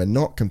same. We're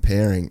not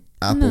comparing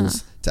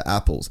apples to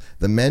apples.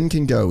 The men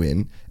can go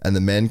in and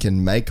the men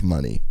can make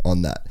money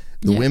on that.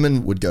 The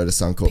women would go to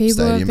Suncorp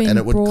Stadium and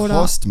it would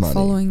cost money.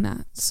 Following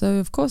that. So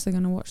of course they're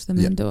going to watch the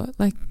men do it.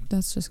 Like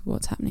that's just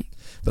what's happening.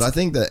 But I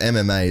think that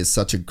MMA is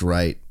such a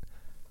great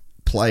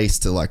place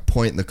to like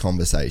point the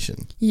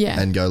conversation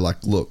and go like,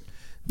 look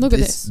at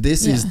this.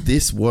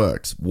 This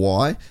works.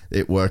 Why?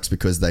 It works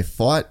because they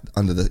fight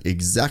under the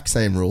exact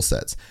same rule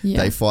sets.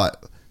 They fight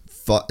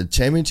a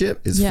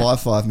championship is 5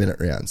 5-minute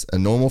rounds. A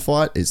normal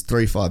fight is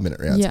 3 5-minute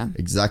rounds.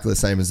 Exactly the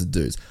same as the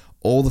dudes.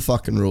 All the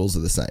fucking rules are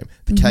the same.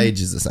 The cage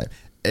is the same.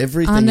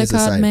 Everything is the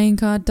same. Main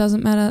card,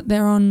 doesn't matter.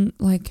 They're on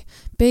like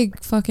big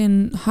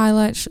fucking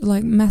highlights,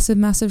 like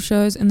massive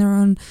shows, and they're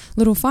on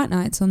little fight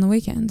nights on the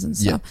weekends and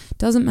stuff.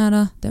 Doesn't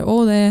matter. They're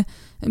all there.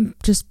 And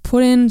just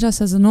put in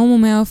just as a normal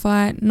male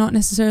fight, not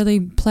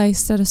necessarily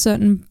placed at a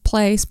certain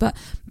place, but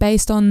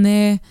based on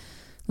their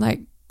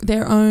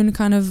own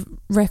kind of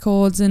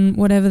records and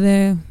whatever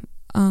their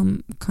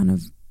kind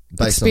of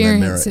based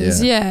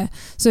experiences. On their merit,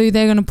 so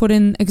they're going to put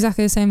in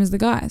exactly the same as the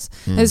guys.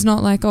 It's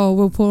not like, oh,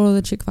 we'll put all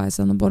the chick fights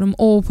on the bottom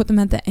or put them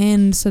at the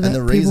end so that people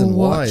watch. And the reason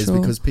why is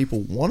because people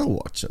want to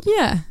watch them.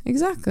 Yeah,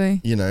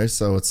 exactly. You know,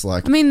 so it's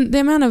like, I mean, the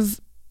amount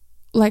of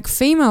like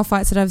female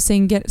fights that I've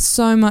seen get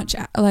so much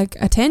like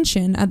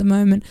attention at the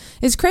moment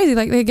is crazy.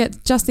 Like they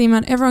get just the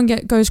amount, everyone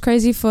goes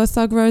crazy for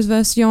Thug Rose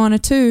versus Joanna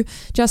 2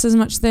 just as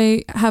much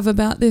they have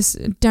about this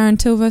Darren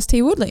Till versus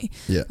T Woodley.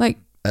 Like,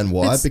 and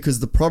why? Because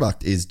the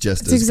product is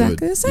just as exactly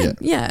good. The same.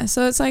 Yeah.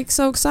 So it's like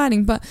so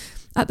exciting. But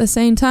at the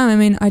same time, I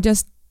mean,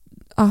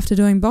 after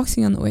doing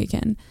boxing on the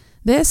weekend,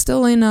 they're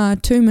still in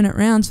 2-minute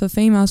rounds for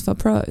females for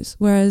pros,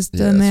 whereas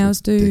the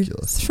males do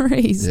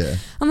 3s.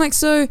 I'm like,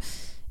 so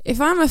if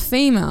I'm a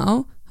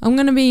female, I'm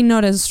going to be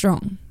not as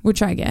strong,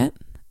 which I get,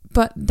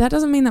 but that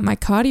doesn't mean that my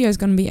cardio is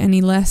going to be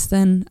any less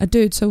than a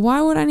dude. So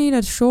why would I need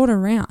a shorter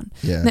round?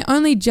 Yeah. They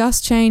only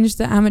just changed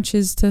the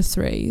amateurs to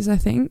 3s, I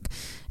think.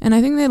 And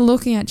I think they're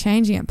looking at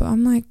changing it. But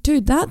I'm like,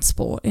 dude, that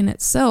sport in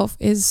itself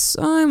is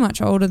so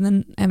much older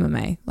than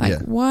MMA.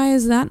 Like, why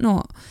is that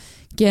not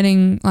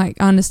getting, like,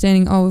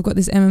 understanding, oh, we've got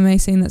this MMA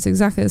scene that's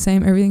exactly the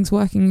same. Everything's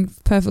working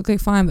perfectly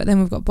fine. But then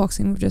we've got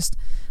boxing. We've just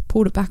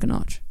pulled it back a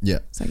notch. Yeah.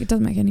 It's like, it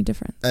doesn't make any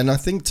difference. And I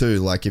think, too,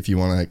 like, if you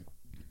want to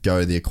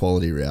go the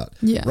equality route,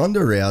 Ronda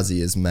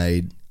Rousey has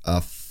made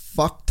a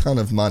fuck ton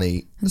of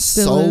money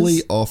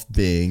solely off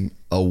being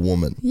a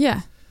woman.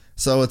 Yeah.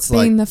 So it's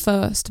being the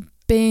first,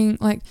 being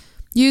like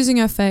using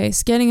her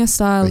face, getting a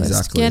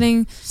stylist,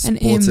 getting an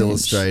image. Sports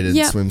Illustrated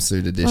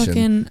swimsuit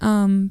edition.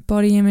 Fucking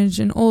body image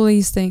and all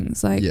these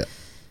things. Like,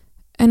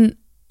 and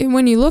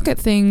when you look at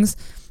things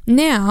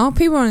now,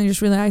 people are only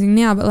just realizing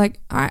now, but like,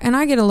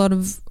 I get a lot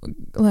of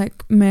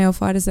like male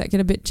fighters that get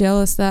a bit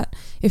jealous that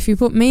if you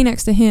put me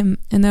next to him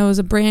and there was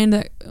a brand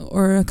that,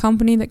 or a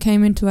company that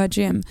came into our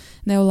gym and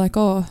they were like,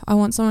 oh, I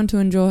want someone to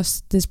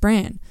endorse this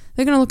brand,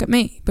 they're going to look at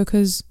me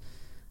because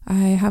I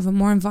have a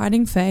more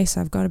inviting face,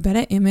 I've got a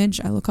better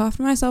image, I look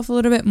after myself a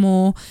little bit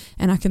more,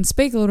 and I can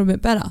speak a little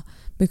bit better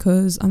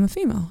because I'm a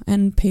female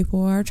and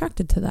people are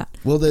attracted to that.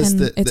 Well, there's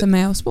it's a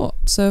male sport,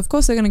 so of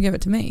course they're going to give it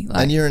to me.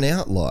 Like, and you're an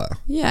outlier.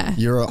 Yeah.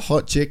 You're a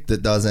hot chick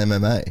that does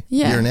MMA.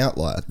 Yeah. You're an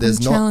outlier. I'm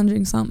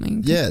challenging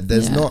something. Yeah,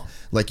 there's not,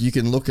 like, you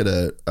can look at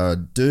a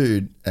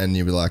dude and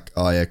you'll be like,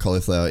 oh yeah,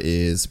 cauliflower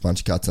ears, bunch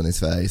of cuts on his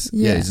face.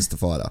 Yeah, he's just a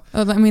fighter.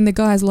 I mean, the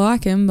guys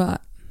like him,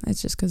 but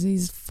it's just because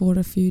he's fought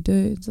a few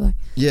dudes. Like,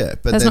 yeah,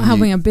 but that's not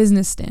helping a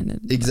business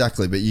standard.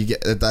 Exactly, but you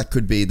get that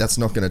could be, that's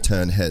not going to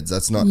turn heads.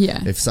 That's not.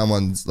 Yeah. If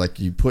someone's like,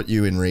 you put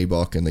you in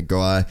Reebok and the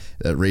guy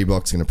at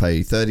Reebok's going to pay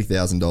you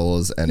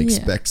 $30,000 and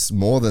expects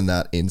more than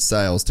that in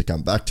sales to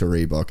come back to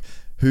Reebok,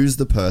 who's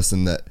the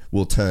person that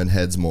will turn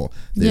heads more?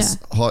 This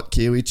hot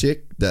Kiwi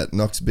chick that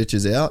knocks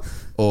bitches out,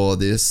 or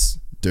this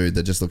dude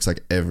that just looks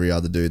like every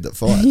other dude that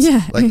fights?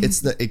 Yeah. Like,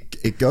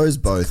 it goes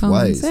both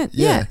ways.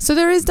 Yeah. So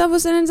there is double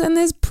standards and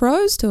there's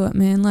pros to it,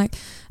 man. Like,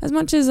 as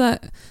much as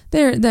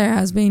there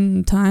has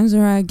been times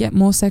where I get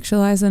more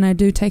sexualized than I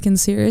do taken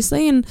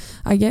seriously, and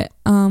I get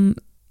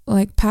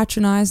like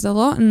patronized a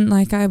lot, and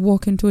like I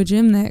walk into a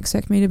gym, they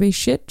expect me to be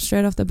shit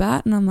straight off the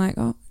bat, and I'm like,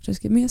 oh,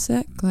 just give me a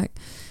sec, like,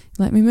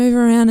 let me move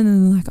around, and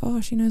then they're like,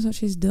 oh, she knows what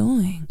she's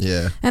doing.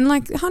 Yeah. And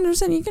like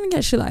 100% you're gonna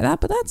get shit like that,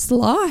 but that's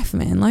life,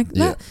 man. Like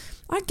that.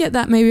 I'd get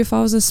that maybe if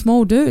I was a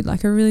small dude,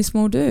 like a really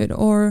small dude,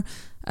 or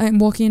I'm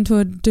walking into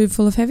a dude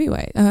full of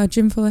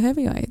gym full of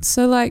heavyweights.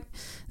 So like,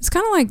 it's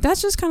kind of like,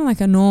 that's just kind of like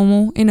a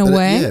normal in a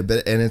way. Yeah,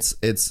 but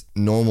it's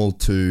normal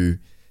to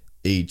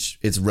each.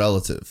 It's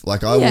relative.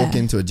 Like, I walk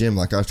into a gym,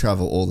 like I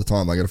travel all the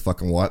time. I got a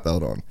fucking white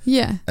belt on.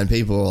 Yeah. And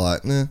people are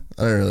like, nah,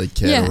 I don't really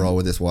care to roll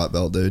with this white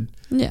belt dude.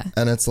 Yeah.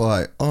 And it's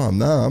like, oh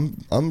no,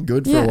 I'm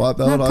good for a white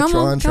belt. No, I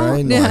try and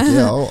train. Like,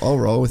 I'll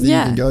roll with you.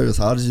 You can go as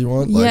hard as you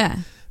want. Like,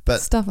 but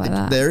stuff like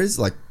that. There is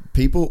like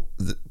people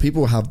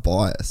have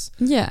bias.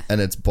 Yeah. And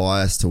it's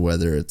bias to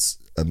whether it's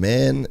a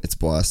man, it's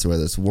bias to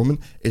whether it's a woman.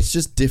 It's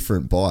just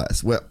different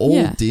bias. We're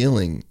all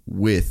dealing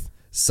with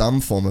some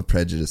form of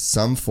prejudice,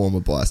 some form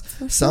of bias,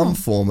 some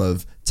form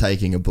of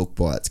taking a book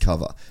by its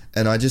cover.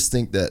 And I just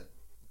think that,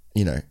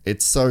 you know,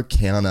 it's so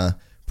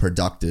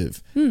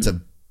counterproductive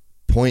to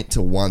point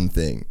to one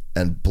thing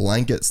and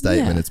blanket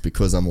statement it's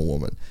because I'm a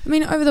woman. I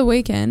mean, over the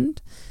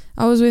weekend,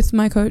 I was with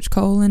my coach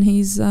Cole, and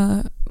he's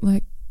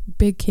like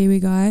big Kiwi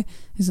guy.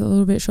 He's a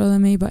little bit shorter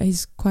than me, but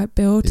he's quite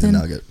built. He's a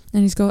nugget.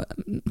 And he's got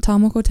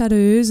tamoko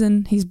tattoos,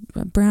 and he's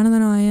browner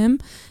than I am.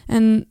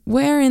 And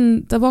we're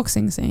in the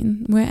boxing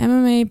scene. We're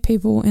MMA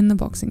people in the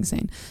boxing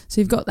scene. So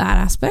you've got that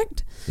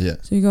aspect. Yeah.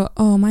 So you got,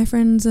 oh, my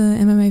friend's a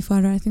MMA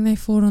fighter. I think they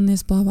fought on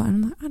this, blah, blah.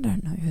 And I'm like, I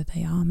don't know who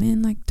they are,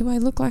 man. Like, do I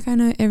look like I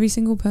know every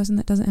single person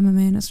that does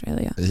MMA in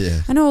Australia?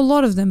 Yeah. I know a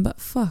lot of them,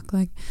 but fuck,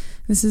 like,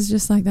 this is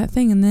just like that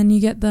thing. And then you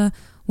get the,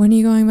 when are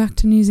you going back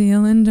to New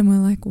Zealand? And we're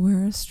like,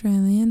 we're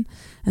Australian.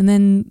 And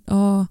then,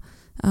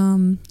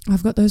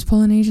 I've got those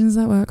Polynesians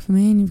that work for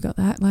me, and you've got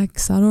that like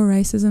subtle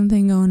racism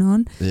thing going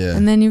on. Yeah.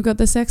 And then you've got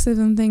the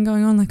sexism thing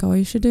going on, like, oh,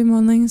 you should do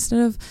modelling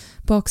instead of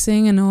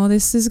boxing, and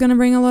this is going to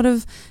bring a lot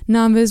of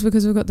numbers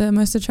because we've got the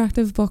most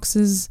attractive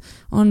boxers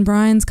on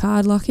Brian's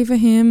card. Lucky for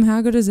him.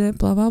 How good is it?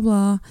 Blah, blah,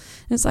 blah.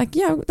 And it's like,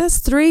 yeah, that's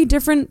 3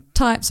 different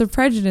types of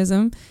prejudice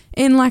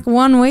in like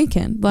one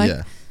weekend. Like,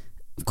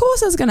 of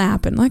course that's going to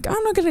happen. Like,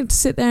 I'm not going to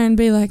sit there and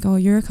be like, oh,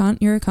 you're a cunt,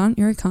 you're a cunt,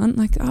 you're a cunt.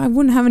 Like, I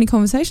wouldn't have any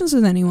conversations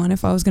with anyone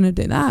if I was going to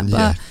do that.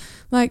 But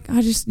like,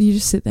 you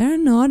just sit there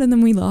and nod, and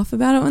then we laugh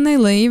about it when they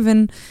leave,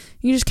 and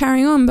you just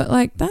carry on. But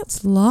like,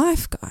 that's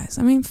life, guys.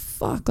 I mean,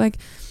 fuck, like,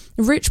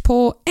 rich,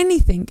 poor,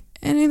 anything's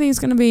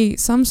going to be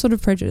some sort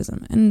of prejudice,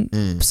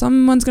 and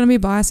someone's going to be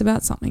biased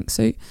about something.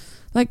 So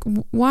Like,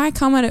 why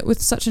come at it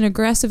with such an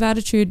aggressive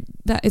attitude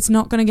that it's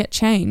not going to get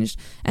changed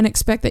and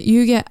expect that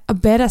you get a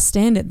better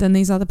standard than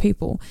these other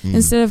people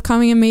instead of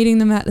coming and meeting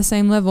them at the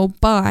same level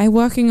by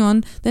working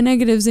on the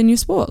negatives in your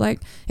sport?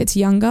 Like, it's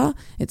younger,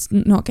 it's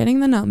not getting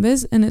the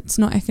numbers, and it's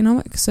not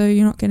economic, so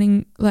you're not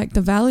getting like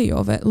the value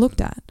of it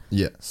looked at.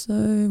 Yeah. So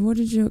what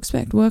did you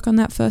expect? Work on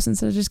that first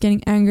instead of just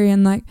getting angry.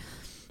 And like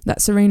that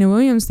Serena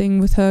Williams thing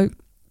with her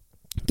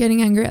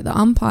getting angry at the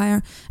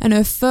umpire, and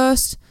her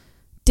first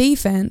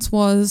defense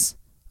was,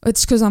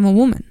 it's because I'm a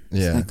woman.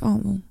 Yeah. It's like,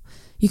 oh, well,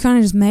 you kind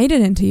of just made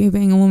it into you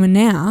being a woman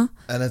now.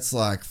 And it's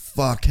like,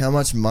 fuck, how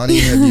much money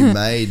have you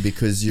made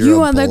because you're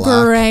you a are black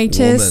the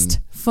greatest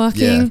woman?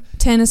 fucking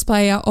tennis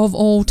player of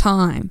all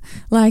time.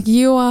 Like,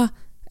 you are,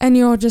 and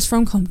you're just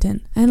from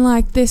Compton. And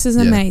like, this is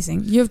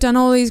amazing. You've done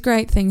all these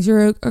great things.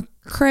 You're a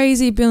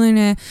crazy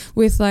billionaire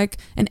with like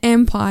an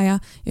empire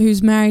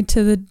who's married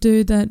to the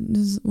dude that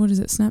is, what is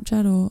it,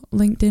 Snapchat or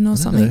LinkedIn or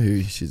something? I don't know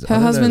who she's. Her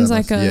husband's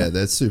like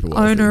they're super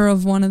wealthy. owner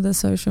of one of the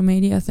social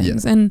media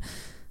things. And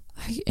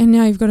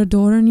now you've got a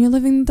daughter and you're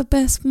living the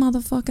best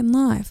motherfucking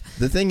life.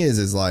 The thing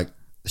is like,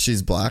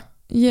 she's black.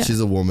 Yeah. She's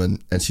a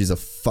woman and she's a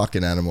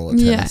fucking animal at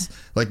tennis.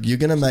 Like, you're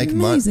going to make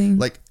money.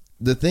 Like,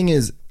 the thing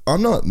is,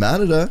 I'm not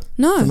mad at her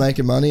for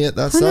making money at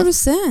that 100%.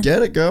 stuff.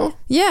 Get it, girl.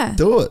 Yeah.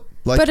 Do it.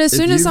 Like, but as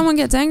soon as someone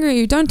gets angry at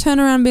you, don't turn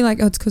around and be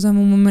like, oh, it's because I'm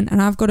a woman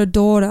and I've got a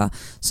daughter,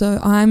 so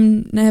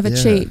I'm never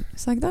cheat.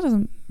 It's like, that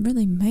doesn't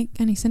really make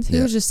any sense. He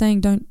was just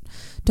saying don't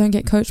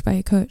get coached by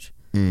your coach.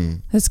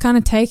 It's kind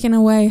of taken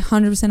away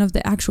 100% of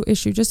the actual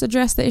issue. Just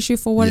address the issue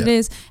for what it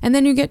is, and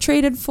then you get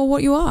treated for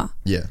what you are.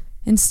 Yeah.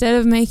 Instead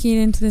of making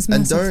it into this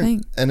massive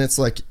thing. And it's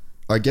like,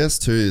 I guess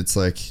too, it's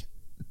like,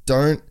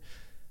 don't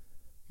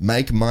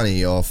make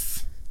money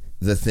off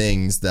the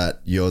things that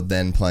you're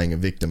then playing a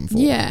victim for.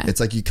 Yeah. It's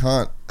like, you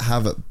can't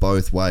have it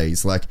both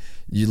ways. Like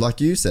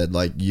you said,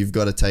 like, you've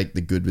got to take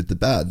the good with the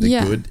bad. The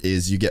good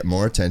is you get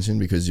more attention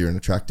because you're an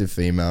attractive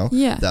female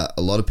that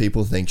a lot of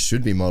people think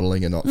should be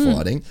modeling and not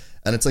fighting.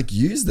 And it's like,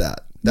 use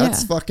that.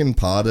 That's fucking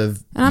part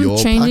of and your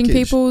I'm changing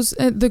package. people's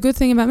the good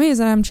thing about me is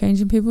that I'm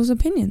changing people's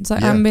opinions.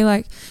 Like, I'm be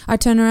like, I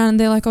turn around and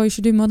they're like, oh, you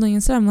should do modeling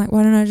instead. I'm like,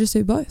 why don't I just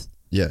do both?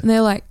 Yeah. And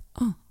they're like,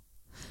 oh.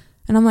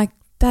 And I'm like,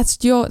 that's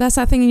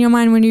that thing in your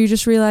mind when you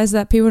just realize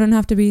that people don't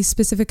have to be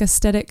specific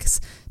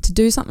aesthetics to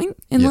do something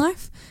in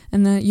life,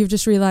 and that you've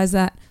just realized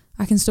that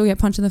I can still get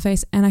punched in the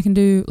face and I can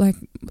do like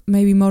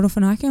maybe model for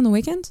Nike on the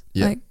weekends.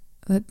 Like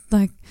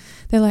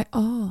they're like,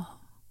 oh.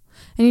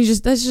 And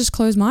that's just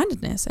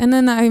closed-mindedness. And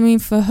then, I mean,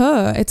 for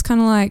her, it's kind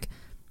of like,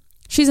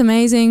 she's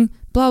amazing,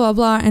 blah, blah,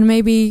 blah. And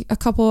maybe a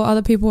couple of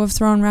other people have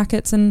thrown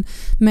rackets and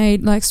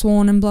made like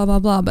sworn and blah, blah,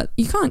 blah. But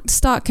you can't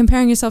start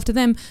comparing yourself to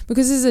them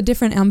because this is a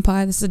different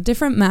empire. This is a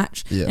different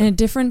match in a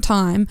different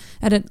time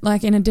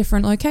in a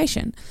different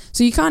location.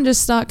 So you can't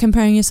just start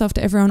comparing yourself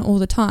to everyone all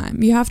the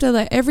time. You have to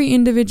let every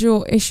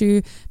individual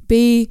issue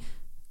be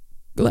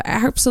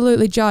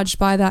absolutely judged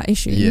by that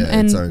issue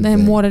and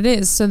then what it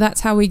is. So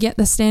that's how we get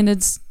the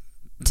standards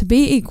to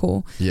be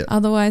equal.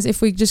 Otherwise, if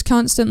we just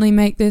constantly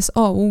make this,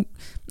 oh, well,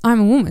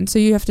 I'm a woman, so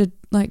you have to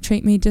like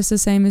treat me just the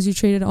same as you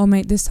treated old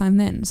mate this time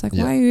then. It's like,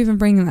 why are you even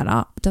bringing that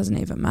up? It doesn't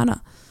even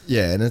matter.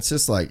 Yeah, and it's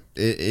just like,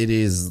 it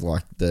is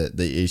like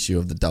the issue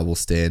of the double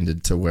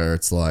standard to where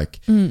it's like,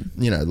 you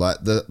know, like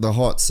the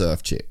hot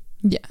surf chick.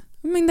 Yeah.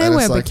 I mean, they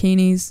wear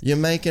bikinis. You're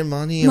making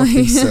money off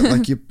these,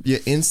 like your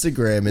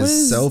Instagram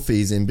is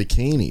selfies in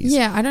bikinis.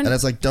 Yeah, I don't. And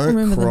it's like,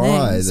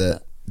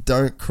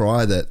 don't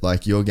cry that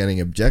like you're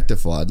getting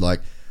objectified.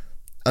 Like,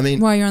 I mean,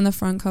 while you're on the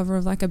front cover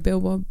of like a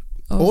billboard,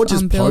 or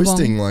just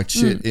posting like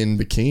shit in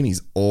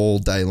bikinis all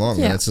day long.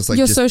 Yeah, and it's just like,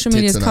 your just social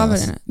media is covered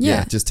in it.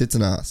 Yeah, just tits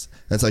and ass.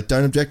 And it's like,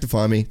 don't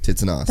objectify me,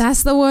 tits and ass.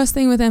 That's the worst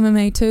thing with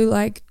MMA too.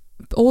 Like,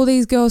 all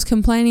these girls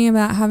complaining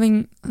about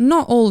having,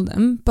 not all of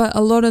them, but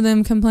a lot of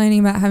them complaining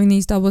about having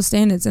these double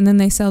standards, and then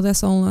they sell their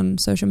soul on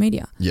social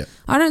media. Yeah,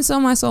 I don't sell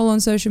my soul on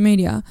social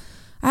media.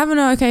 I have an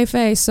okay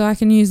face, so I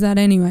can use that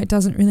anyway. It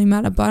doesn't really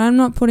matter. But I'm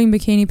not putting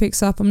bikini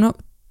pics up. I'm not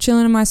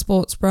chilling in my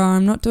sports bra.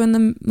 I'm not doing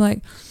them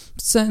like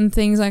certain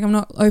things. Like, I'm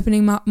not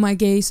opening up my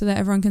gi so that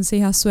everyone can see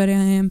how sweaty I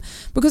am.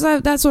 Because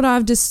that's what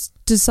I've just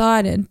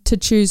decided to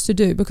choose to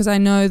do. Because I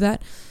know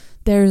that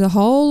there is a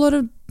whole lot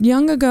of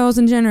younger girls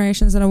and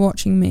generations that are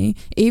watching me,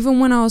 even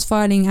when I was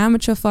fighting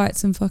amateur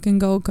fights in fucking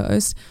Gold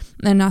Coast,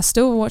 and are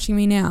still watching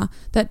me now,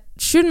 that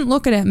shouldn't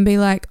look at it and be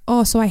like,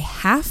 oh, so I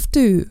have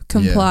to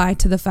comply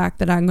to the fact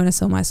that I'm going to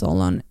sell my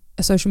soul on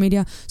social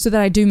media so that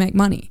I do make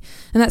money.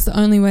 And that's the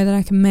only way that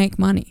I can make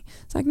money.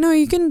 It's like, no,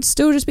 you can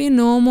still just be a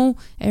normal,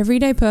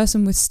 everyday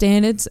person with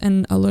standards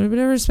and a little bit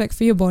of respect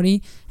for your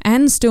body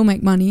and still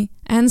make money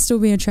and still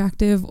be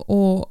attractive,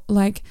 or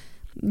like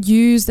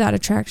use that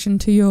attraction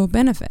to your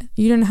benefit.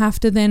 You don't have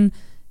to then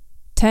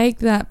take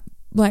that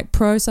like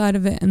pro side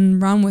of it and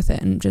run with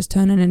it and just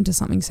turn it into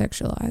something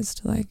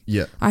sexualized. Like,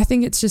 yeah, I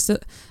think it's just a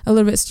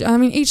little bit. I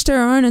mean, each to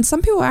their own, and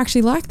some people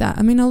actually like that.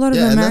 I mean, a lot of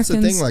Americans. And that's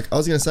the thing. Like I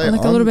was gonna say, are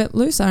like a little bit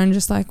looser and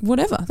just like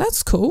whatever.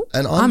 That's cool.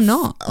 And I'm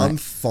not. I'm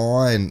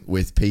fine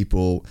with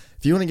people.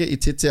 If you want to get your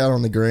tits out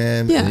on the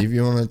gram, and if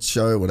you want to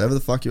show whatever the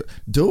fuck you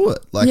do it,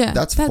 like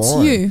that's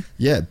fine. You.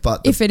 Yeah,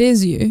 but if it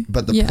is you,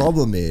 but the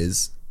problem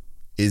is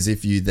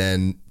if you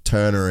then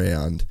turn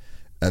around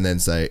and then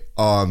say,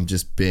 oh, I'm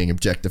just being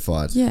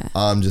objectified. Yeah.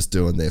 I'm just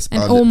doing this.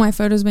 And all my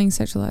photos being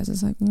sexualized.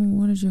 It's like, well,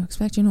 what did you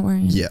expect? You're not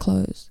wearing any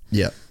clothes.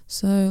 Yeah.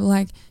 So,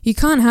 like, you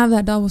can't have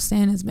that double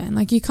standards, man.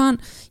 Like, you can't,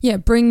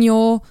 bring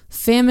your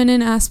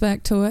feminine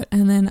aspect to it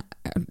and then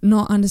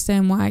not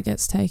understand why it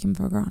gets taken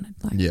for granted.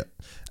 Like, yeah.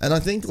 And I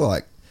think,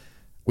 like,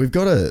 we've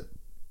got a,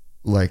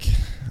 like,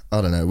 I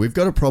don't know, we've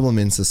got a problem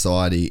in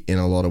society in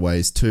a lot of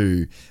ways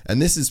too.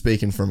 And this is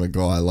speaking from a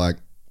guy, like,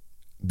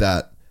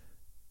 that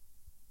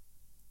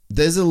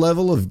there's a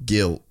level of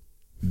guilt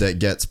that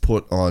gets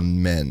put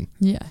on men.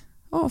 Yeah.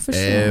 Oh, for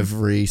sure.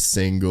 Every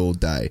single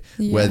day,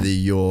 whether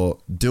you're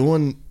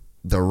doing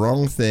the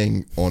wrong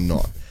thing or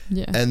not.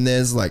 Yeah. And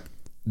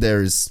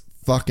there's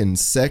fucking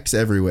sex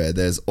everywhere.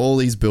 There's all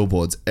these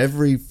billboards.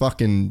 Every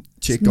fucking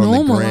chick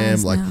on the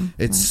gram, like now.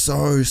 It's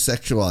so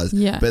sexualized.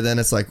 Yeah. But then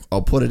it's like,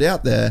 I'll put it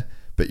out there,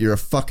 but you're a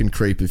fucking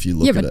creep if you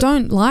look at it. Yeah, but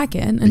don't like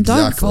it and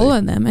don't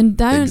follow them and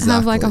don't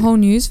have like a whole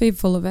newsfeed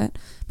full of it.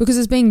 Because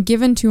it's being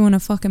given to you on a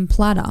fucking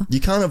platter. You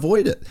can't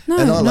avoid it. No,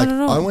 and not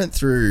at all. I went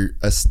through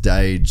a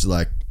stage,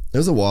 like, it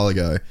was a while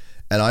ago,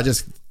 and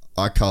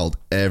I culled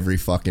every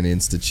fucking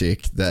Insta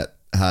chick that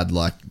had,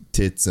 like,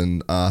 tits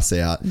and ass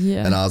out.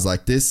 Yeah. And I was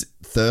like, this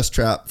thirst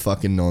trap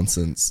fucking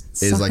nonsense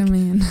is like,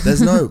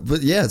 there's no,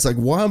 but yeah, it's like,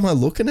 why am I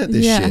looking at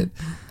this shit?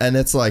 And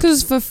it's like,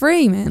 because for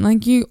free, man.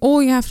 Like,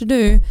 all you have to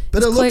do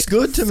but is it looks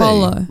good to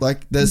follow. me.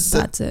 Like, that's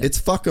it. It's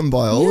fucking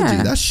biology.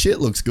 That shit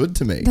looks good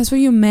to me. That's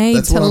what you're made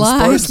that's to what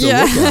like. I'm supposed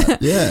to look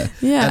at. Yeah.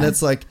 Yeah. And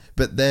it's like,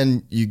 but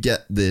then you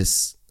get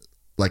this,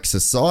 like,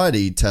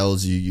 society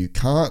tells you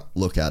can't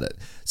look at it.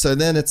 So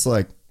then it's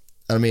like,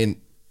 I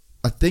mean,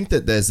 I think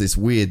that there's this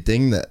weird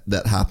thing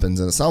that happens,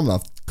 and it's something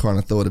I've kind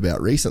of thought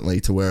about recently,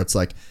 to where it's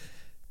like,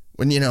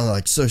 when, you know,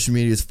 like, social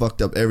media's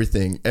fucked up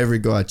everything. Every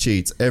guy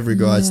cheats. Every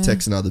guy's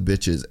texting other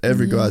bitches.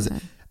 Every guy's,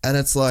 and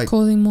it's like, it's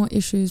causing more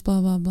issues,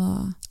 blah, blah,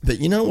 blah. But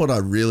you know what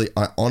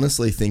I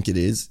honestly think it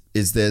is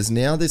there's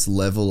now this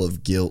level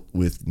of guilt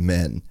with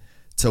men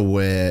to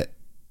where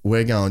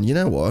we're going, you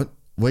know what?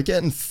 We're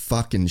getting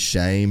fucking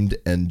shamed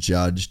and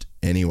judged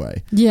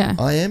anyway. Yeah.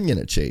 I am going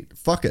to cheat.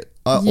 Fuck it.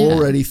 I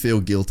already feel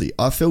guilty.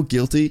 I feel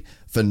guilty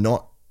for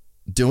not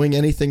doing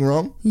anything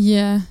wrong.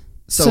 Yeah.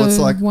 So it's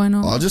like, why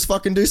not? I'll just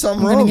fucking do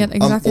something wrong. Get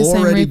exactly I'm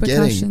already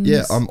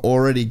getting, I'm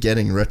already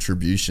getting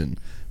retribution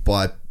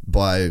by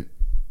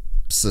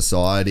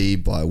society,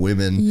 by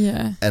women.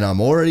 Yeah. And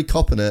I'm already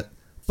copping it.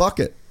 Fuck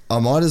it. I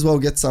might as well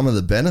get some of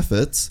the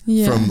benefits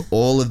from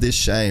all of this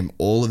shame,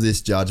 all of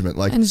this judgment.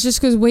 Like, and it's just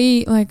because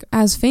we, like,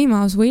 as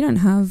females, we don't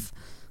have,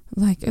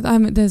 like,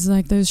 there's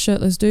like those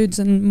shirtless dudes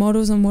and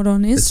models and what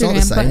on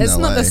Instagram, it's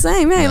not the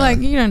same. Hey, like,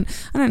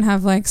 I don't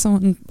have like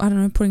someone, I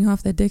don't know, putting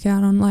half their dick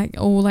out on, like,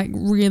 or like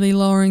really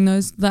lowering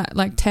that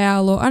like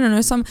towel, or I don't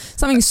know,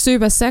 something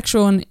super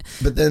sexual. And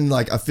but then,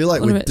 like, I feel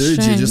like with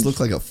dudes, you just look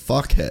like a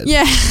fuckhead.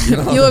 Yeah,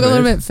 you look a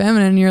little bit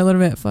feminine. You're a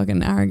little bit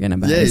fucking arrogant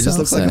about yourself. Yeah, you just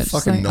look like a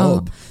fucking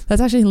knob.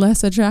 That's actually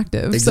less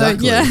attractive.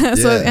 Exactly.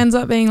 So it ends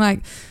up being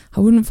like, I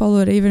wouldn't follow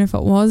it even if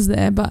it was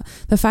there, but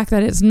the fact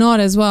that it's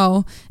not as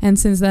well, and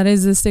since that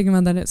is the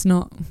stigma that it's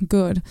not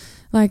good,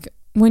 like,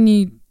 when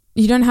you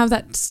don't have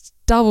that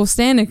double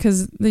standard,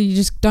 because you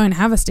just don't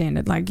have a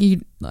standard. Like,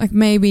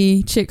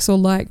 maybe chicks will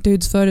like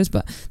dudes' photos,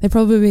 but they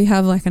probably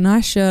have like a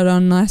nice shirt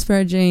on, nice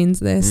pair of jeans,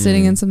 they're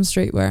sitting in some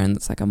streetwear and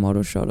it's like a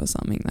model shot or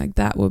something. Like,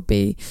 that would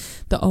be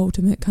the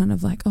ultimate kind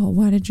of like, oh,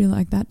 why did you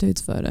like that dude's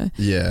photo?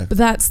 Yeah. But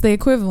that's the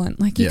equivalent.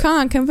 Like, you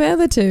can't compare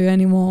the two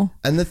anymore.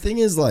 And the thing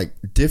is, like,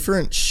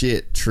 different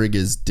shit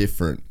triggers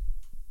different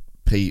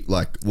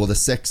the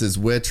sexes,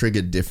 we're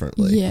triggered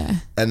differently. Yeah.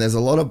 And there's a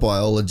lot of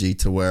biology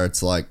to where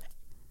it's like,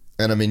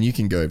 and I mean, you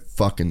can go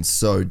fucking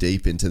so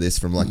deep into this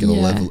from like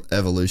an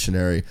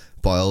evolutionary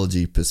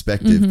biology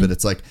perspective, but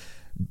it's like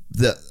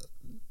the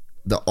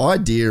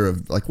idea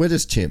of, like, we're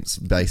just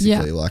chimps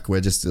basically. Like,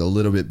 we're just a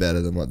little bit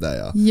better than what they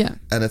are. Yeah.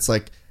 And it's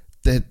like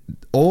that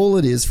all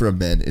it is for a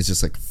man is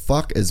just like,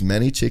 fuck as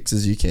many chicks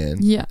as you can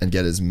and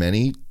get as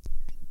many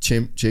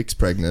chimp chicks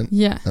pregnant.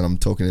 Yeah. And I'm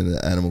talking in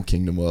the animal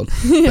kingdom world.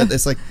 But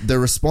it's like the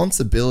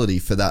responsibility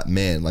for that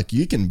man, like,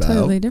 you can bail.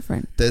 Totally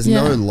different. There's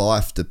no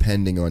life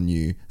depending on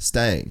you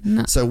staying.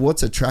 No. So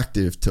what's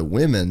attractive to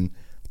women,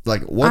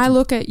 like, I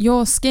look at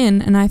your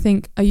skin and I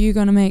think, are you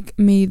going to make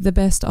me the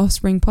best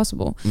offspring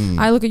possible?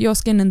 I look at your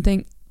skin and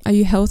think, are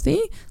you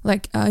healthy?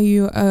 Like, are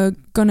you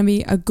going to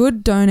be a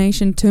good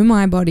donation to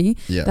my body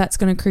that's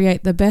going to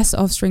create the best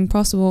offspring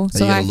possible,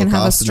 so I can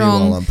have a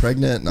strong... me while I'm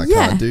pregnant and I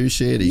can't do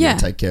shit? Are you going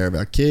to take care of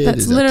our kid? That's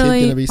Is our kid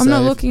going to be safe? I'm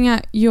not looking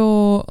at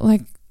your,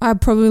 like, I'm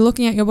probably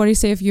looking at your body,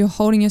 see if you're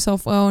holding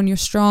yourself well and you're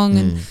strong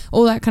and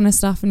all that kind of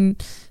stuff.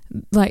 And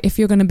like if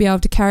you're going to be able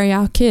to carry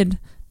our kid,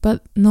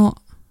 but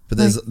not. But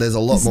there's a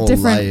lot more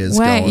layers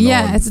going on.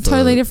 Yeah, it's a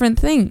totally different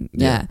thing.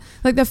 Yeah.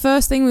 Like the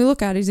first thing we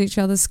look at is each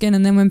other's skin,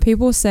 and then when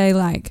people say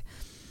like,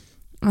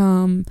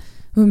 when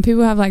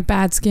people have like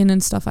bad skin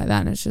and stuff like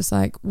that, and it's just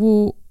like,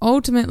 well,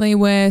 ultimately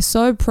we're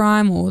so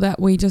primal that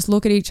we just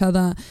look at each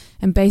other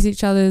and base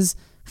each other's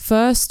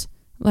first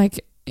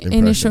like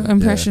initial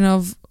impression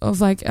of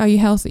like, are you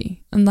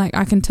healthy? And like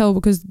I can tell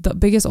because the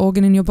biggest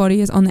organ in your body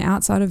is on the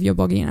outside of your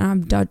body, and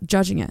I'm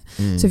judging it.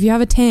 So if you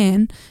have a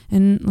tan,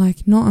 and like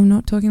I'm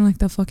not talking like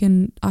the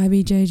fucking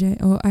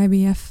IBJJ or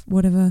IBF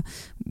whatever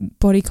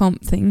body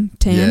comp thing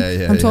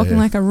tan. I'm talking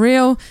like a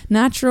real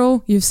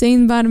natural, you've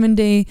seen vitamin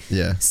D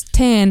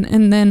tan,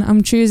 and then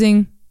I'm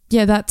choosing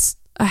that's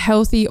a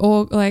healthy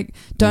or like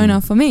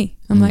donor for me.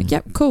 I'm like,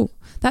 yep, cool.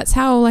 That's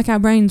how like our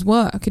brains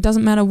work. It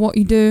doesn't matter what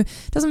you do.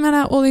 It doesn't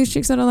matter all these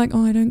chicks that are like,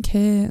 oh, I don't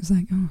care. It's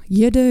like, oh,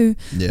 you do.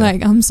 Yeah.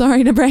 Like, I'm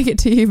sorry to break it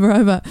to you,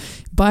 bro, but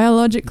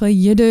biologically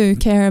you do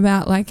care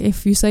about like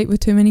if you sleep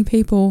with too many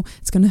people,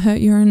 it's going to hurt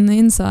you on the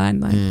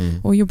inside, like,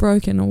 or you're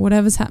broken or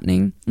whatever's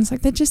happening. It's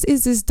like there just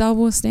is this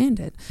double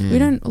standard. We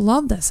don't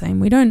love the same.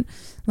 We don't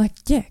like,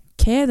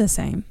 care the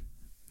same.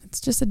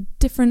 It's just a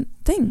different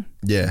thing.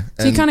 Yeah.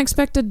 So you can't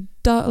expect the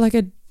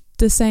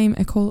same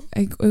equal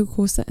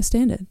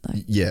standard.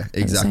 Like, yeah,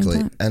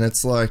 exactly. And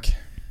it's like,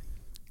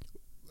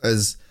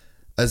 as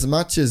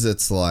much as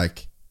it's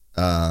like,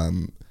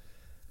 women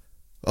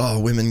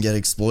get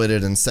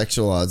exploited and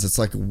sexualized, it's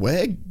like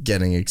we're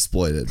getting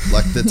exploited.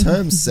 Like the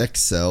term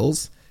sex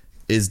sells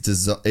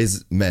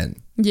is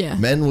men. Yeah.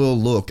 Men will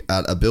look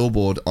at a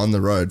billboard on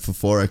the road for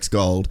 4X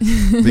gold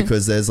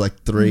because there's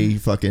like 3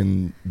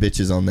 fucking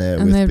bitches on there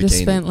and with they've bikini.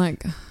 Just spent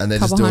like a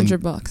couple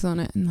 $100 on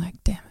it and like,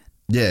 damn it.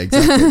 Yeah,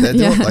 exactly. They're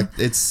doing like,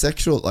 it's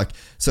sexual. Like,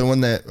 so when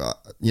they're,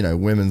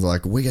 women's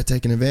like, we get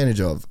taken advantage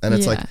of. And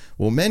it's like,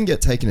 well, men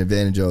get taken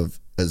advantage of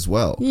as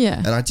well. Yeah.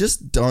 And I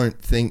just don't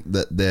think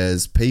that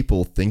there's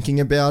people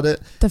thinking about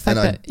it. The fact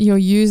that you're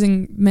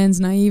using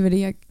men's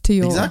naivety to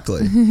your...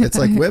 Exactly. It's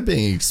like, we're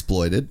being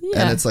exploited.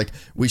 Yeah. And it's like,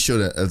 we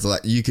shouldn't. It's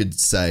like, you could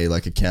say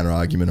like a counter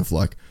argument of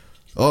like,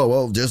 oh,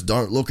 well, just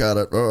don't look at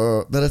it.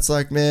 But it's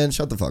like, man,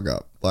 shut the fuck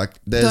up. Like,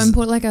 don't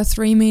put like a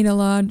 3 meter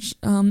large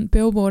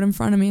billboard in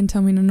front of me and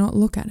tell me to not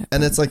look at it.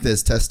 And it's like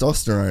there's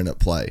testosterone at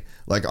play.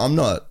 Like I'm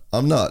not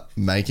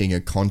making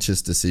a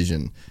conscious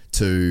decision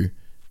to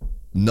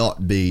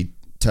not be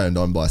turned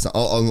on by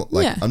something.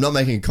 I'm not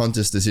making a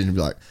conscious decision to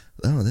be like,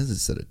 oh, there's a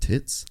set of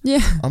tits. Yeah.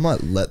 I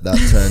might let that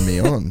turn me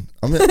on.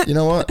 You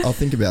know what? I'll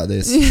think about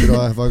this.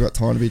 Have I got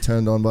time to be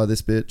turned on by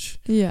this bitch?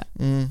 Yeah.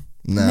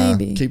 Nah,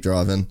 maybe. Keep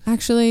driving.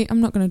 Actually,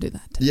 I'm not going to do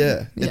that.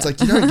 Yeah. It's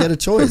like you don't get a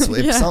choice.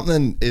 If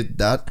something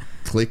that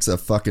clicks a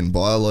fucking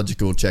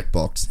biological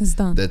checkbox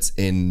that's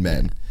in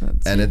men,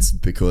 it's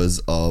because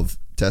of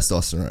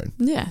testosterone.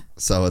 Yeah.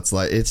 So it's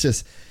like, it's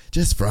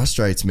just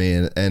frustrates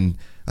me. And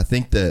I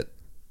think that.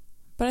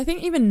 But I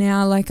think even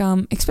now, like,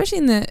 especially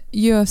in the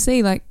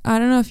UFC, like, I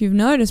don't know if you've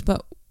noticed,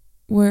 but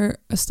we're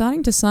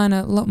starting to sign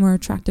a lot more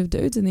attractive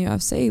dudes in the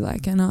UFC,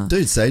 like, and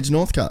dude, Sage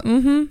Northcutt.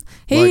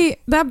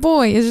 That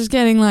boy is just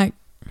getting like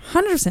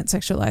 100%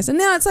 sexualized, and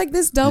now it's like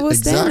this double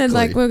standard.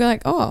 Like we're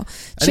like, oh,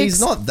 and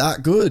he's not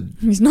that good.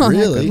 He's not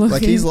really that good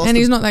like he's lost, and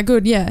he's not that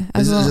good. Yeah,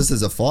 as well. Just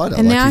as a fighter,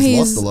 and like now he's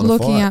lost a lot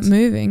looking of at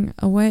moving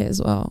away as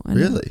well. And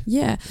really?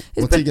 Yeah.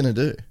 What's he gonna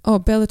do? Oh,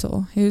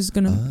 Bellator. He was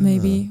gonna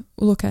maybe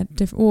look at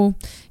different. Well,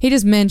 he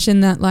just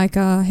mentioned that like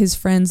his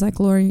friends like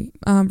Rory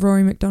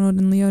McDonald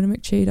and Lyoto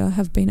Machida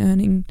have been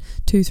earning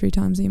 2-3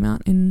 times the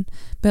amount in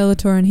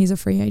Bellator, and he's a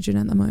free agent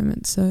at the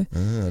moment. So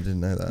I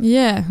didn't know that.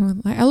 Yeah, well,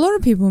 like a lot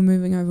of people are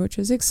moving over, which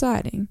is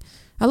exciting.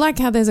 I like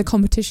how there's a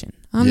competition.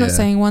 I'm not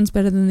saying one's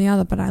better than the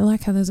other, but I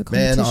like how there's a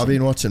competition. Man, I've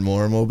been watching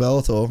more and more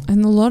Bellator.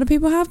 And a lot of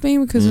people have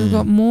been, because we've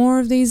got more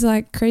of these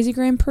like crazy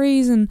Grand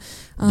Prix and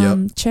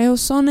Chael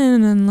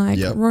Sonnen and like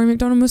Rory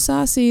McDonald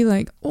Musasi,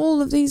 like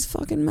all of these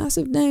fucking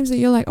massive names that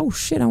you're like, oh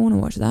shit, I want to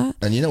watch that.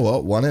 And you know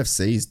what?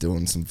 1FC's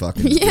doing some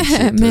fucking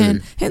shit man.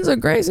 Too. Renzo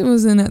Gracie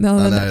was in it the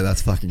other day. I know,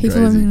 that's fucking crazy.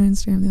 He followed me on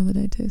Instagram the other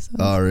day too. So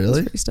oh, really? I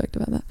was pretty stoked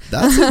about that.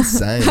 That's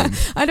insane.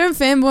 I don't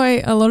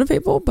fanboy a lot of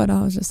people, but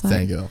I was just like...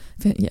 Fangirl.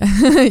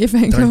 Yeah, you're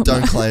fangirl.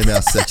 Don't claim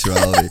our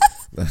sexuality.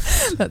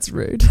 That's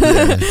rude.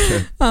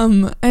 Yeah.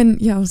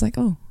 And yeah, I was like,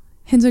 oh,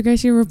 Renzo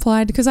Gracie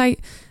replied, because I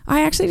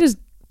actually just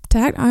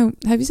tagged.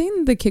 Have you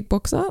seen the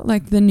Kickboxer,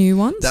 like the new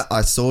ones? That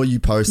I saw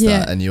you post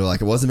that, and you were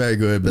like, it wasn't very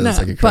good, but it's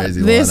like a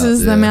crazy. But this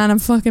is the amount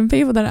of fucking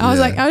people that I was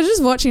like, I was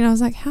just watching. And I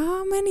was like,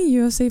 how many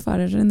UFC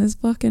fighters are in this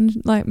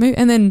fucking like movie?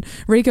 And then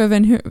Rico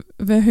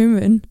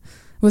Verhoeven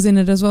was in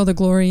it as well, the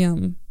Glory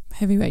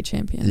heavyweight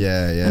champion.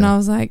 Yeah. And I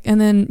was like, and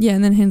then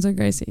Renzo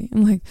Gracie.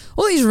 I'm like,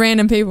 all these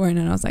random people were in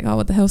it. And I was like, oh,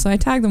 what the hell? So I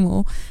tagged them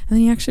all, and then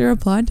he actually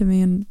replied to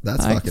me and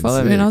that's like, fucking followed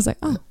sick. me. And I was like,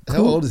 oh, cool.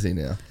 How old is he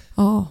now?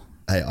 Oh,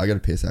 hey, I got to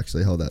piss.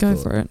 Actually, hold that. Go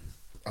thought. for it.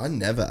 I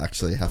never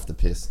actually have to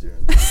piss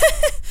during.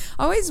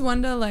 I always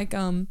wonder, like,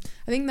 I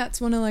think that's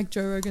one of like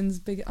Joe Rogan's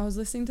big. I was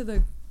listening to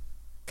the.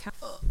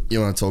 You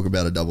want to talk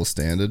about a double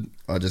standard?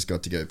 I just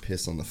got to go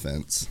piss on the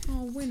fence.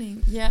 Oh,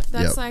 winning! Yeah,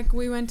 that's like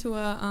we went to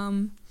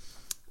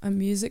a a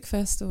music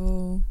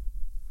festival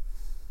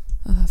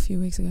a few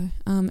weeks ago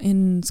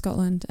in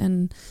Scotland,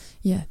 and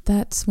yeah,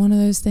 that's one of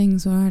those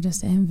things where I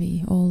just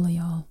envy all of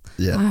y'all.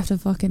 Yeah. I have to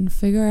fucking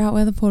figure out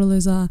where the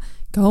portaloos are,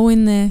 go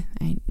in there,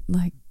 ain't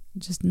like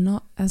just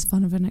not as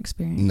fun of an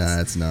experience. Nah,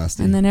 it's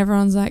nasty. And then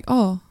everyone's like,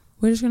 oh,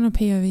 we're just gonna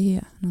pee over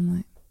here, and I'm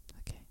like,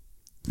 okay.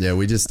 Yeah,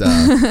 we just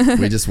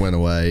went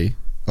away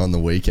on the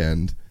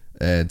weekend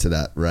and to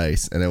that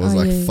race, and it was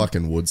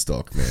fucking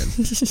Woodstock, man.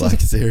 Like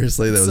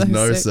seriously, there was So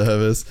no sick.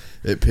 service.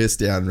 It pissed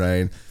down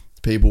rain.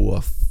 People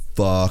were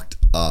fucked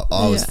up.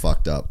 I was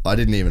fucked up. I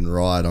didn't even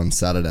ride on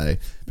Saturday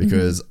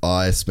because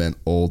I spent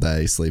all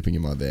day sleeping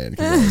in my van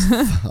because I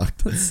was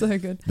fucked. That's so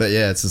good. But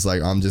yeah, it's just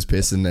like I'm just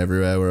pissing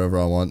everywhere wherever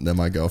I want. Then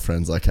my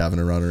girlfriend's like having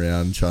a run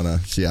around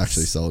she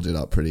actually soldiered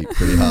up pretty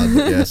hard.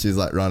 But yeah, she's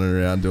like running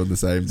around doing the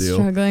same deal.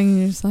 Struggling, and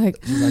you're just like,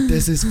 She's like,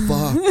 this is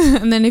fucked.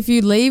 and then if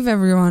you leave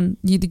everyone,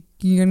 you're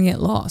gonna get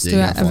lost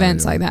Yeah, at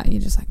events like that.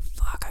 You're just like,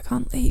 fuck, I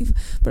can't leave,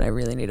 but I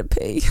really need to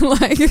pee.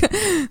 Like,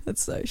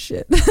 that's so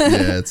shit.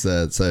 Yeah, it's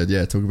so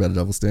yeah, talk about a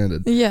double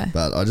standard. Yeah.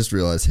 But I just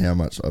realised how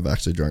much I've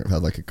actually drunk. I've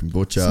had like a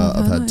kombucha, So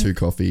I've had I. 2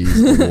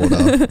 coffees, a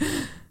water.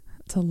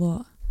 It's a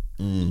lot.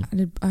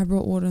 I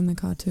brought water in the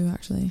car too,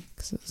 actually,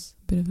 because it's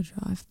a bit of a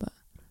drive, but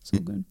it's all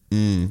good.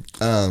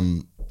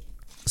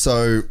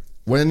 So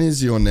when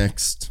is your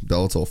next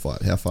Bellator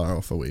fight? How far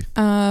off are we?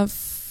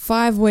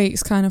 5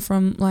 weeks kind of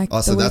from like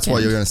Oh, so the that's why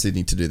weekend. you're going to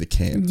Sydney to do the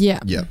camp. Yeah.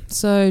 Yeah.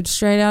 So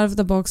straight out of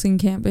the boxing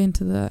camp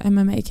into the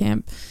MMA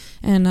camp,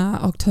 and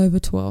October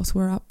 12th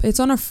we're up. It's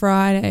on a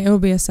Friday. It'll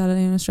be a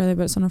Saturday in Australia,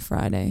 but it's on a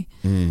Friday,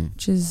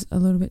 which is a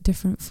little bit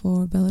different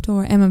for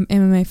Bellator.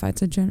 MMA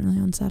fights are generally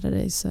on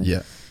Saturdays. So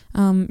Yeah.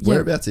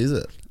 Whereabouts is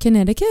it?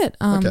 Connecticut.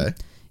 Okay.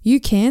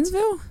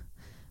 Cairnsville?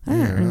 I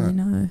don't really right.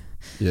 know.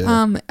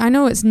 Yeah. I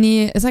know it's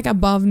like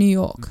above New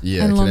York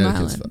Yeah, and Long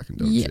Connecticut's Island. fucking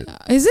dog Yeah. shit.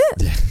 Is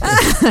it?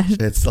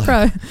 Yeah. It's like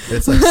Bro.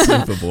 it's like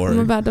super I'm boring.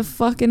 about to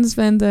fucking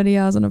spend 30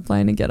 hours on a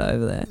plane to get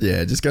over there.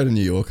 Yeah, just go to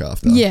New York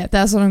after. Yeah,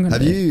 that's what I'm going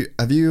to do.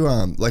 Have you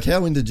like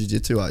how into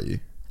jiu-jitsu are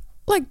you?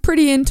 Like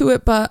pretty into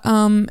it, but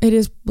it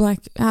is like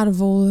out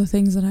of all the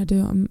things that I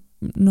do, I'm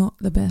not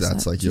the best.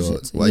 That's at like your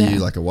jiu-jitsu. are you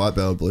like a white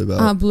belt, blue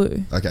belt?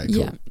 Blue. Okay, cool.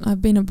 Yeah,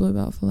 I've been a blue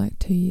belt for like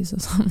 2 years or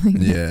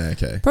something. Yeah,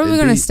 okay. Probably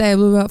going to stay a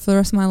blue belt for the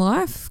rest of my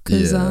life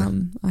because Yeah.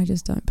 I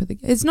just don't put the.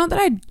 It's not that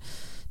I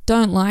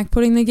don't like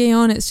putting the gi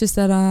on. It's just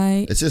that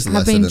It's just have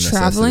less been of a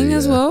traveling necessity,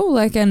 as yeah. well,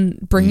 like, and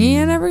bringing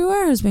it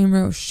everywhere has been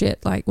real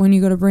shit. Like when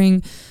you got to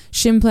bring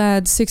shin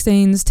pads,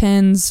 16s,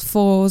 10s,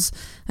 4s,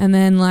 and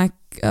then like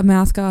a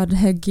mouth guard,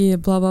 headgear,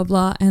 blah blah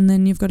blah, and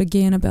then you've got a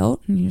gi and a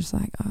belt, and you're just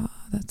like, oh,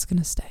 that's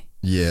gonna stay.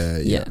 Yeah.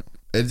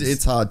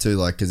 It's hard too,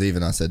 like, because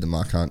even I said to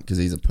Mark Hunt, because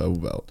he's a purple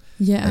belt,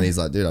 Yeah, and he's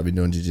like, dude, I've been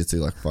doing jiu-jitsu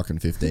like fucking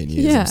 15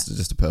 years. Yeah. I'm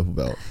just a purple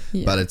belt.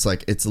 Yeah. But it's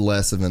like it's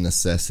less of a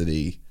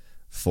necessity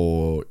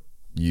for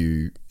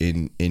you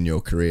in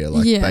your career.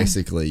 Like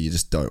basically, you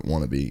just don't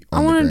want to be.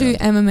 I want to do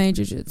MMA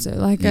jiu-jitsu.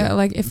 Like,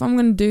 like if I'm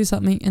going to do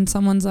something and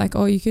someone's like,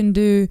 oh, you can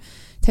do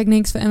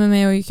techniques for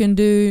MMA or you can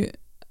do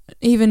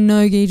even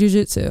no-gi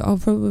jiu-jitsu, I'll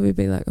probably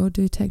be like, I'll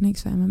do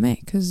techniques for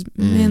MMA because,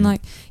 man,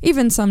 like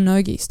even some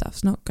no-gi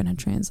stuff's not going to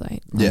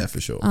translate. Like, yeah,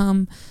 for sure.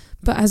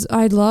 But as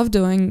I love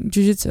doing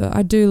jiu-jitsu,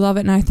 I do love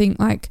it, and I think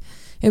like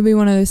it'll be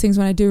one of those things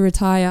when I do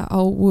retire,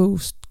 will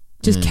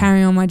just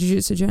carry on my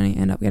jiu-jitsu journey,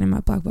 end up getting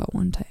my black belt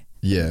one day.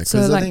 Yeah, because So,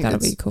 I like, think that'll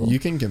be cool. You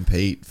can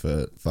compete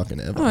for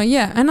fucking ever. Oh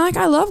yeah, and like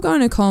I love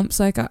going to comps.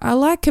 Like I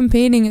like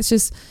competing. It's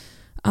just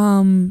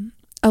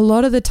a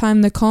lot of the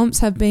time the comps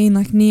have been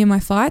like near my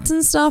fights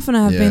and stuff, and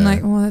I have been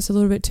like, oh, that's a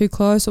little bit too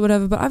close or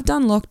whatever. But I've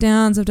done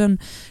lockdowns, I've done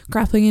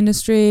grappling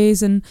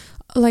industries, and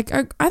like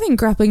I think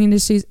grappling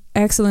industry is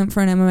excellent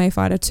for an MMA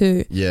fighter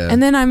too. Yeah.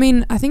 And then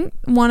I think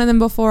one of them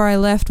before I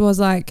left was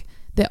like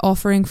they're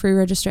offering free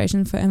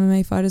registration for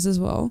MMA fighters as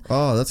well.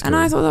 Oh, that's cool. And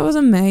I thought that was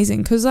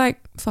amazing because like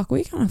fuck,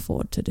 we can't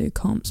afford to do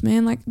comps,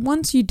 man. Like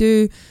once you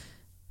do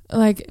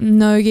like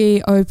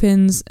no-gi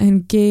opens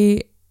and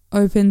gi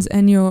opens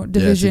and your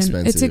division,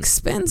 it's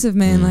expensive,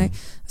 man. Like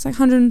it's like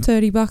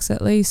 $130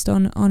 at least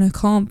on a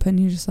comp, and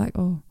you're just like,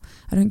 oh,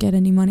 I don't get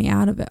any money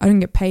out of it. I don't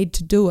get paid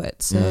to do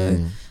it, so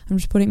I'm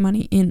just putting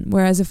money in.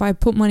 Whereas if I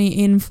put money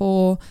in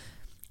for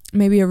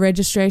maybe a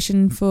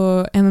registration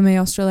for MMA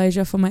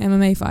Australasia for my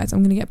MMA fights, I'm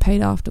going to get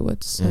paid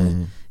afterwards,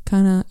 so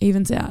kind of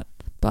evens out.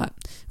 But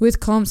with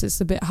comps it's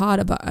a bit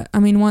harder, but I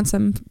mean once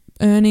I'm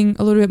earning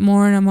a little bit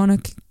more and I'm on a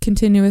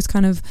continuous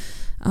kind of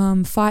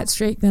fight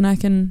streak, then I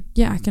can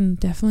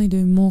definitely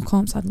do more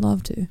comps. I'd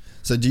love to.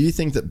 So do you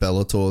think that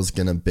Bellator is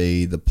going to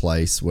be the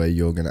place where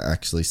you're going to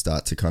actually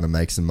start to kind of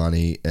make some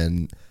money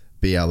and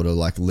be able to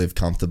like live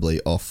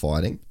comfortably off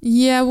fighting?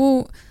 Yeah,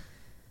 well,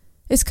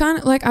 it's kind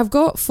of like I've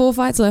got 4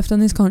 fights left on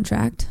this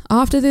contract.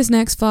 After this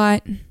next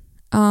fight,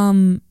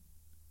 not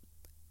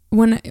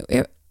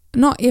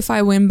if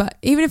I win, but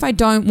even if I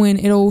don't win,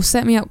 it'll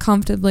set me up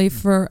comfortably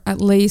for at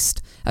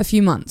least a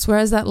few months.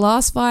 Whereas that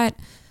last fight,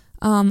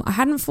 I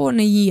hadn't fought in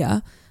a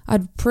year.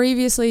 I'd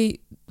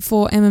previously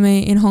fought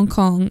MMA in Hong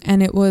Kong,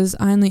 and I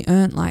only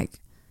earned like,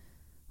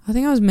 I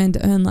think I was meant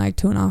to earn like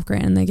 $2.5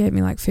 grand, and they gave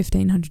me like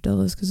 $1,500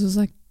 because it was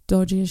like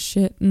dodgy as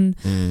shit. And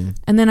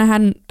then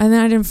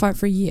I didn't fight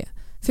for a year.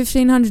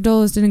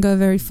 $1,500 didn't go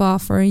very far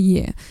for a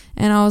year,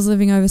 and I was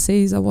living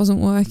overseas. I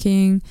wasn't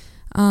working,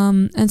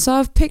 and so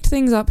I've picked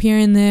things up here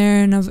and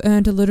there, and I've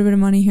earned a little bit of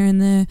money here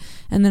and there.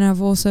 And then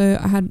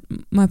I had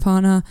my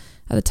partner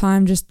at the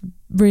time just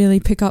really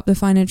pick up the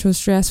financial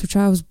stress, which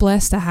I was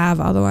blessed to have.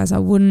 Otherwise I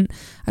wouldn't.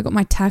 I got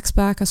my tax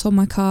back. I sold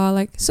my car.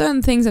 Like,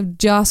 certain things have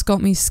just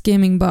got me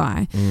skimming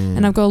by,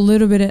 and I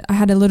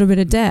had a little bit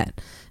of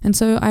debt. And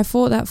so I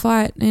fought that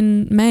fight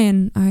in May,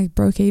 and I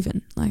broke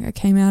even. Like, I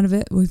came out of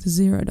it with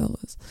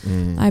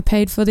 $0. I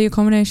paid for the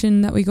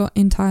accommodation that we got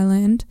in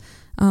Thailand,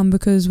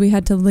 because we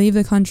had to leave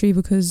the country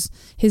because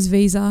his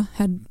visa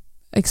had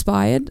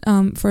expired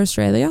for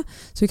Australia.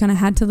 So we kind of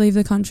had to leave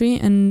the country,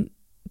 and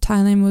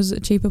Thailand was a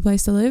cheaper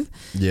place to live.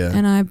 Yeah.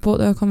 And I bought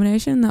the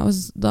accommodation. That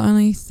was the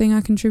only thing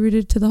I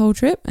contributed to the whole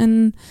trip.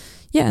 And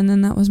yeah, and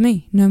then that was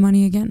me. No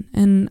money again.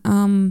 And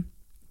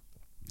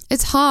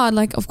it's hard.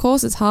 Like, of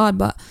course it's hard,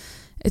 but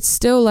it's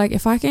still like,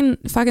 if I can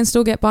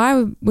still get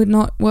by with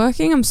not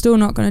working, I'm still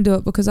not going to do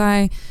it, because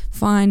I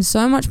find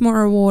so much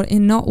more reward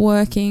in not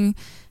working,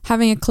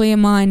 having a clear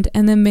mind,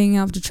 and then being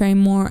able to train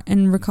more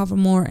and recover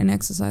more and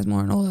exercise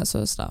more and all that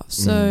sort of stuff.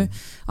 So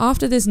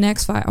after this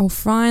next fight, I'll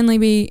finally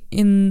be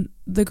in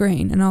the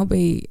green, and I'll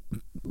be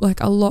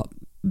like a lot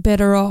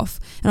better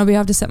off, and I'll be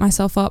able to set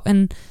myself up,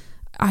 and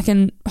I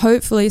can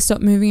hopefully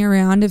stop moving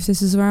around if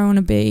this is where I want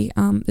to be.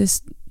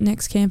 This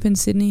next camp in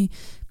Sydney,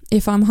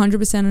 if I'm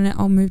 100% on it,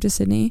 I'll move to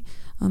Sydney.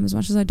 As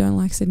much as I don't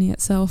like Sydney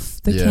itself,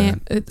 the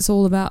camp, it's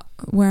all about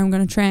where I'm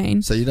going to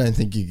train. So you don't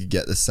think you could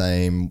get the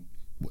same?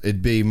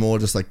 It'd be more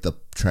just like the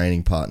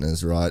training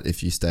partners, right?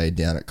 If you stayed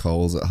down at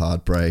Coles at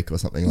Heartbreak or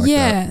something like that.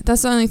 Yeah,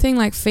 that's the only thing.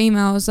 Like,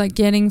 females, like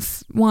getting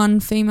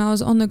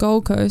females on the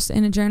Gold Coast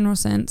in a general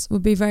sense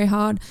would be very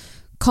hard.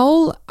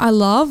 Cole, I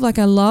love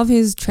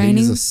his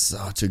training. He's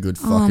such a good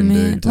fucking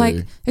dude too.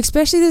 Like,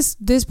 especially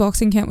this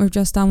boxing camp we've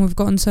just done, we've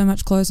gotten so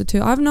much closer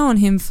to. I've known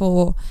him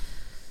for,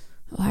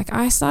 like,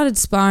 I started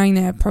sparring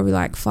there probably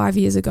like 5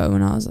 years ago,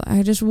 when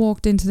I just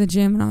walked into the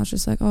gym and I was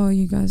just like, oh,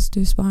 you guys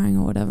do sparring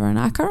or whatever. And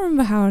I can't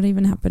remember how it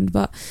even happened,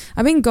 but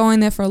I've been going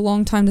there for a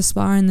long time to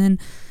spar. And then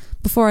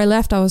before I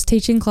left, I was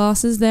teaching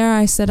classes there.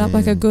 I set up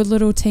like a good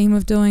little team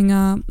of doing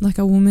like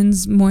a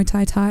women's Muay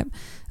Thai type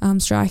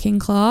striking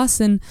class,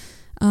 and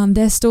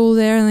they're still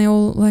there, and they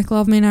all like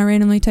love me, and I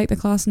randomly take the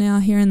class now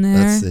here and there.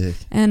 That's sick.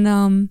 And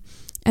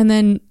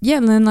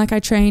then like I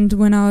trained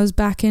when I was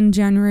back in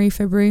January,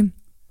 February.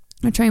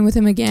 I train with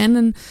him again,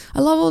 and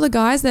I love all the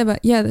guys there, but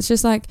yeah, it's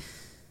just like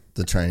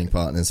the training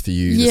partners for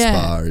you to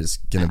spar is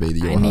going to be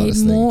your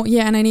hardest thing.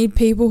 Yeah, and I need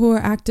people who are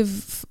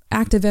active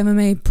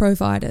MMA pro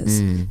fighters.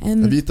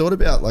 And have you thought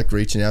about like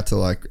reaching out to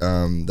like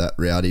that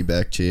Rowdy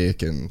Beck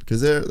chick, and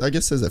because I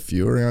guess there's a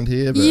few around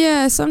here, but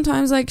yeah,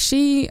 sometimes like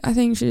I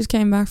think she just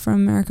came back from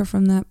America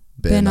from that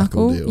bare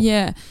knuckle deal.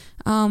 Yeah,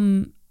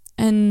 and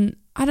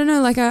I don't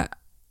know, like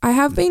I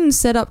have been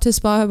set up to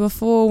spar her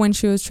before when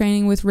she was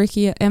training with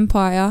Ricky at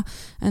Empire,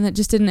 and that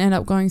just didn't end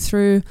up going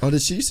through. Oh,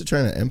 did she used to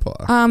train at Empire?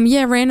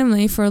 Yeah,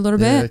 randomly for a little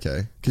bit.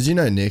 Okay. Because you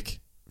know Nick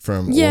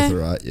from Author,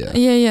 right? Yeah.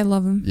 Yeah,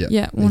 love him.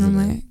 Yeah, one of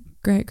my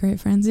great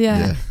friends.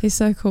 Yeah, he's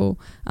so cool.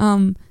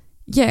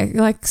 Yeah,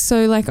 like,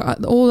 so like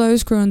all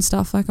those crew and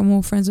stuff, like I'm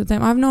all friends with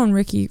them. I've known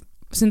Ricky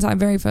since I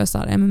very first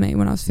started MMA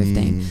when I was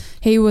 15.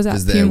 He was at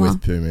Puma. They're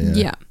with Puma,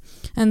 yeah.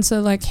 And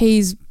so like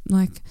he's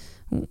like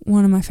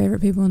one of my favorite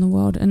people in the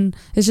world, and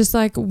it's just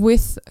like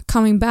with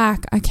coming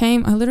back, I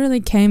literally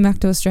came back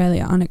to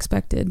Australia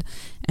unexpected,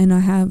 and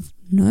I have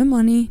no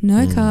money,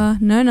 no car,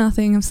 no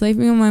nothing. I'm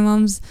sleeping in my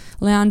mum's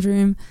lounge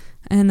room,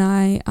 and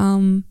I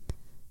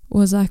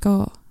was like,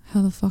 oh,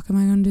 how the fuck am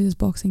I going to do this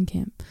boxing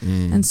camp?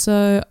 And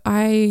so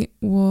I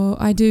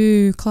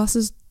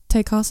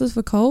take classes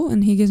for Cole,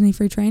 and he gives me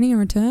free training in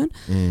return.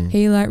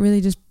 He like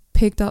really just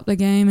picked up the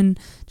game and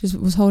just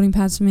was holding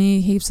pads for me,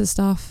 heaps of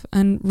stuff,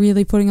 and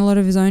really putting a lot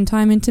of his own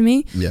time into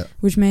me,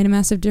 which made a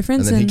massive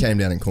difference. And then he came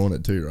down and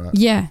cornered too, right?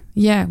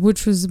 Yeah,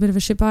 which was a bit of a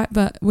shit bite,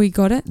 but we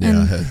got it.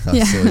 Yeah, I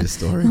saw your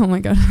story. Oh my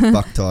god.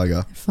 Fuck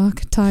Tiger.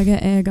 Fuck Tiger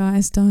Air,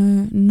 guys.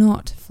 Do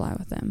not fly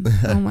with them.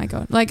 Oh my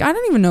god. Like, I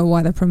don't even know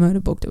why the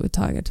promoter booked it with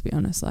Tiger, to be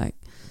honest. Like,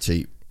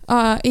 cheap.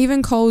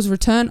 Even Cole's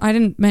return, I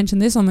didn't mention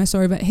this on my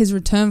story, but his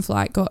return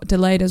flight got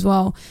delayed as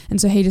well,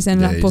 and so he just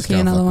ended up booking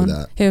another one.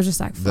 He was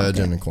just like, fuck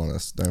Virgin it. and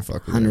Qantas, don't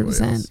fuck with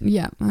 100%.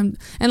 Yeah, and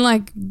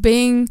like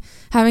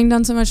having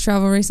done so much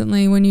travel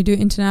recently, when you do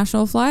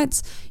international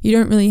flights, you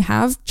don't really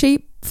have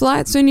cheap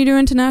flights when you do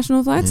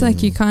international flights.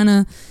 Like, you kind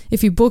of,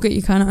 if you book it,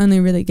 you kind of only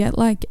really get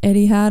like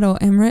Etihad or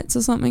Emirates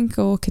or something,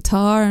 or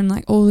Qatar, and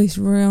like all these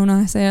real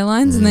nice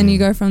airlines, and then you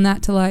go from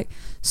that to like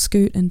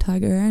Scoot and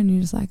Tiger Air, and you're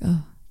just like,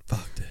 oh,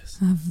 fuck this.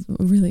 I've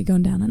really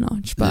gone down a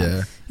notch,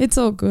 but it's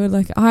all good.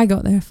 Like, I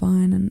got there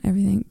fine and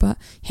everything, but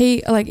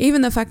he, like,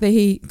 even the fact that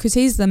because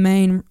he's the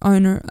main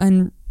owner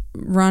and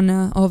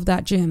runner of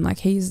that gym, like,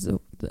 he's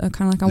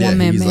kind of like a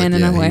one-man band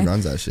in a way. He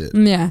runs that shit.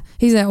 Yeah,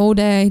 he's there all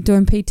day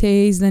doing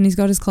PTs. Then he's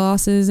got his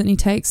classes, and he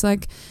takes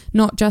like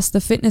not just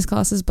the fitness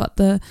classes, but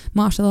the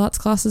martial arts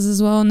classes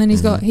as well. And then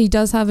he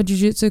does have a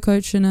jiu-jitsu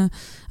coach and a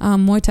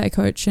Muay Thai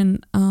coach,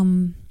 and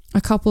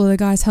a couple of the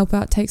guys help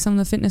out take some of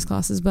the fitness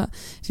classes. But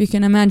if you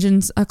can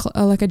imagine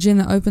like a gym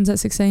that opens at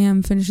 6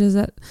 a.m. finishes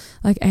at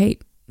like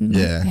 8.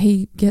 Yeah,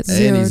 he gets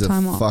zero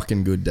time off. He's a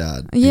fucking good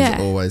dad. Yeah,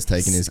 he's always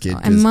taking his kid.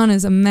 And Mun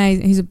is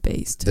amazing. He's a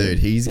beast, dude.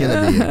 He's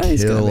gonna be a killer.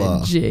 He's gonna be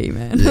a G,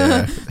 man.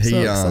 Yeah,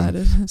 so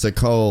excited. So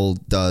Cole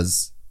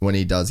does, when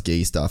he does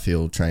gi stuff,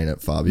 he'll train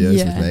at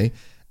Fabio's with me.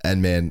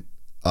 And man,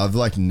 I've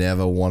like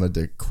never wanted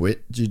to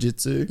quit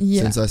jiu-jitsu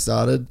since I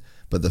started.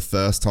 But the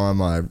first time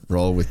I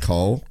rolled with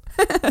Cole,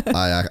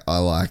 I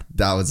like,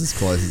 that was as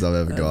close as I've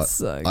ever got.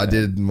 So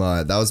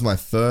that was my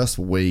first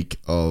week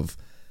of.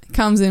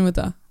 Comes in with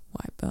a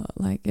white belt,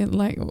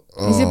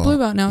 is he a blue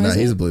belt now? No,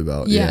 he's a blue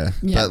belt. Yeah.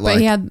 But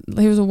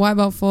he was a white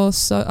belt for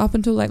up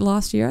until like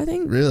last year, I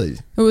think. Really?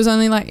 It was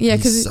only like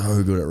because he's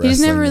so good at wrestling.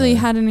 He's never really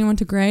had anyone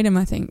to grade him,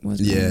 I think.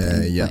 Was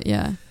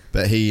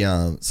But he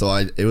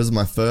it was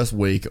my first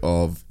week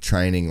of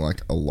training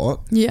like a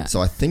lot. Yeah.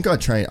 So I think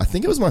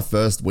it was my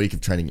first week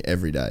of training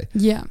every day.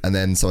 Yeah. And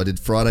then so I did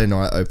Friday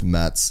night open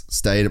mats,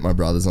 stayed at my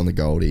brother's on the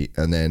Goldie,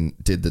 and then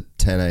did the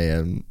 10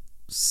 a.m.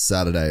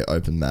 Saturday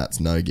open mats,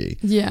 no gi.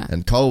 Yeah.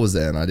 And Cole was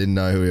there, and I didn't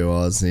know who he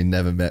was. He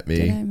never met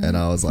me. G'day, and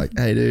I was like,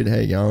 hey dude, how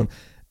you going?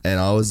 And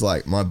I was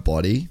like,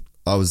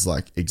 I was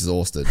like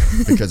exhausted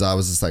because I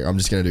was just like, I'm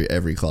just going to do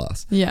every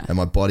class. Yeah. And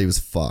my body was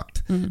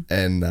fucked.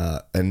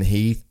 And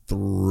he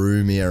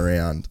threw me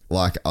around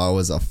like I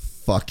was a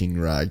fucking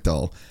rag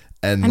doll.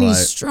 And like,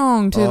 he's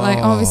strong too. Like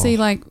obviously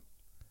like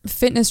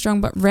fitness strong,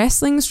 but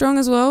wrestling strong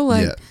as well.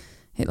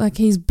 Like,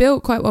 he's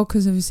built quite well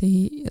because obviously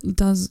he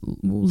does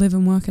live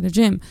and work at a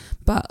gym.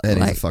 But and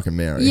like, he's a fucking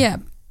Mary. Yeah.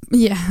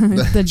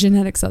 The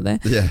genetics are there.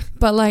 Yeah.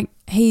 But like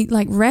he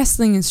like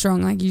wrestling is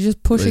strong. Like you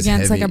just push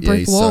against heavy. like a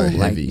brick wall. So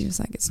like you're just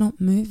like it's not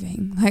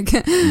moving. Like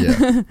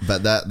yeah.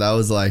 But that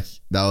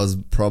was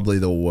probably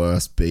the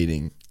worst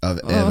beating I've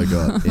ever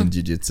got in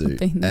jiu-jitsu.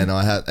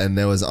 And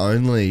there was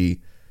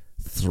only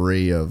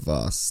 3 of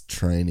us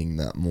training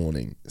that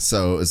morning.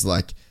 So it was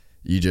like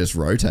you just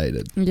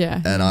rotated.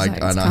 Yeah. And I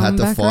had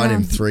to fight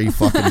him 3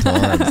 fucking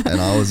times. And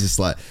I was just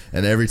like,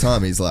 and every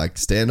time he's like,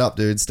 stand up,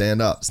 dude,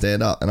 stand up,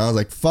 stand up. And I was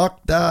like,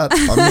 fuck that.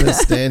 I'm going to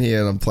stand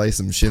here and play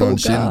some shin on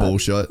shin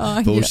bullshit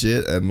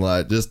and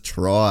like just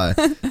try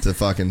to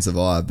fucking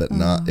survive. But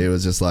it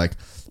was just like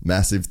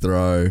massive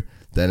throw.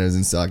 Then it was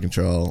inside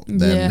control.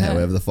 Then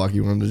however the fuck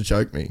he wanted to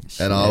choke me.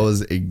 Shit. And I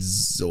was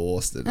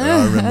exhausted. And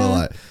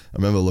I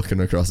remember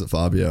looking across at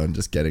Fabio and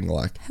just getting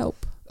like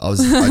help. I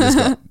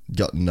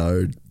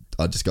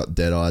just got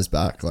dead eyes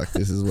back. Like,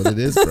 this is what it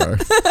is, bro.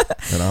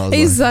 And I was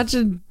he's such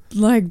a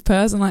like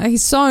person. Like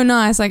he's so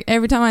nice. Like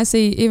every time I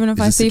see, even if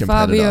I see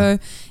Fabio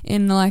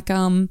in like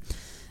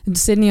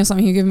Sydney or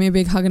something, he'll give me a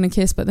big hug and a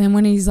kiss. But then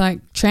when he's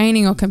like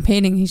training or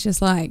competing, he's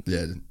just like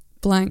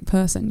blank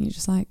person. You're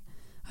just like,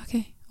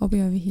 okay, I'll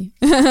be over here.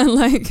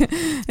 Like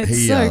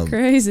it's so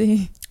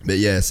crazy. But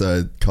yeah,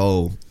 so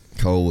Cole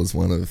was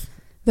one of.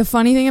 The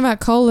funny thing about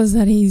Cole is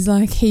that he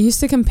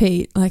used to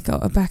compete like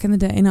back in the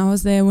day, and I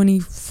was there when he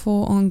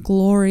fought on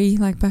Glory,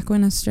 like back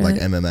when Australia,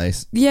 like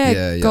MMA.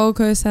 Yeah, Gold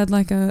Coast had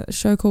like a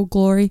show called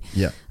Glory.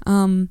 Yeah.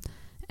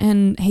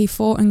 And he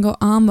fought and got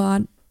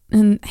armbarred,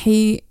 and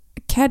he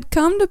had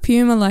come to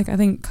Puma like I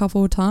think a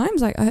couple of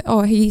times. Like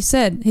he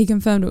said he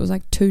confirmed it was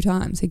like 2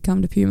 times he'd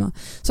come to Puma,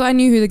 so I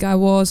knew who the guy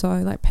was. So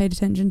I like paid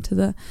attention to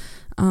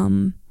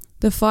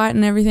the fight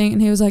and everything,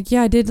 and he was like,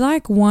 yeah, I did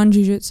like 1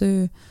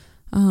 jiu-jitsu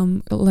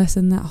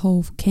lesson that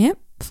whole camp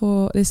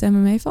for this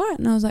MMA fight,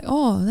 and I was like,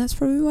 oh, that's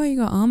probably why you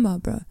got armbar,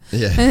 bro.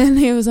 Yeah. And then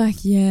he was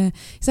like, yeah.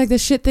 He's like, the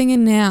shit thing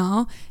in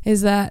now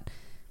is that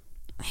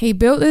he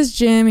built this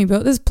gym, he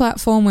built this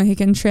platform where he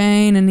can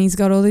train, and he's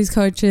got all these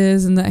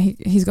coaches, and that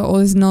he's got all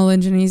this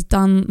knowledge, and he's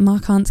done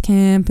Mark Hunt's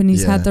camp, and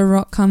he's had The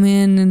Rock come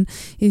in, and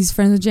he's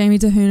friends with Jamie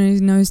Tahuna, he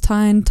knows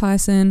Ty and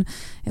Tyson,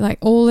 like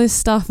all this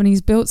stuff, and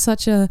he's built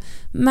such a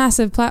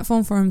massive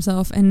platform for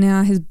himself, and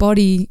now his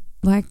body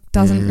like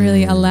doesn't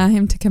really allow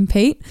him to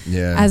compete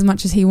as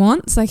much as he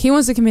wants. Like he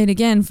wants to compete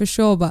again for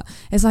sure, but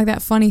it's like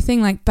that funny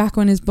thing, like back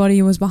when his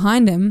body was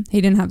behind him, he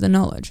didn't have the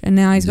knowledge, and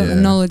now he's got the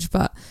knowledge,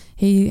 but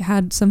he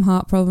had some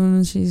heart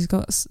problems. She's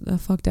got a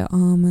fucked out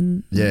arm,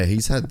 and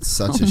he's had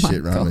such a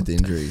shit run with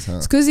injuries, huh?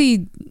 It's because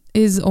he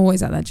is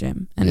always at that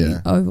gym and he's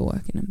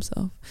overworking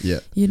himself.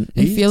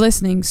 If you're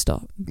listening,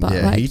 stop.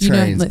 But like he you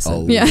don't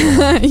listen.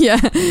 Yeah.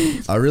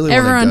 I really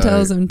everyone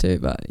tells him to,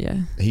 but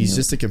he's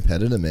just a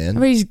competitor, man.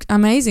 But he's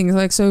amazing.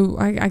 Like, so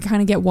I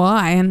kind of get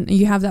why. And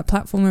you have that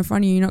platform in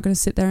front of you. You're not going to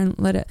sit there and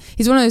let it.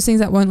 He's one of those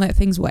things that won't let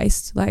things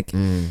waste. Like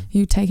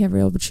you take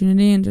every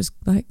opportunity and just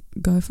like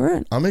go for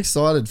it. I'm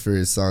excited for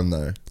his son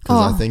though,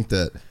 because I think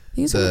that.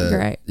 He's really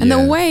great. And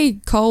the way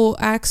Cole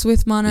acts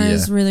with Mana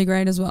is really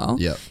great as well.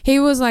 Yeah. He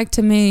was like,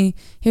 to me,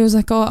 he was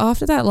like, oh,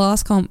 after that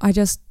last comp, I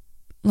just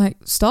like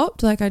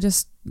stopped. Like I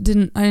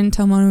didn't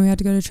tell Mana we had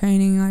to go to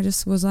training. I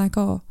just was like,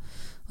 oh,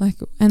 Like,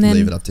 and then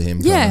leave it up to him.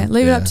 Yeah,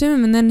 leave it up to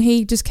him. And then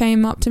he just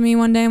came up to me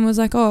one day and was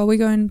like, "Oh, are we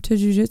going to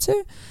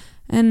jiu-jitsu?"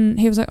 And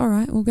he was like, "All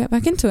right, we'll get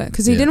back into it,"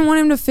 because he didn't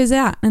want him to fizz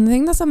out. And I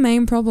think that's the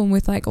main problem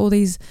with like all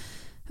these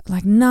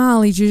like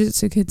gnarly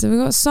jiu-jitsu kids. We've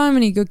got so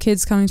many good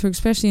kids coming through,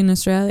 especially in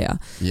Australia.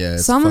 Yeah,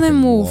 some of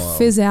them will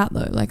fizz out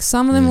though. Like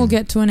some of them will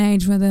get to an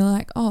age where they're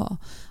like, "Oh,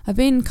 I've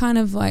been kind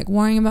of like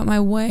worrying about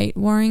my weight,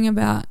 worrying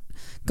about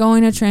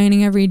going to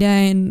training every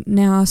day, and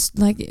now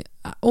like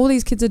all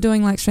these kids are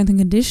doing like strength and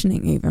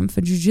conditioning even for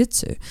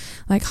jiu-jitsu,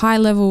 like high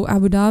level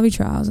Abu Dhabi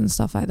trials and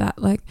stuff like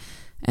that, like,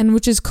 and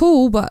which is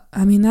cool, but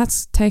I mean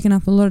that's taken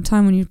up a lot of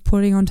time when you're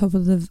putting on top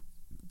of the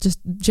just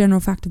general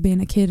fact of being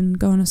a kid and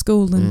going to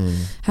school and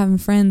having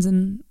friends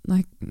and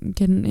like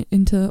getting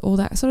into all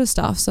that sort of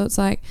stuff. So it's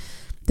like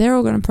they're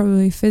all going to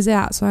probably fizz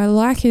out. So I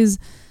like his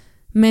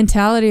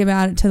mentality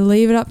about it, to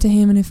leave it up to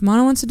him, and if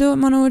Mano wants to do it,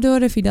 Mano will do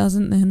it. If he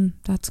doesn't, then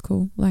that's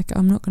cool. Like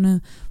I'm not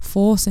gonna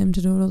force him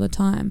to do it all the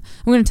time.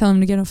 I'm gonna tell him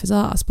to get off his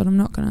ass, but I'm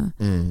not gonna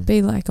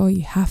be like, "Oh,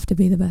 you have to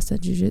be the best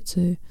at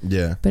jiu-jitsu."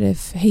 Yeah. But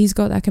if he's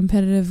got that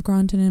competitive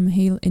grunt in him,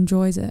 he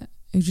enjoys it,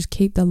 you just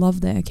keep the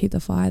love there, keep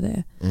the fire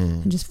there,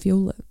 and just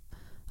fuel it.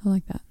 I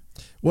like that.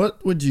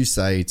 What would you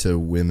say to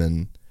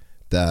women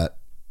that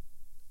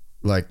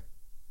like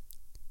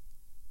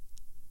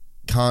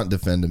can't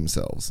defend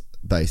themselves,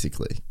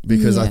 basically?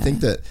 Because I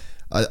think that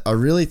I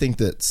really think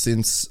that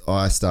since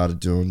I started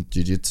doing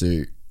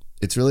jiu-jitsu,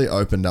 it's really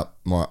opened up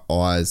my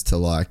eyes to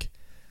like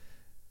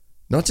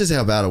not just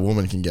how bad a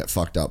woman can get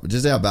fucked up, but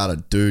just how bad a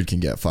dude can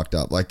get fucked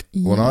up. Like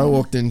when I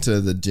walked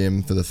into the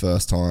gym for the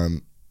first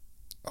time,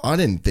 I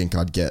didn't think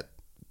I'd get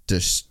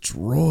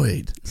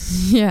destroyed.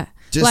 Yeah.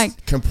 Just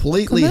like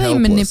completely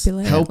helpless.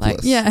 Manipulated. Helpless. Like,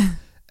 yeah.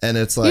 And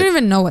it's like you don't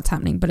even know what's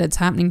happening, but it's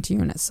happening to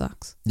you and it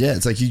sucks. Yeah,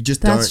 it's like you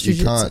just you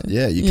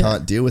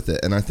can't deal with it.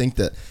 And I think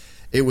that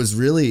it was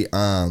really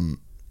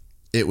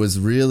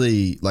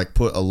like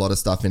put a lot of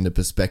stuff into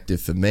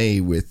perspective for me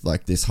with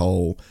like this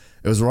whole,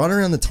 it was right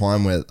around the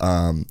time where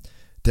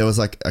there was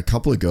like a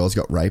couple of girls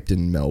got raped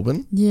in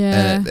Melbourne.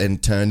 Yeah.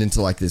 And turned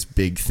into like this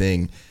big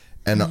thing.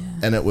 And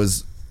it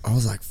was, I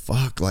was like,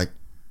 fuck, like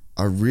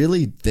I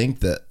really think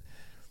that,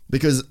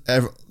 because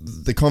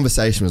the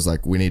conversation was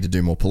like, we need to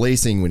do more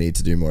policing, we need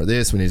to do more of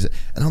this, and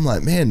I'm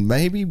like, man,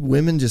 maybe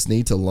women just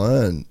need to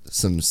learn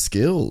some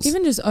skills.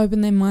 Even just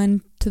open their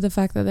mind to the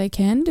fact that they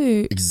can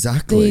do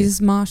these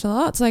martial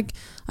arts. Like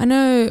I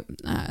know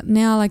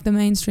now like the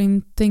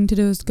mainstream thing to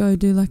do is go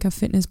do like a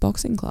fitness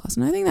boxing class,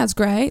 and I think that's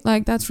great,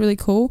 like that's really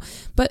cool,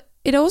 but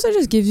it also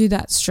just gives you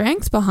that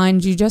strength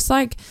behind you, just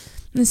like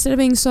instead of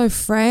being so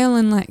frail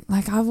and like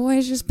I've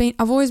always been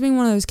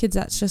one of those kids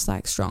that's just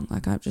like strong.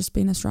 Like I've just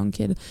been a strong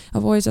kid.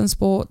 I've always done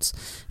sports,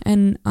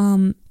 and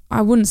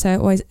I wouldn't say I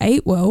always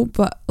ate well,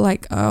 but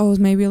like I was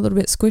maybe a little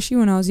bit squishy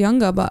when I was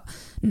younger, but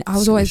I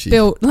was always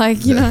built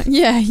like, you know,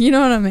 you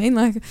know what I mean?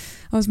 Like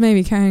I was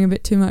maybe carrying a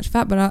bit too much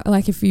fat, but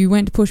like if you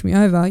went to push me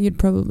over, you'd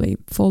probably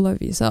fall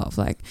over yourself.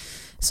 Like,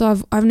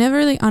 so I've never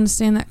really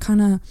understand that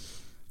kind of,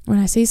 when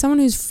I see someone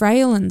who's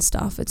frail and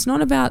stuff, it's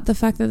not about the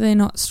fact that they're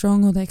not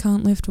strong or they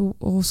can't lift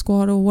or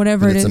squat or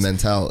whatever it is. It's a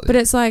mentality. But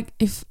it's like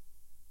if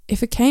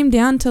it came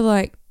down to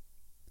like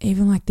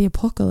even like the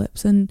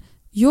apocalypse, and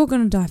you're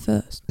going to die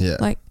first. Yeah.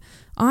 Like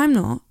I'm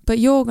not, but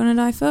you're going to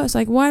die first.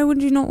 Like why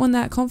would you not want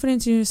that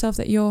confidence in yourself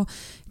that you're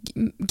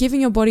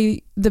giving your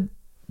body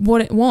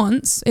what it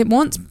wants? It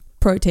wants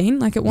protein,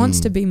 like it wants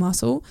to be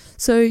muscle,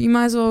 so you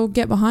might as well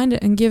get behind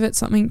it and give it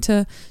something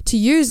to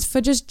use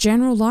for just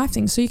general life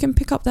things, so you can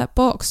pick up that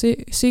box,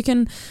 so you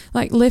can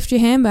like lift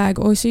your handbag,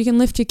 or so you can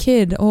lift your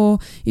kid, or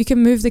you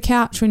can move the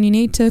couch when you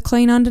need to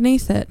clean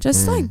underneath it,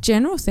 just like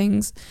general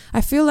things.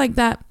 I feel like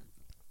that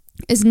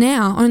is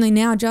only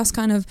now just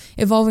kind of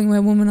evolving,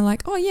 where women are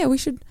like, oh yeah, we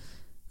should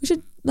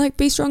like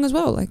be strong as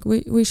well, like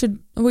we should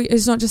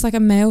it's not just like a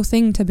male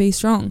thing to be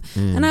strong.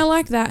 And I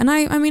like that. And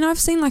I mean I've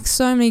seen like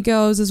so many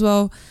girls as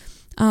well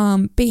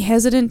be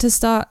hesitant to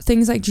start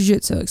things like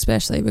jiu-jitsu,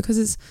 especially because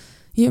it's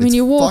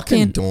you walk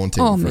in,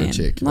 daunting for a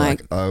chick.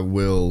 Like I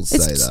will say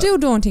that. It's still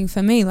daunting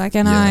for me, like,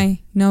 and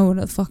I know what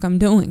the fuck I'm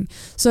doing.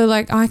 So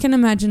like I can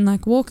imagine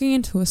like walking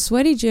into a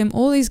sweaty gym,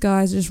 all these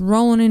guys just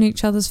rolling in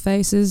each other's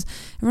faces,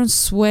 everyone's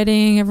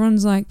sweating,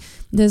 everyone's like,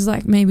 there's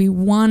like maybe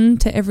 1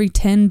 to every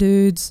 10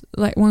 dudes,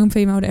 like 1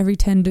 female to every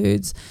 10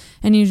 dudes,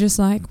 and you're just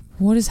like,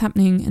 what is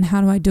happening and how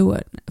do I do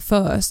it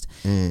first?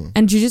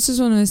 And jiu-jitsu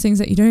is one of those things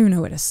that you don't even know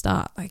where to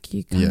start. Like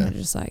you kind of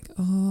just like,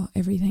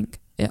 everything.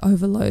 It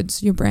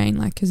overloads your brain,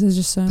 like, because there's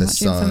just so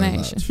much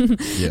information.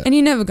 And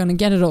you're never going to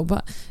get it all.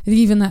 But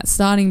even that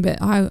starting bit,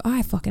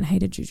 I fucking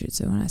hated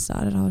jiu-jitsu when I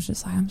started. I was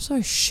just like, I'm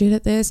so shit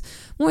at this.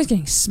 I'm always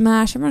getting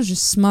smashed. Everyone's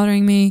just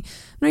smothering me.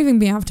 I'm not even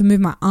being able to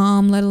move my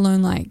arm, let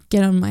alone like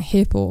get on my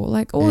hip or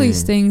like all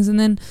these things. And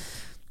then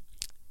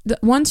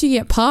once you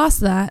get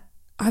past that,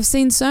 I've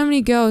seen so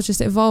many girls just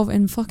evolve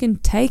and fucking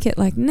take it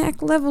like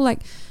neck level.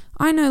 Like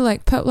I know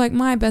like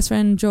my best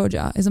friend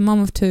Georgia is a mom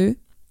of 2.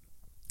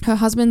 Her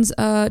husband's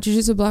a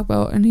jiu-jitsu black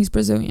belt and he's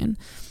Brazilian.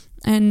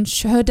 and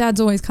her dad's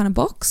always kind of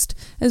boxed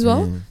as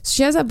well. So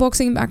she has that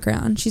boxing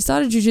background. She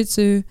started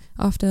jiu-jitsu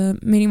after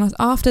meeting us,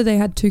 after they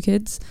had 2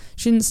 kids.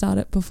 She didn't start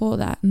it before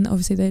that, and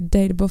obviously they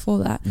dated before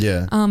that.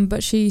 Yeah.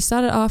 But she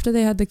started after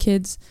they had the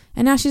kids,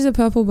 and now she's a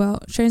purple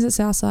belt, trains at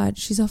Southside.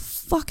 She's a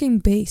fucking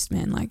beast,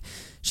 man. Like,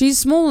 she's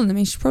smaller than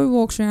me. She probably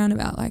walks around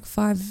about like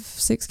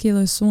 5-6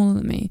 kilos smaller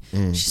than me.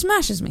 She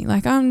smashes me.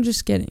 Like, I'm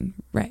just getting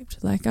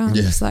raped. Like, I'm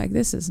just like,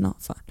 this is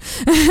not fun.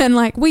 And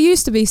like, we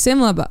used to be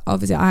similar, but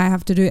obviously I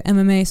have to do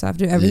MMA, so I have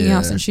to do everything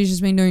else, and she's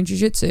just been doing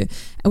jiu-jitsu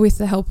with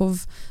the help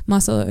of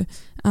Marcelo.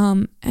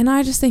 And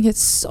I just think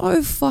it's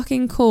so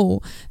fucking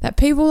cool that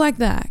people like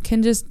that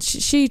can just,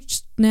 she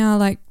now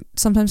like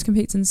sometimes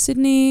competes in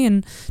Sydney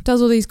and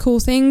does all these cool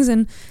things,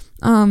 and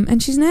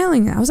she's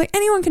nailing it. I was like,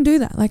 anyone can do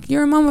that. Like,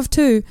 you're a mum of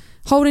 2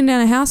 holding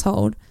down a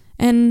household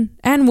and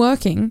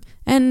working,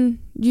 and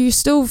you're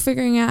still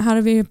figuring out how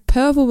to be a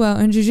purple belt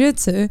in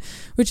jiu-jitsu,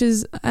 which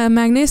is a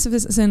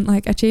magnificent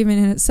like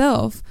achievement in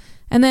itself.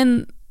 And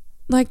then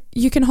like,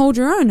 you can hold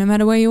your own no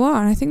matter where you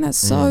are. And I think that's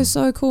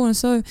so cool and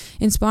so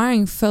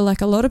inspiring for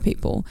like a lot of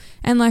people.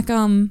 And like,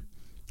 I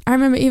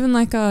remember even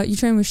like, you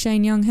train with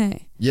Shane Young,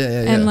 hey? Yeah.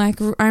 And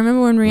like, I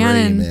remember when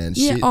Rhiannon, man.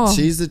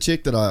 She's the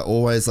chick that I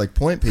always like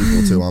point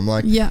people to. I'm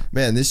like,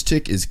 man, this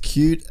chick is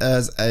cute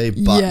as a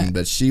button,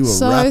 but she will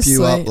wrap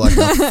you up like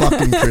a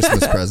fucking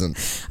Christmas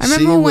present. I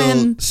remember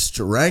when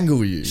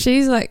strangle you.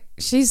 I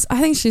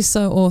think she's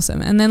so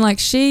awesome. And then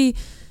like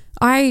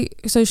I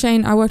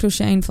worked with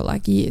Shane for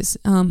like years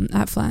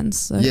at Flans.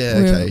 So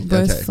we're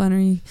both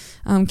Flannery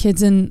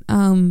kids, and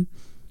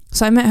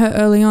so I met her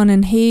early on,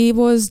 and he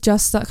was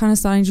just kind of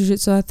starting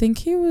jiu-jitsu. I think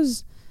he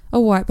was a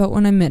white belt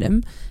when I met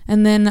him,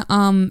 and then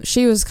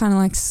she was kind of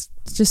like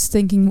just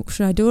thinking,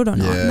 should I do it or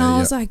not? And I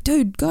was like,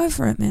 dude, go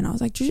for it, man. I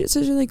was like, jiu-jitsu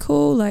is really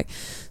cool. Like,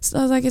 so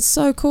I was like, it's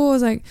so cool. I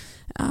was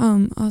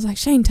like,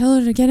 Shane, tell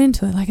her to get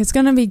into it. Like, it's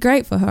going to be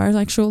great for her.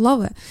 Like, she'll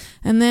love it.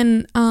 And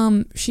then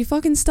she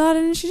fucking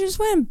started, and she just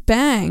went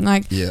bang.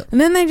 Like,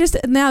 and then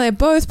now they're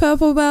both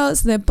purple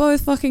belts. They're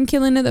both fucking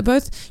killing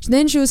it.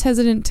 Then she was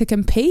hesitant to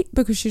compete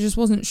because she just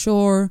wasn't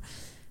sure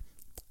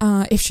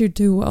if she'd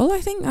do well. I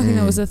think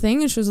that was the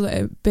thing. And she was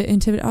a bit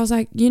intimidated. I was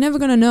like, you're never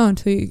going to know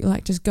until you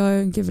like just go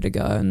and give it a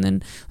go. And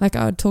then like,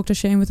 I would talk to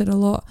Shane with it a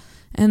lot.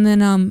 And then,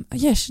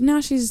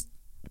 now she's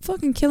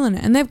fucking killing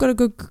it, and they've got a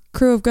good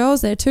crew of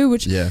girls there too,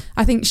 which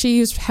I think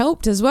she's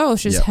helped as well.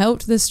 She's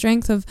helped the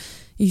strength of,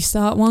 you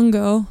start one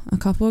girl, a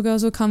couple of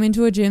girls will come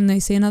into a gym, they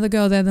see another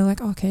girl there, they're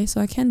like, okay,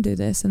 so I can do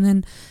this, and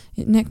then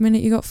next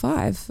minute you got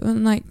 5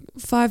 and like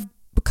 5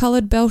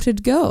 colored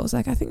belted girls.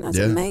 Like, I think that's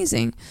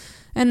amazing.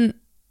 And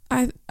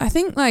I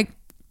think like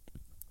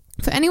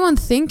for anyone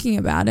thinking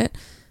about it,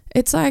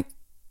 it's like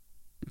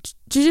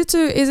jiu-jitsu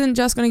isn't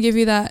just going to give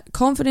you that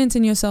confidence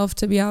in yourself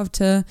to be able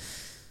to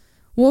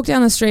walk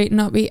down the street and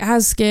not be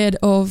as scared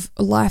of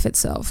life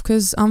itself,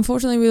 because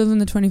unfortunately we live in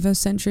the 21st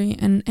century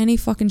and any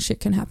fucking shit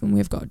can happen.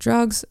 We've got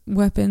drugs,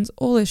 weapons,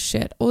 all this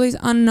shit, all these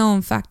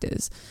unknown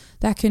factors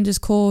that can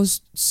just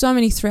cause so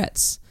many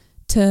threats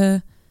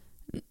to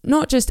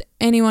not just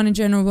anyone in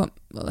general, but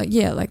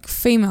like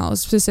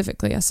females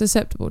specifically are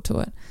susceptible to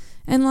it.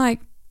 And like,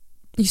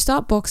 you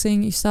start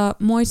boxing, you start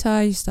Muay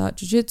Thai, you start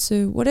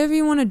jiu-jitsu, whatever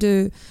you want to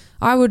do.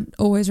 I would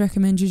always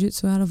recommend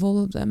jiu-jitsu out of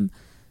all of them.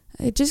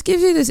 It just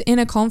gives you this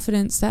inner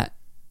confidence that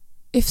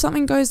if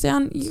something goes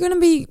down, you're going to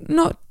be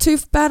not too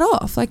bad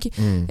off. Like,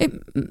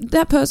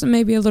 that person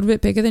may be a little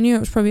bit bigger than you. It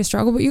was probably a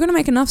struggle, but you're going to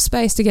make enough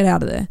space to get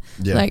out of there.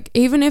 Yeah. Like,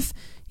 even if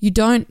you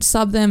don't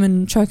sub them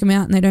and choke them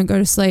out and they don't go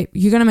to sleep,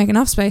 you're going to make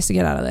enough space to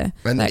get out of there.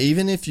 And like,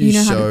 even if you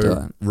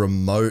show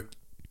remote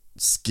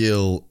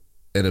skill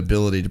and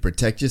ability to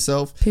protect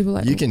yourself, people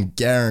like you can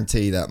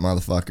guarantee that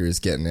motherfucker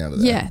is getting out of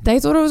there. Yeah, they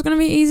thought it was going to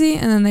be easy,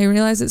 and then they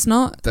realize it's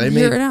not. They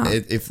meet it out.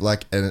 If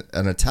like an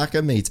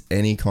attacker meets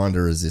any kind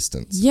of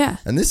resistance. Yeah,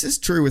 and this is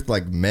true with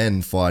like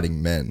men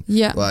fighting men.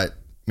 Yeah, like,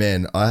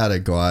 man, I had a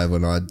guy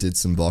when I did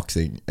some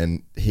boxing,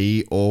 and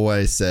he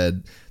always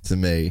said to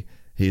me,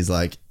 he's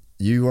like,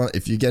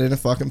 if you get in a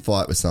fucking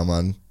fight with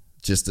someone,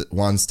 just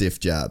one stiff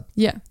jab.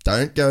 Yeah.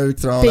 Don't go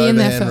throwing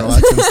overhand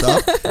rights and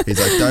stuff. He's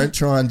like, don't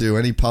try and do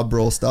any pub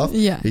brawl stuff.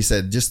 Yeah. He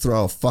said, just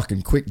throw a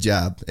fucking quick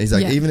jab. He's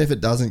like, even if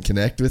it doesn't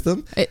connect with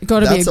them, it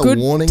got to be a good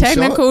warning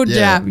technical shot.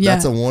 Jab. Yeah.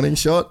 That's a warning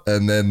shot.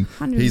 And then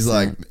 100%. He's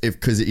like,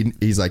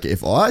 he's like,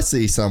 if I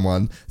see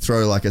someone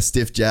throw like a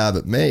stiff jab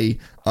at me,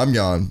 I'm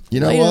going, you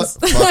know what?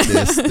 Fuck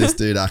this. This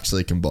dude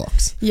actually can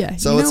box. Yeah.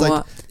 So it's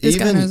like, this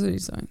guy knows what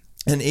he's doing.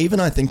 And even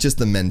I think just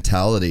the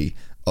mentality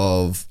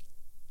of,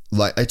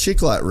 like a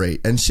chick like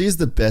Reet, and she's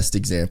the best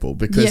example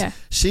because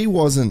she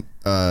wasn't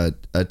a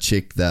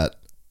chick that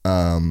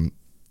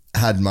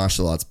had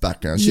martial arts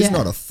background. She's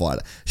not a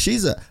fighter.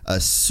 She's a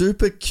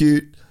super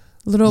cute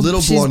little blonde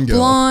girl. She's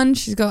blonde.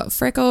 She's got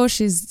freckles.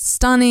 She's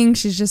stunning.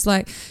 She's just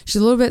like, she's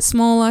a little bit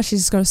smaller.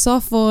 She's got a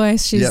soft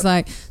voice. She's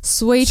like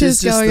sweet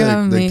as going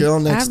over me. The girl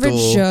next Average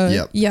door.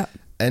 Joe. Yep.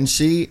 And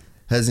she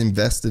has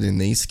invested in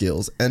these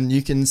skills, and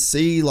you can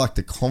see like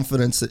the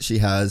confidence that she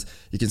has.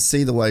 You can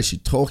see the way she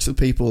talks to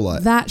people,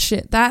 like that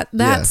shit.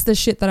 That's the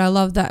shit that I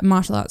love that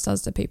martial arts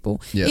does to people,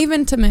 Yeah.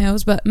 even to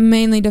males, but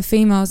mainly to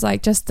females.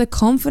 Like just the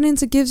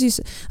confidence it gives you.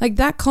 Like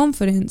that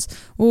confidence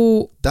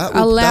will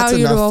allow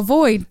you to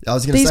avoid I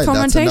was going to these say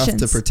confrontations.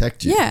 that's enough to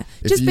protect you. Yeah,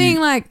 just being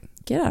like,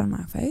 get out of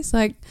my face,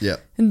 like, Yeah.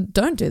 and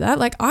don't do that.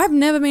 Like, I've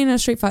never been in a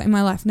street fight in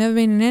my life, never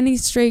been in any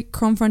street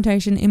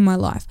confrontation in my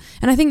life,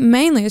 and I think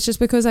mainly it's just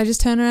because I just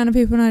turn around to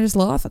people and I just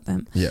laugh at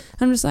them. Yeah.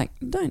 I'm just like,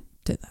 don't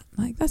do that.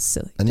 Like, that's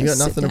silly. And you got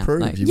Just nothing sit to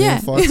prove. down. Like, You've been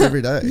in fights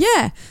every day.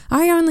 Yeah,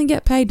 I only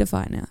get paid to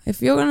fight now.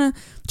 If you're gonna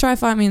try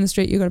fight me in the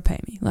street, you got to pay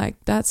me. Like,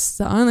 that's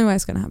the only way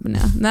it's gonna happen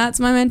now. That's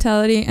my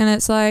mentality, and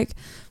it's like,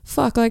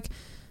 fuck, like,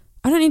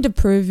 I don't need to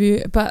prove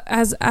you, but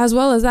as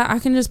well as that, I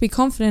can just be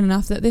confident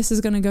enough that this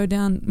is going to go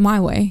down my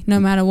way no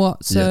matter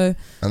what. So, yeah.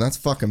 And that's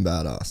fucking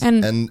badass.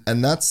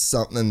 And that's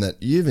something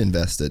that you've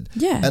invested.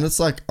 Yeah. And it's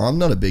like, I'm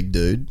not a big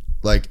dude.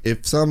 Like,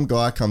 if some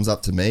guy comes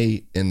up to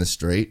me in the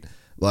street,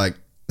 like,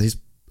 he's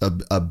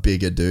a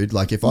bigger dude.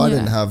 Like, if I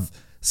didn't have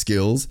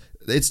skills,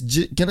 it's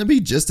going to be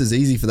just as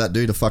easy for that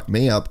dude to fuck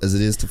me up as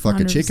it is to fuck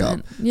 100%. A chick up.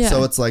 Yeah.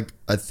 So it's like,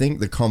 I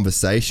think the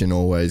conversation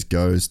always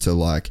goes to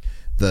like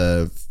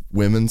the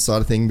women's side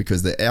of thing,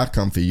 because the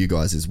outcome for you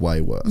guys is way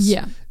worse.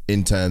 Yeah.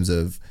 In terms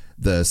of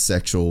the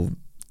sexual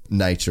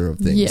nature of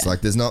things. Yeah.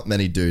 Like, there's not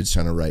many dudes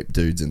trying to rape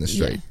dudes in the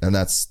street. Yeah. And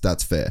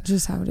that's fair.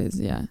 Just how it is,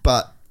 yeah.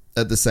 But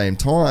at the same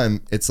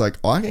time, it's like,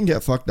 I can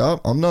get fucked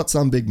up. I'm not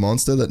some big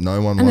monster that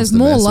no one and wants to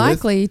more mess with.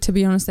 likely, to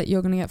be honest, that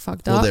you're going to get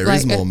fucked up. Well, there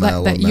is more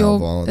male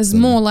violence. It's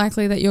more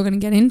likely that you're going to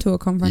get into a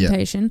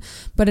confrontation,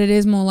 but it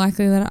is more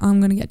likely that I'm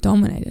going to get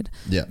dominated.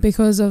 Yeah.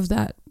 Because of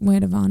that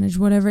weight advantage,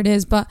 whatever it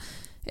is. But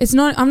it's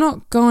not, I'm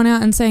not going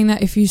out and saying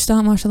that if you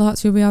start martial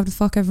arts, you'll be able to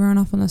fuck everyone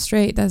up on the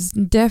street. That's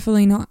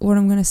definitely not what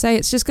I'm going to say.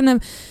 It's just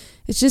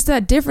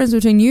that difference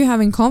between you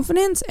having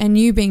confidence and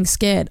you being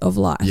scared of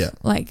life. Yeah.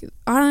 Like,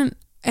 I don't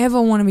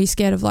ever want to be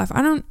scared of life.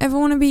 I don't ever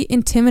want to be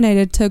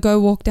intimidated to go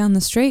walk down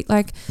the street.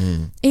 Like,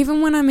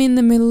 even when I'm in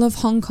the middle of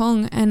Hong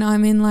Kong and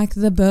I'm in like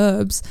the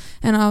burbs,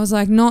 and I was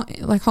like, not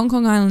like Hong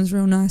Kong Island is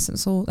real nice, and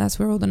so that's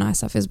where all the nice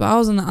stuff is, but I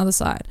was on the other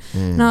side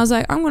and I was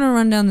like, I'm going to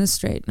run down this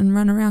street and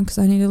run around because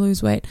I need to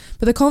lose weight.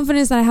 But the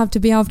confidence that I have to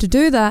be able to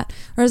do that,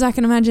 whereas I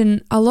can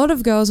imagine a lot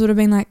of girls would have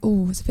been like,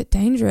 oh, it's a bit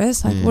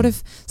dangerous. Like, what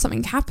if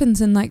something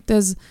happens? And like,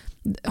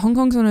 Hong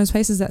Kong's one of those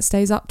places that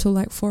stays up till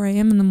like 4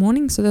 a.m. in the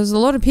morning. So there's a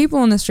lot of people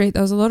on the street.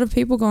 There was a lot of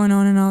people going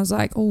on, and I was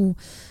like,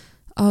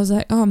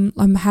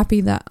 I'm happy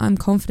that I'm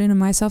confident in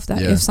myself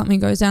that if something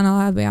goes down,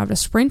 I'll either be able to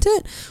sprint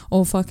it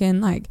or fucking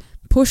like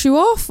push you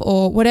off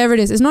or whatever it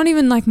is. It's not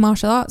even like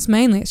martial arts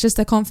mainly. It's just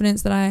the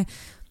confidence that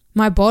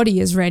my body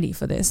is ready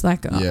for this.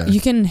 Like, you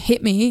can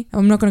hit me.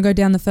 I'm not going to go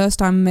down the first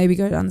time, maybe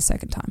go down the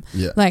second time.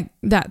 Yeah. Like,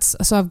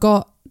 so I've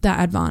got that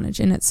advantage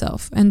in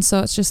itself. And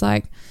so it's just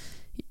like,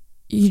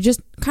 you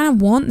just kind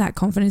of want that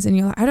confidence, and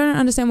you're like, I don't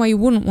understand why you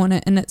wouldn't want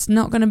it, and it's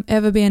not going to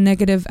ever be a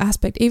negative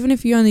aspect, even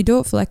if you only do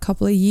it for like a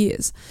couple of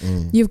years.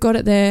 You've got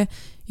it there.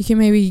 You can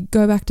maybe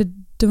go back to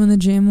doing the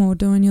gym or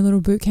doing your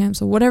little boot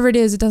camps or whatever it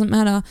is. It doesn't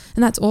matter,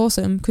 and that's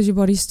awesome because your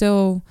body's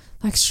still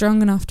like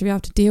strong enough to be able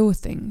to deal with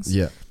things.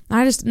 Yeah.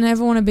 I just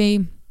never want to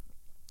be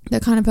the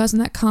kind of person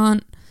that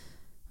can't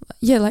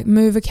like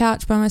move a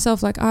couch by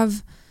myself. Like,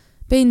 I've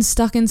been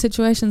stuck in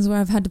situations where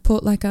I've had to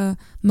put like a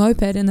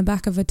moped in the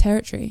back of a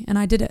territory, and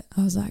I did it.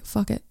 I was like,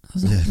 fuck it. I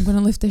was like, I'm going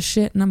to lift this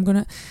shit, and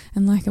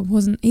like, it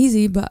wasn't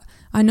easy, but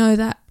I know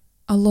that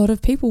a lot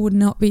of people would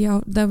not be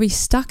able, they'll be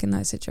stuck in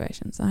those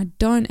situations. And I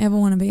don't ever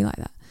want to be like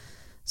that.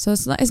 So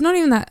it's not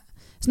even that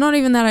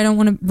I don't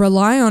want to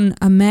rely on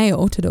a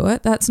male to do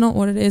it. That's not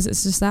what it is.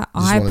 It's just that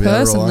I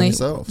personally,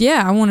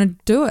 I want to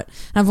do it.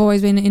 And I've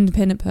always been an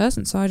independent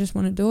person, so I just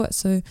want to do it.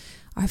 So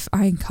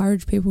I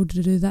encourage people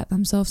to do that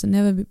themselves and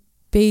never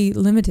be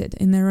limited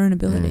in their own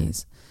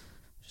abilities.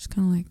 Just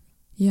kind of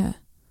like,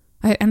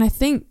 I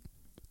think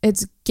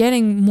it's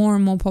getting more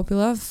and more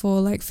popular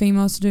for like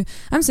females to do.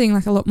 I'm seeing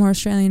like a lot more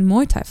Australian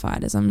Muay Thai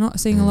fighters. I'm not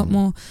seeing a lot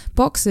more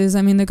boxers.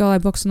 I mean, the girl I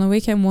boxed on the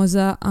weekend was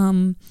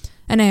an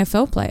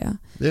AFL player.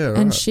 Yeah, right.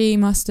 And she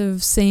must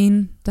have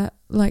seen that,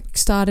 like,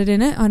 started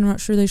in it. I'm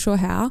not really sure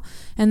how.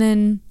 And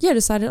then,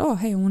 decided, oh,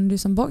 hey, I want to do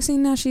some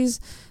boxing. Now she's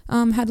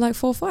had like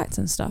 4 fights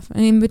and stuff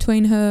and in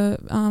between her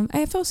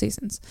AFL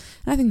seasons.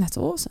 And I think that's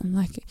awesome.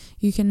 Like,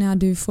 you can now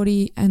do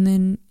footy and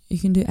then you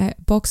can do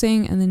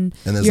boxing, and then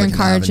you're like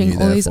encouraging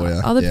all these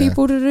other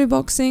people to do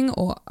boxing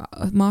or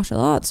martial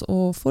arts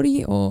or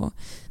footy or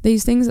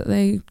these things that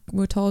they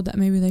were told that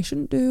maybe they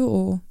shouldn't do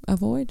or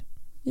avoid.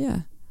 Yeah.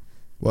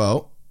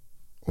 Well,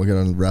 we're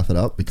going to wrap it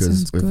up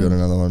because we've got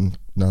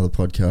another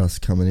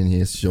podcast coming in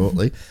here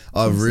shortly.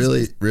 I've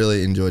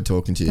really enjoyed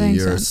talking to you. Thanks,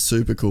 You're man. a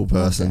super cool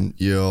person.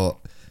 You're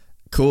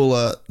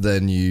cooler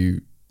than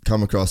you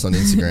come across on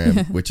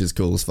Instagram, which is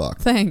cool as fuck.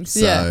 Thanks.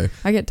 So,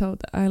 I get told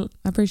that. I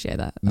appreciate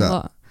that a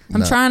lot.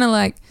 I'm trying to,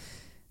 like,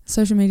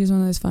 social media is one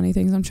of those funny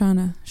things. I'm trying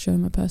to show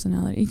my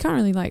personality. You can't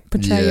really like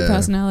portray your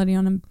personality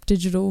on a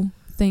digital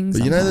thing.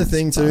 But you know the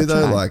thing too,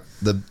 though, try. like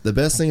the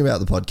best thing about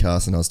the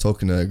podcast, and I was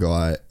talking to a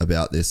guy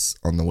about this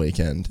on the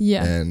weekend,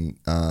 and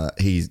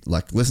he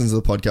like listens to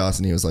the podcast,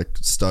 and he was like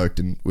stoked,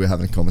 and we were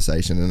having a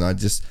conversation, and I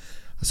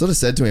sort of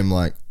said to him,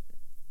 like,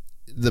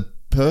 the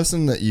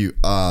person that you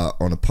are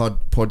on a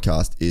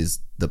podcast is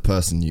the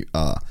person you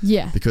are.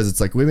 Yeah. Because it's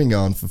like, we've been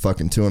going for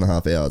fucking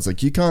 2.5 hours.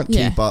 Like, you can't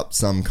keep up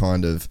some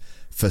kind of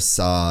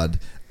facade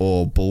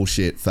or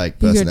bullshit fake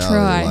personality. You could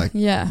try.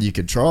 Like, you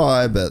could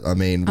try, but I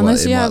mean,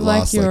 unless you have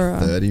last like your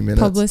 30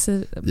 minutes.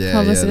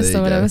 publicist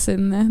or whatever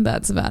sitting there,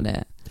 that's about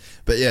it.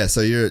 But yeah,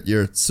 so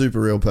you're a super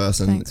real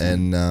person. Thanks,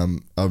 and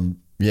I'm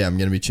going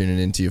to be tuning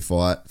into your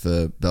fight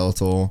for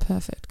Bellator.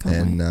 Perfect.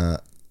 Can't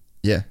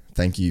wait.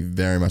 Thank you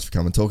very much for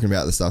coming, talking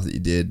about the stuff that you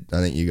did. I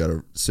think you got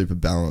a super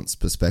balanced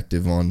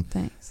perspective on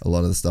a lot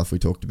of the stuff we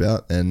talked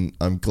about, and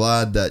I'm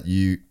glad that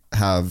you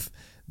have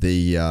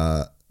the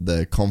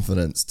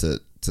confidence to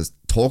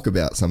talk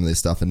about some of this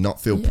stuff and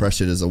not feel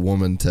pressured as a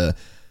woman to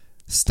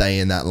stay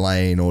in that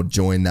lane or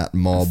join that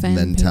mob Offend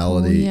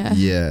mentality. people,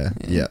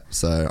 Yeah.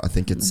 So I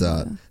think it's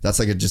that's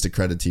like just a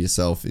credit to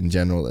yourself in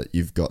general, that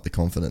you've got the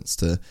confidence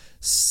to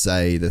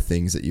say the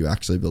things that you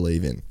actually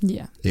believe in.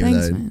 Yeah. Even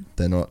Thanks, though man.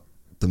 they're not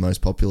the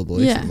most popular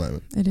beliefs at the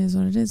moment. It is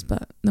what it is,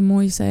 but the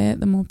more you say it,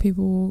 the more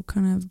people will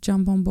kind of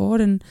jump on board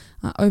and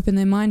open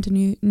their mind to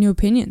new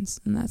opinions,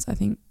 and that's, I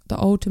think, the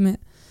ultimate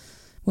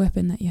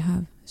weapon that you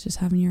have. It's just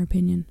having your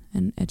opinion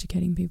and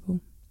educating people.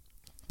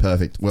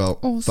 Perfect. Well,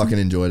 awesome. Fucking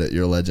enjoyed it.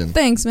 You're a legend.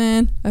 Thanks,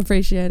 man. I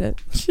appreciate it.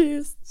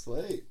 Cheers.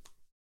 Sweet.